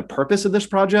changing the purpose of this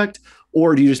project,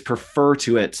 or do you just prefer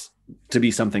it to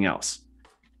be something else?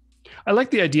 I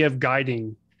like the idea of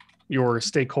guiding your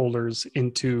stakeholders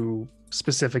into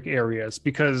specific areas,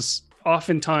 because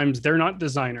oftentimes they're not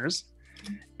designers.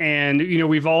 And,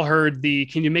 we've all heard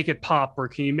can you make it pop, or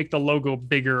can you make the logo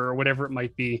bigger, or whatever it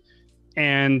might be.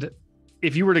 And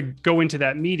if you were to go into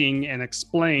that meeting and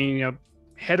explain,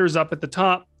 headers up at the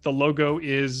top, the logo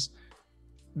is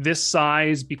this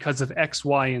size because of X,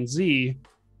 Y, and Z,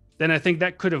 then I think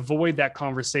that could avoid that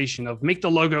conversation of make the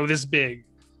logo this big,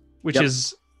 which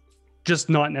is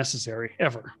just not necessary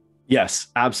ever. Yes,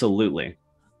 absolutely.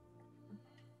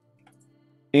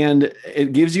 And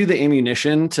it gives you the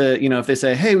ammunition to, if they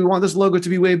say, hey, we want this logo to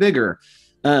be way bigger,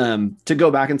 to go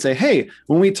back and say, hey,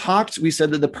 when we talked, we said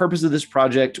that the purpose of this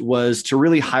project was to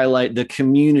really highlight the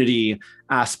community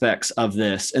aspects of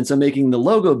this. And so making the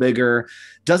logo bigger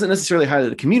doesn't necessarily highlight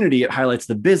the community, it highlights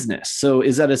the business. So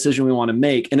is that a decision we want to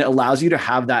make? And it allows you to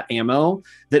have that ammo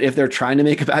that if they're trying to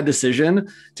make a bad decision,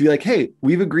 to be like, hey,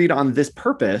 we've agreed on this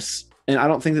purpose, and I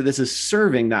don't think that this is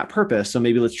serving that purpose. So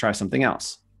maybe let's try something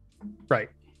else. Right.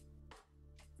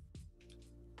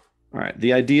 All right.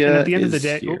 The idea and at the end is of the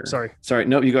day, here. Sorry.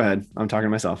 No, you go ahead. I'm talking to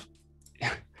myself.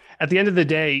 At the end of the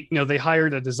day, they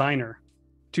hired a designer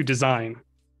to design.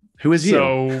 Who is you?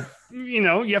 So,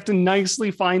 you have to nicely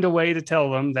find a way to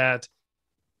tell them that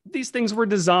these things were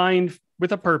designed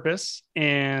with a purpose,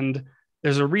 and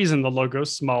there's a reason the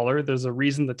logo's smaller. There's a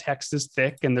reason the text is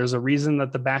thick, and there's a reason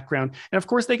that the background, and of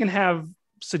course they can have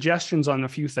suggestions on a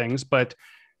few things, but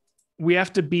we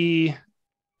have to be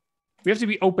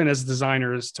open as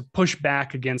designers to push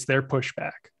back against their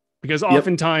pushback, because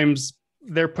oftentimes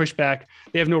their pushback,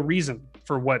 they have no reason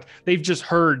for what they've just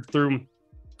heard through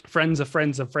friends of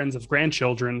friends of friends of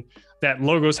grandchildren, that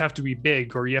logos have to be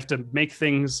big, or you have to make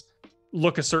things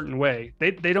look a certain way.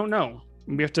 They don't know.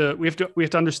 We have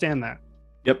to understand that.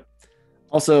 Yep.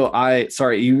 Also,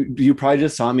 you probably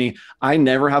just saw me. I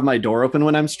never have my door open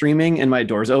when I'm streaming, and my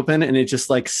door's open, and it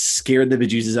just like scared the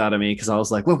bejesus out of me, because I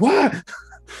was like, what?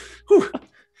 Whew.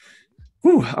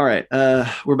 Whew. All right.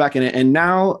 We're back in it. And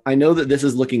now I know that this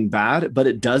is looking bad, but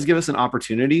it does give us an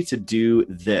opportunity to do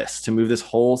this, to move this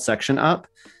whole section up.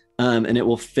 And it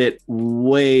will fit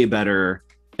way better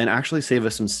and actually save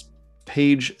us some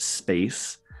page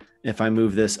space if I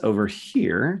move this over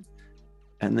here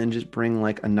and then just bring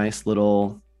like a nice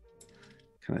little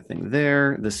kind of thing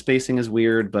there. The spacing is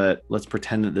weird, but let's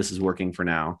pretend that this is working for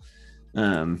now.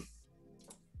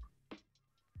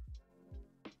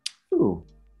 Ooh.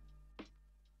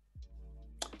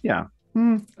 Yeah.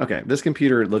 Okay. This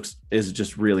computer is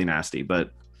just really nasty,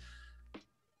 but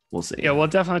we'll see. Yeah, we'll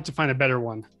definitely have to find a better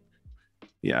one.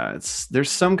 Yeah, there's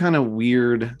something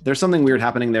weird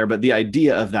happening there, but the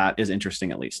idea of that is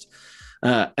interesting, at least.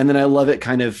 And then I love it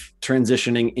kind of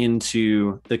transitioning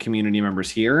into the community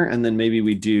members here. And then maybe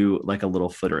we do like a little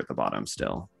footer at the bottom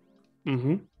still.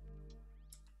 Mm-hmm.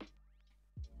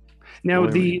 Now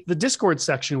the Discord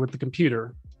section with the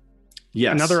computer.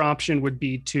 Yes. Another option would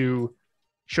be to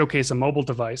showcase a mobile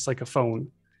device like a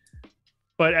phone.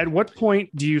 But at what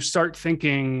point do you start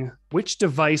thinking which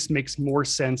device makes more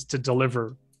sense to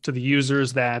deliver to the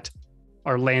users that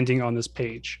are landing on this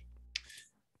page.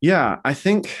 Yeah, I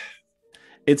think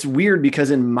it's weird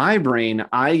because in my brain,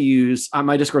 I use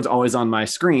my Discord's always on my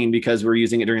screen because we're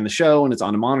using it during the show and it's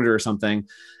on a monitor or something.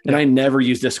 And I never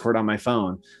use Discord on my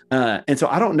phone. And so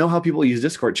I don't know how people use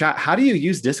Discord. Chat, how do you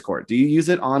use Discord? Do you use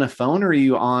it on a phone or are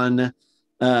you on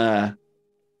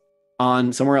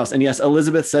somewhere else? And yes,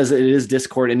 Elizabeth says it is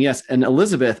Discord. And yes, and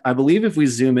Elizabeth, I believe if we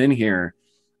zoom in here,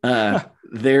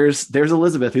 there's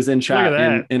Elizabeth who's in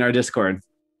chat in our Discord.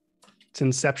 It's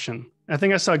Inception. I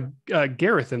think I saw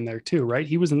Gareth in there too, right?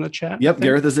 He was in the chat. Yep,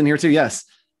 Gareth is in here too. Yes,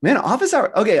 man. Office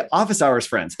hour. Okay, Office Hours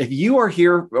friends. If you are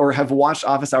here or have watched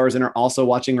Office Hours and are also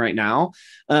watching right now,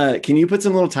 can you put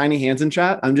some little tiny hands in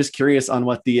chat? I'm just curious on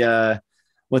what the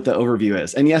overview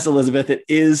is. And yes, Elizabeth, it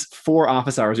is for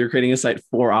Office Hours. You're creating a site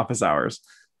for Office Hours.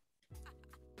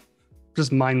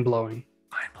 Just mind blowing.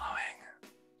 All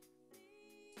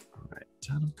right,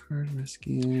 title card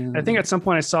rescue. I think at some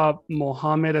point I saw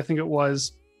Mohammed. I think it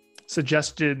was.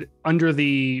 Suggested under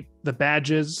the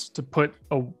badges to put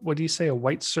a, what do you say, a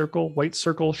white circle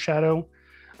shadow.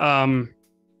 I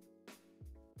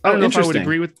don't know if I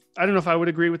would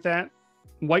agree with that.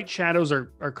 White shadows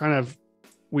are kind of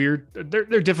weird.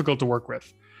 They're difficult to work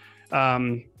with.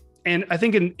 And I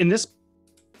think in this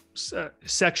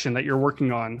section that you're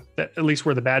working on, that at least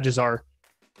where the badges are,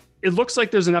 it looks like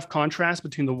there's enough contrast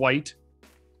between the white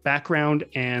background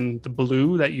and the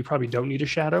blue that you probably don't need a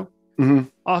shadow. Mm-hmm.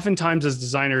 Oftentimes as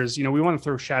designers, we want to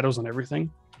throw shadows on everything.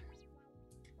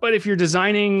 But if you're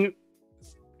designing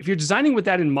with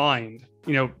that in mind,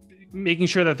 making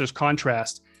sure that there's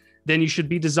contrast, then you should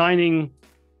be designing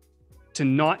to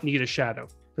not need a shadow.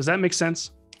 Does that make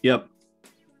sense? Yep.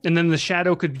 And then the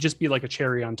shadow could just be like a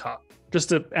cherry on top, just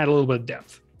to add a little bit of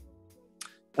depth.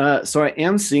 So I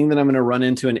am seeing that I'm going to run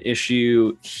into an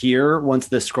issue here. Once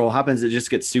this scroll happens, it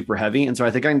just gets super heavy. And so I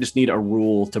think I just need a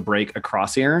rule to break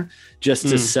across here just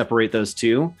to separate those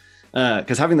two.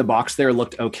 Because having the box there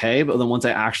looked okay. But then once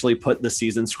I actually put the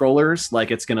season scrollers,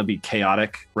 like it's going to be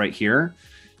chaotic right here.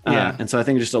 And so I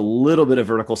think just a little bit of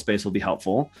vertical space will be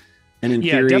helpful. And in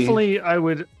theory, definitely I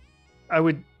would.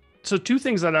 So two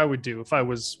things that I would do if I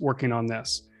was working on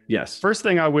this. Yes. First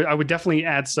thing I would definitely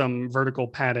add some vertical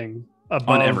padding above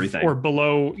on everything or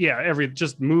below.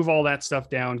 Just move all that stuff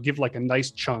down, give like a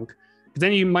nice chunk.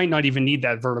 Then you might not even need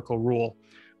that vertical rule.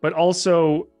 But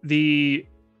also the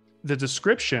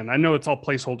description, I know it's all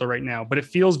placeholder right now, but it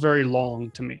feels very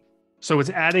long to me. So it's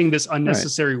adding this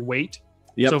unnecessary weight.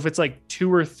 Yep. So if it's like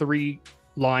 2 or 3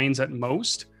 lines at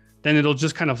most, then it'll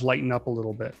just kind of lighten up a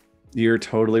little bit. You're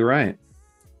totally right.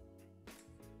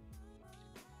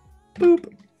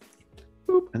 Boop.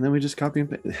 And then we just copy and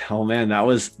paste. Oh man, that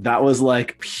was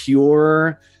like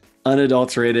pure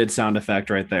unadulterated sound effect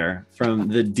right there from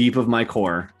the deep of my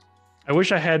core. I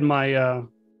wish I had my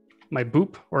my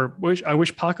boop, or I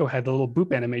wish Paco had the little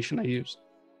boop animation I use.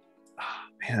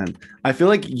 Oh, man, I feel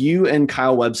like you and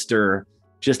Kyle Webster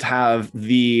just have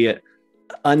the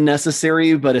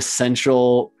unnecessary but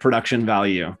essential production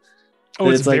value. Oh,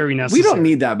 it's very necessary. We don't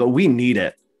need that, but we need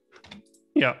it.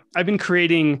 Yeah, I've been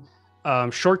creating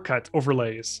shortcut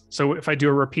overlays. So if I do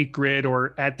a repeat grid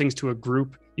or add things to a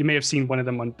group, you may have seen one of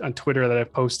them on Twitter that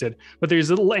I've posted, but there's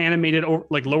little animated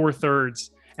like lower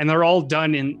thirds, and they're all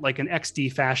done in like an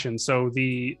XD fashion. So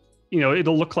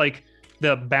it'll look like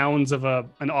the bounds of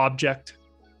an object,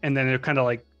 and then it'll kind of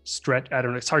like stretch. I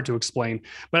don't know. It's hard to explain,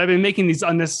 but I've been making these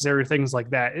unnecessary things like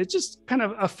that. It's just kind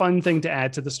of a fun thing to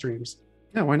add to the streams.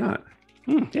 Yeah, why not?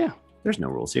 Yeah. There's no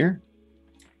rules here.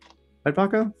 Right,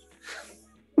 Paco?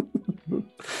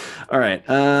 All right.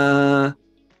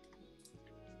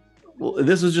 Well,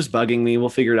 this was just bugging me. We'll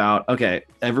figure it out. Okay.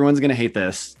 Everyone's going to hate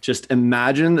this. Just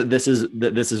imagine that this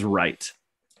is right.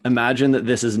 Imagine that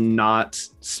this is not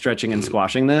stretching and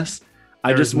squashing this.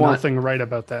 I just want nothing right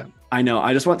about that. I know.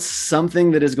 I just want something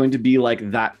that is going to be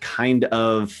like that kind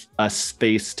of a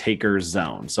space taker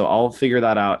zone. So I'll figure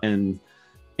that out in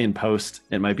post.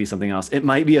 It might be something else. It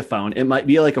might be a phone. It might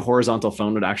be like a horizontal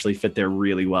phone would actually fit there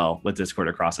really well with Discord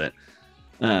across it.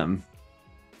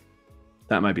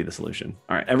 That might be the solution.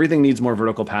 All right. Everything needs more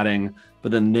vertical padding,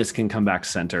 but then this can come back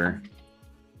center.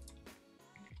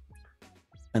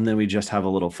 And then we just have a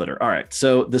little footer. All right.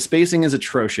 So the spacing is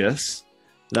atrocious.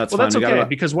 That's fine. That's okay,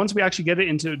 because once we actually get it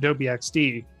into Adobe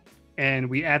XD and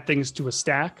we add things to a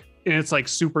stack, and it's like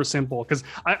super simple, because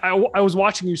I was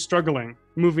watching you struggling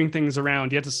moving things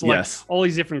around. You had to select all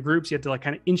these different groups. You had to like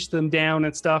kind of inch them down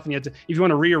and stuff. And you had to, if you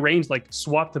want to rearrange, like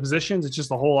swap the positions, it's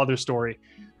just a whole other story.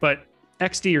 But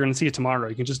XD, you're going to see it tomorrow.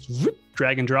 You can just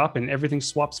drag and drop and everything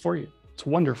swaps for you. It's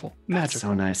wonderful. Magic.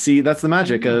 So nice. See, that's the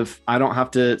magic of I don't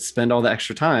have to spend all the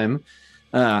extra time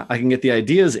I can get the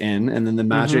ideas in, and then the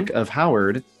magic of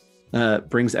Howard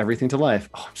brings everything to life.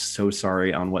 Oh, I'm so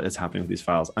sorry on what is happening with these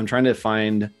files. I'm trying to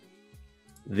find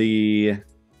the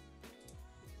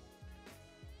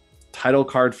title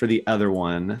card for the other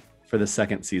one for the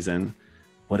second season.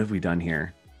 What have we done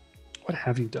here? What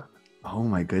have you done? Oh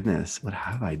my goodness. What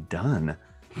have I done?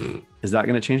 Is that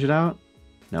going to change it out?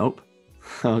 Nope.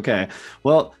 Okay.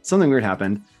 Well, something weird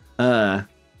happened.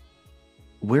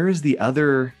 Where is the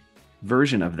other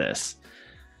version of this?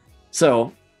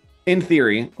 So in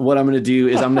theory, what I'm going to do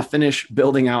is I'm going to finish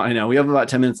building out. I know we have about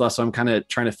 10 minutes left, so I'm kind of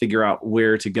trying to figure out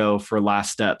where to go for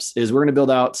last steps. Is we're going to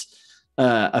build out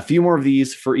a few more of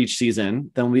these for each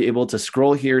season. Then we'll be able to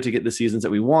scroll here to get the seasons that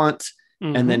we want,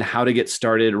 and then how to get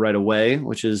started right away,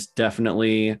 which is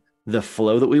definitely the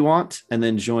flow that we want, and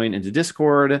then join into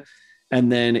Discord.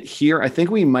 And then here, I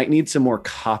think we might need some more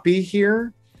copy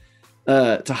here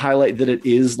to highlight that it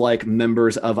is like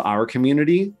members of our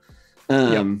community.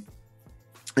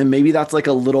 And maybe that's like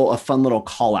a fun little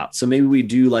call out. So maybe we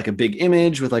do like a big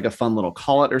image with like a fun little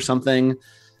call out or something.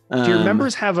 Do your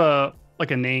members have a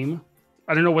name?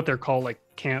 I don't know what they're called, like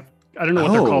camp. I don't know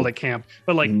what they're called at camp,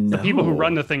 but like the people who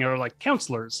run the thing are like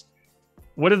counselors.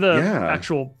 What are the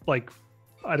actual, like,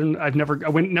 I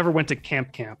never went to camp.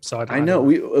 So I know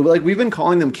we've been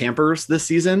calling them campers this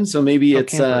season. So maybe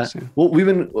it's campers,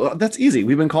 that's easy.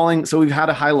 So we've had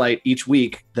a highlight each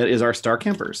week that is our star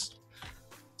campers.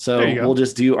 So we'll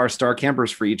just do our star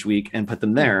campers for each week and put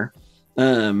them there.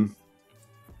 And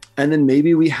then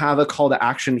maybe we have a call to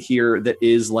action here that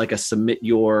is like a submit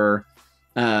your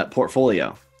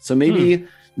portfolio. So maybe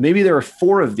there are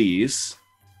 4 of these,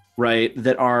 right,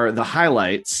 that are the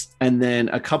highlights, and then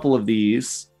a couple of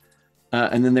these.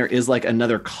 And then there is like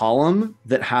another column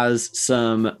that has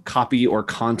some copy or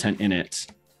content in it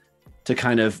to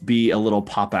kind of be a little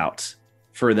pop out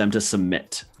for them to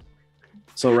submit.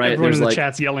 So everyone in the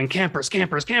chat's yelling campers.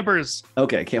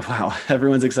 Okay, wow.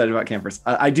 Everyone's excited about campers.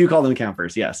 I do call them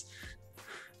campers, yes.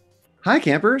 Hi,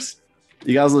 campers.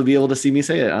 You guys will be able to see me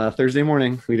say it Thursday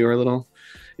morning. We do our little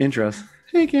intros.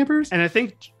 Hey, campers. And I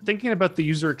think thinking about the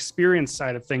user experience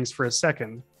side of things for a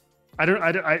second,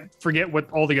 I forget what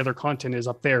all the other content is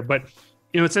up there, but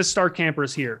it says star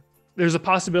campers here. There's a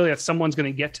possibility that someone's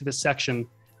going to get to this section,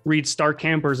 read star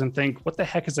campers, and think, what the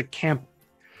heck is a camp?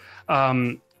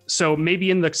 So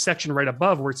maybe in the section right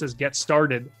above where it says get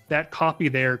started, that copy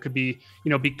there could be,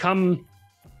 become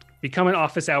an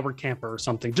office hour camper or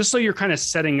something, just so you're kind of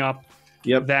setting up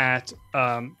that,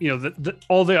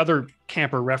 all the other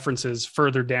camper references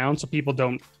further down. So people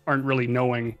aren't really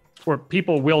knowing, or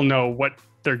people will know what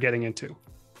they're getting into.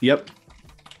 Yep.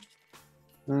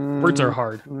 Words are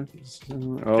hard.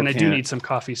 And I do need some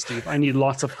coffee, Steve. I need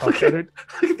lots of coffee. Look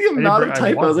at the amount of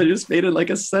typos I just made in like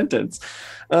a sentence.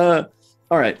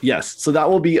 All right. Yes. So that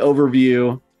will be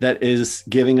overview. That is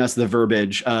giving us the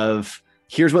verbiage of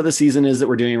here's what the season is that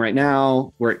we're doing right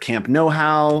now. We're at Camp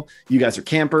Know-How. You guys are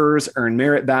campers, earn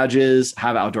merit badges,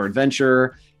 have outdoor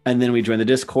adventure. And then we join the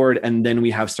Discord, and then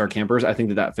we have star campers. I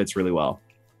think that fits really well.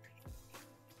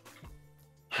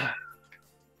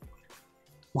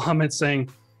 Mohammed's saying,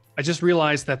 I just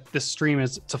realized that this stream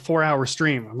it's a 4-hour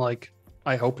stream. I'm like,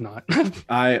 I hope not.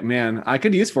 I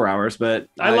could use 4 hours, but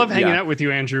I love hanging out with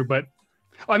you, Andrew, but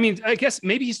I mean, I guess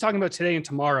maybe he's talking about today and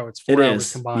tomorrow. It's 4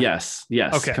 hours combined. Yes.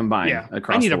 Okay. Combined. Yeah.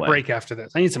 I need a break after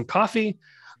this. I need some coffee.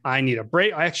 I need a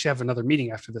break. I actually have another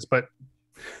meeting after this, but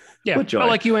yeah, I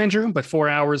like you, Andrew, but 4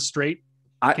 hours straight,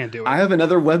 I can't do it. I have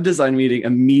another web design meeting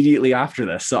immediately after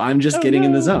this, so I'm just getting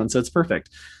in the zone. So it's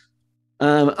perfect.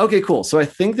 Okay, cool. So I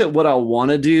think that what I'll want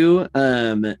to do,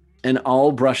 and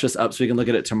I'll brush this up so we can look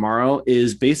at it tomorrow,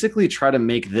 is basically try to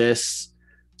make this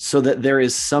so that there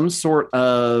is some sort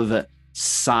of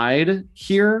side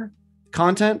here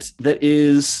content that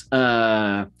is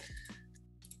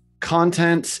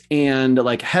content and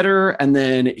like header, and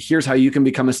then here's how you can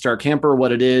become a star camper,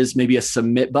 what it is, maybe a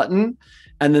submit button,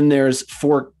 and then there's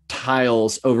 4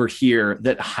 tiles over here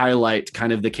that highlight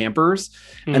kind of the campers,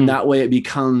 and that way it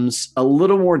becomes a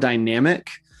little more dynamic,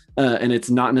 and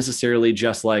it's not necessarily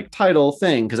just like title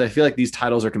thing, because I feel like these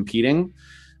titles are competing.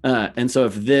 And so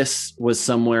if this was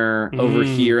somewhere over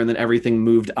here and then everything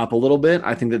moved up a little bit,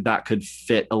 I think that could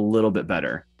fit a little bit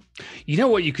better. You know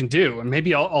what you can do, and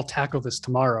maybe I'll tackle this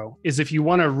tomorrow, is if you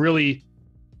want to really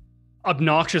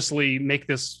obnoxiously make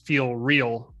this feel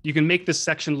real, you can make this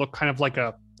section look kind of like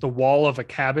the wall of a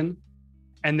cabin.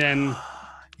 And then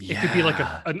it could be like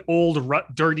an old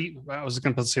dirty, I was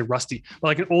going to say rusty, but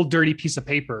like an old dirty piece of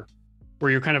paper where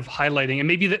you're kind of highlighting, and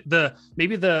maybe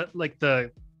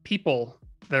the people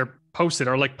that are posted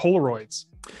are like Polaroids.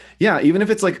 Yeah, even if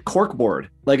it's like corkboard,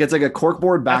 like it's like a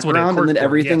corkboard background and then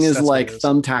everything is like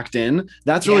thumbtacked in.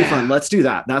 That's really fun. Let's do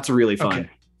that. That's really fun. Okay.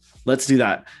 Let's do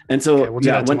that. And so we'll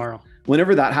do that tomorrow.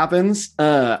 Whenever that happens,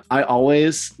 I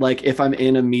always, like, if I'm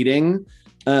in a meeting,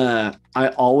 I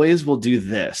always will do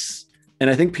this. And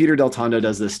I think Peter Del Tondo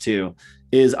does this too,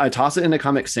 is I toss it into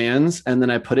Comic Sans and then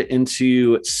I put it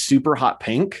into super hot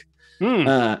pink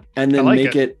and then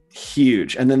make it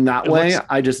huge. And then that way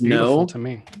I just know to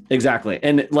me. Exactly.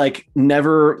 And like,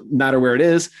 never matter where it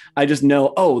is, I just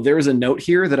know, oh, there's a note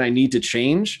here that I need to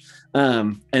change.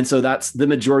 And so that's the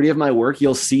majority of my work.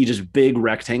 You'll see just big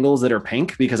rectangles that are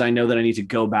pink because I know that I need to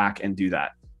go back and do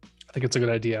that. I think it's a good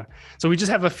idea. So we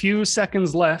just have a few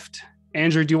seconds left.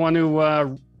 Andrew, do you want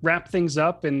to wrap things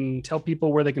up and tell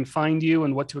people where they can find you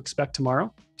and what to expect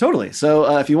tomorrow? Totally.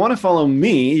 So if you want to follow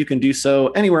me, you can do so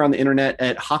anywhere on the internet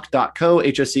at hoch.co,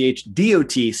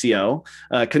 HOCHDOTCO.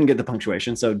 Couldn't get the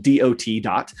punctuation, so DOT.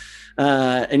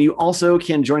 And you also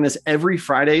can join us every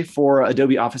Friday for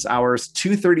Adobe Office Hours,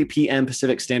 2:30 p.m.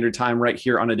 Pacific Standard Time, right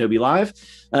here on Adobe Live.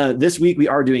 This week, we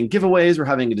are doing giveaways. We're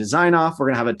having a design off. We're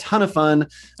going to have a ton of fun.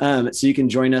 So you can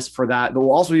join us for that. But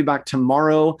we'll also be back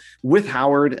tomorrow with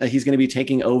Howard. He's going to be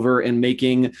taking over and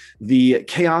making the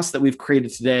chaos that we've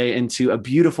created today into a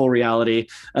beautiful reality,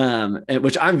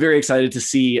 which I'm very excited to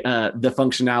see the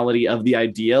functionality of the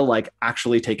idea, like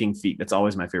actually taking feet. That's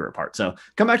always my favorite part. So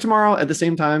come back tomorrow at the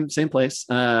same time, same place.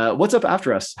 What's up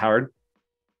after us, Howard?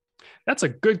 That's a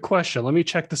good question. Let me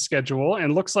check the schedule.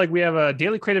 And looks like we have a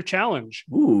daily creative challenge.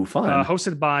 Ooh, fun.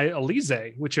 Hosted by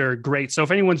Elise, which are great. So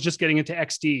if anyone's just getting into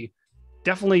XD,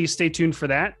 definitely stay tuned for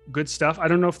that. Good stuff. I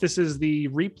don't know if this is the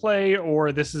replay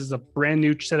or this is a brand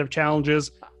new set of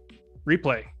challenges.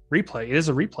 Replay. It is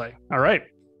a replay. All right.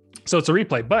 So it's a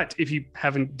replay. But if you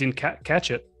didn't catch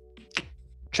it,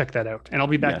 check that out. And I'll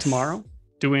be back tomorrow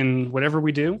doing whatever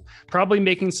we do. Probably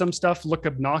making some stuff look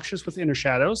obnoxious with inner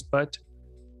shadows, but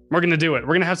we're going to do it.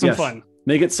 We're going to have some fun.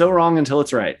 Make it so wrong until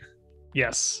it's right.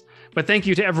 Yes. But thank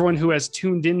you to everyone who has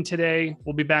tuned in today.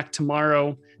 We'll be back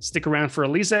tomorrow. Stick around for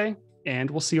Elise, and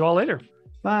we'll see you all later.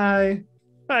 Bye.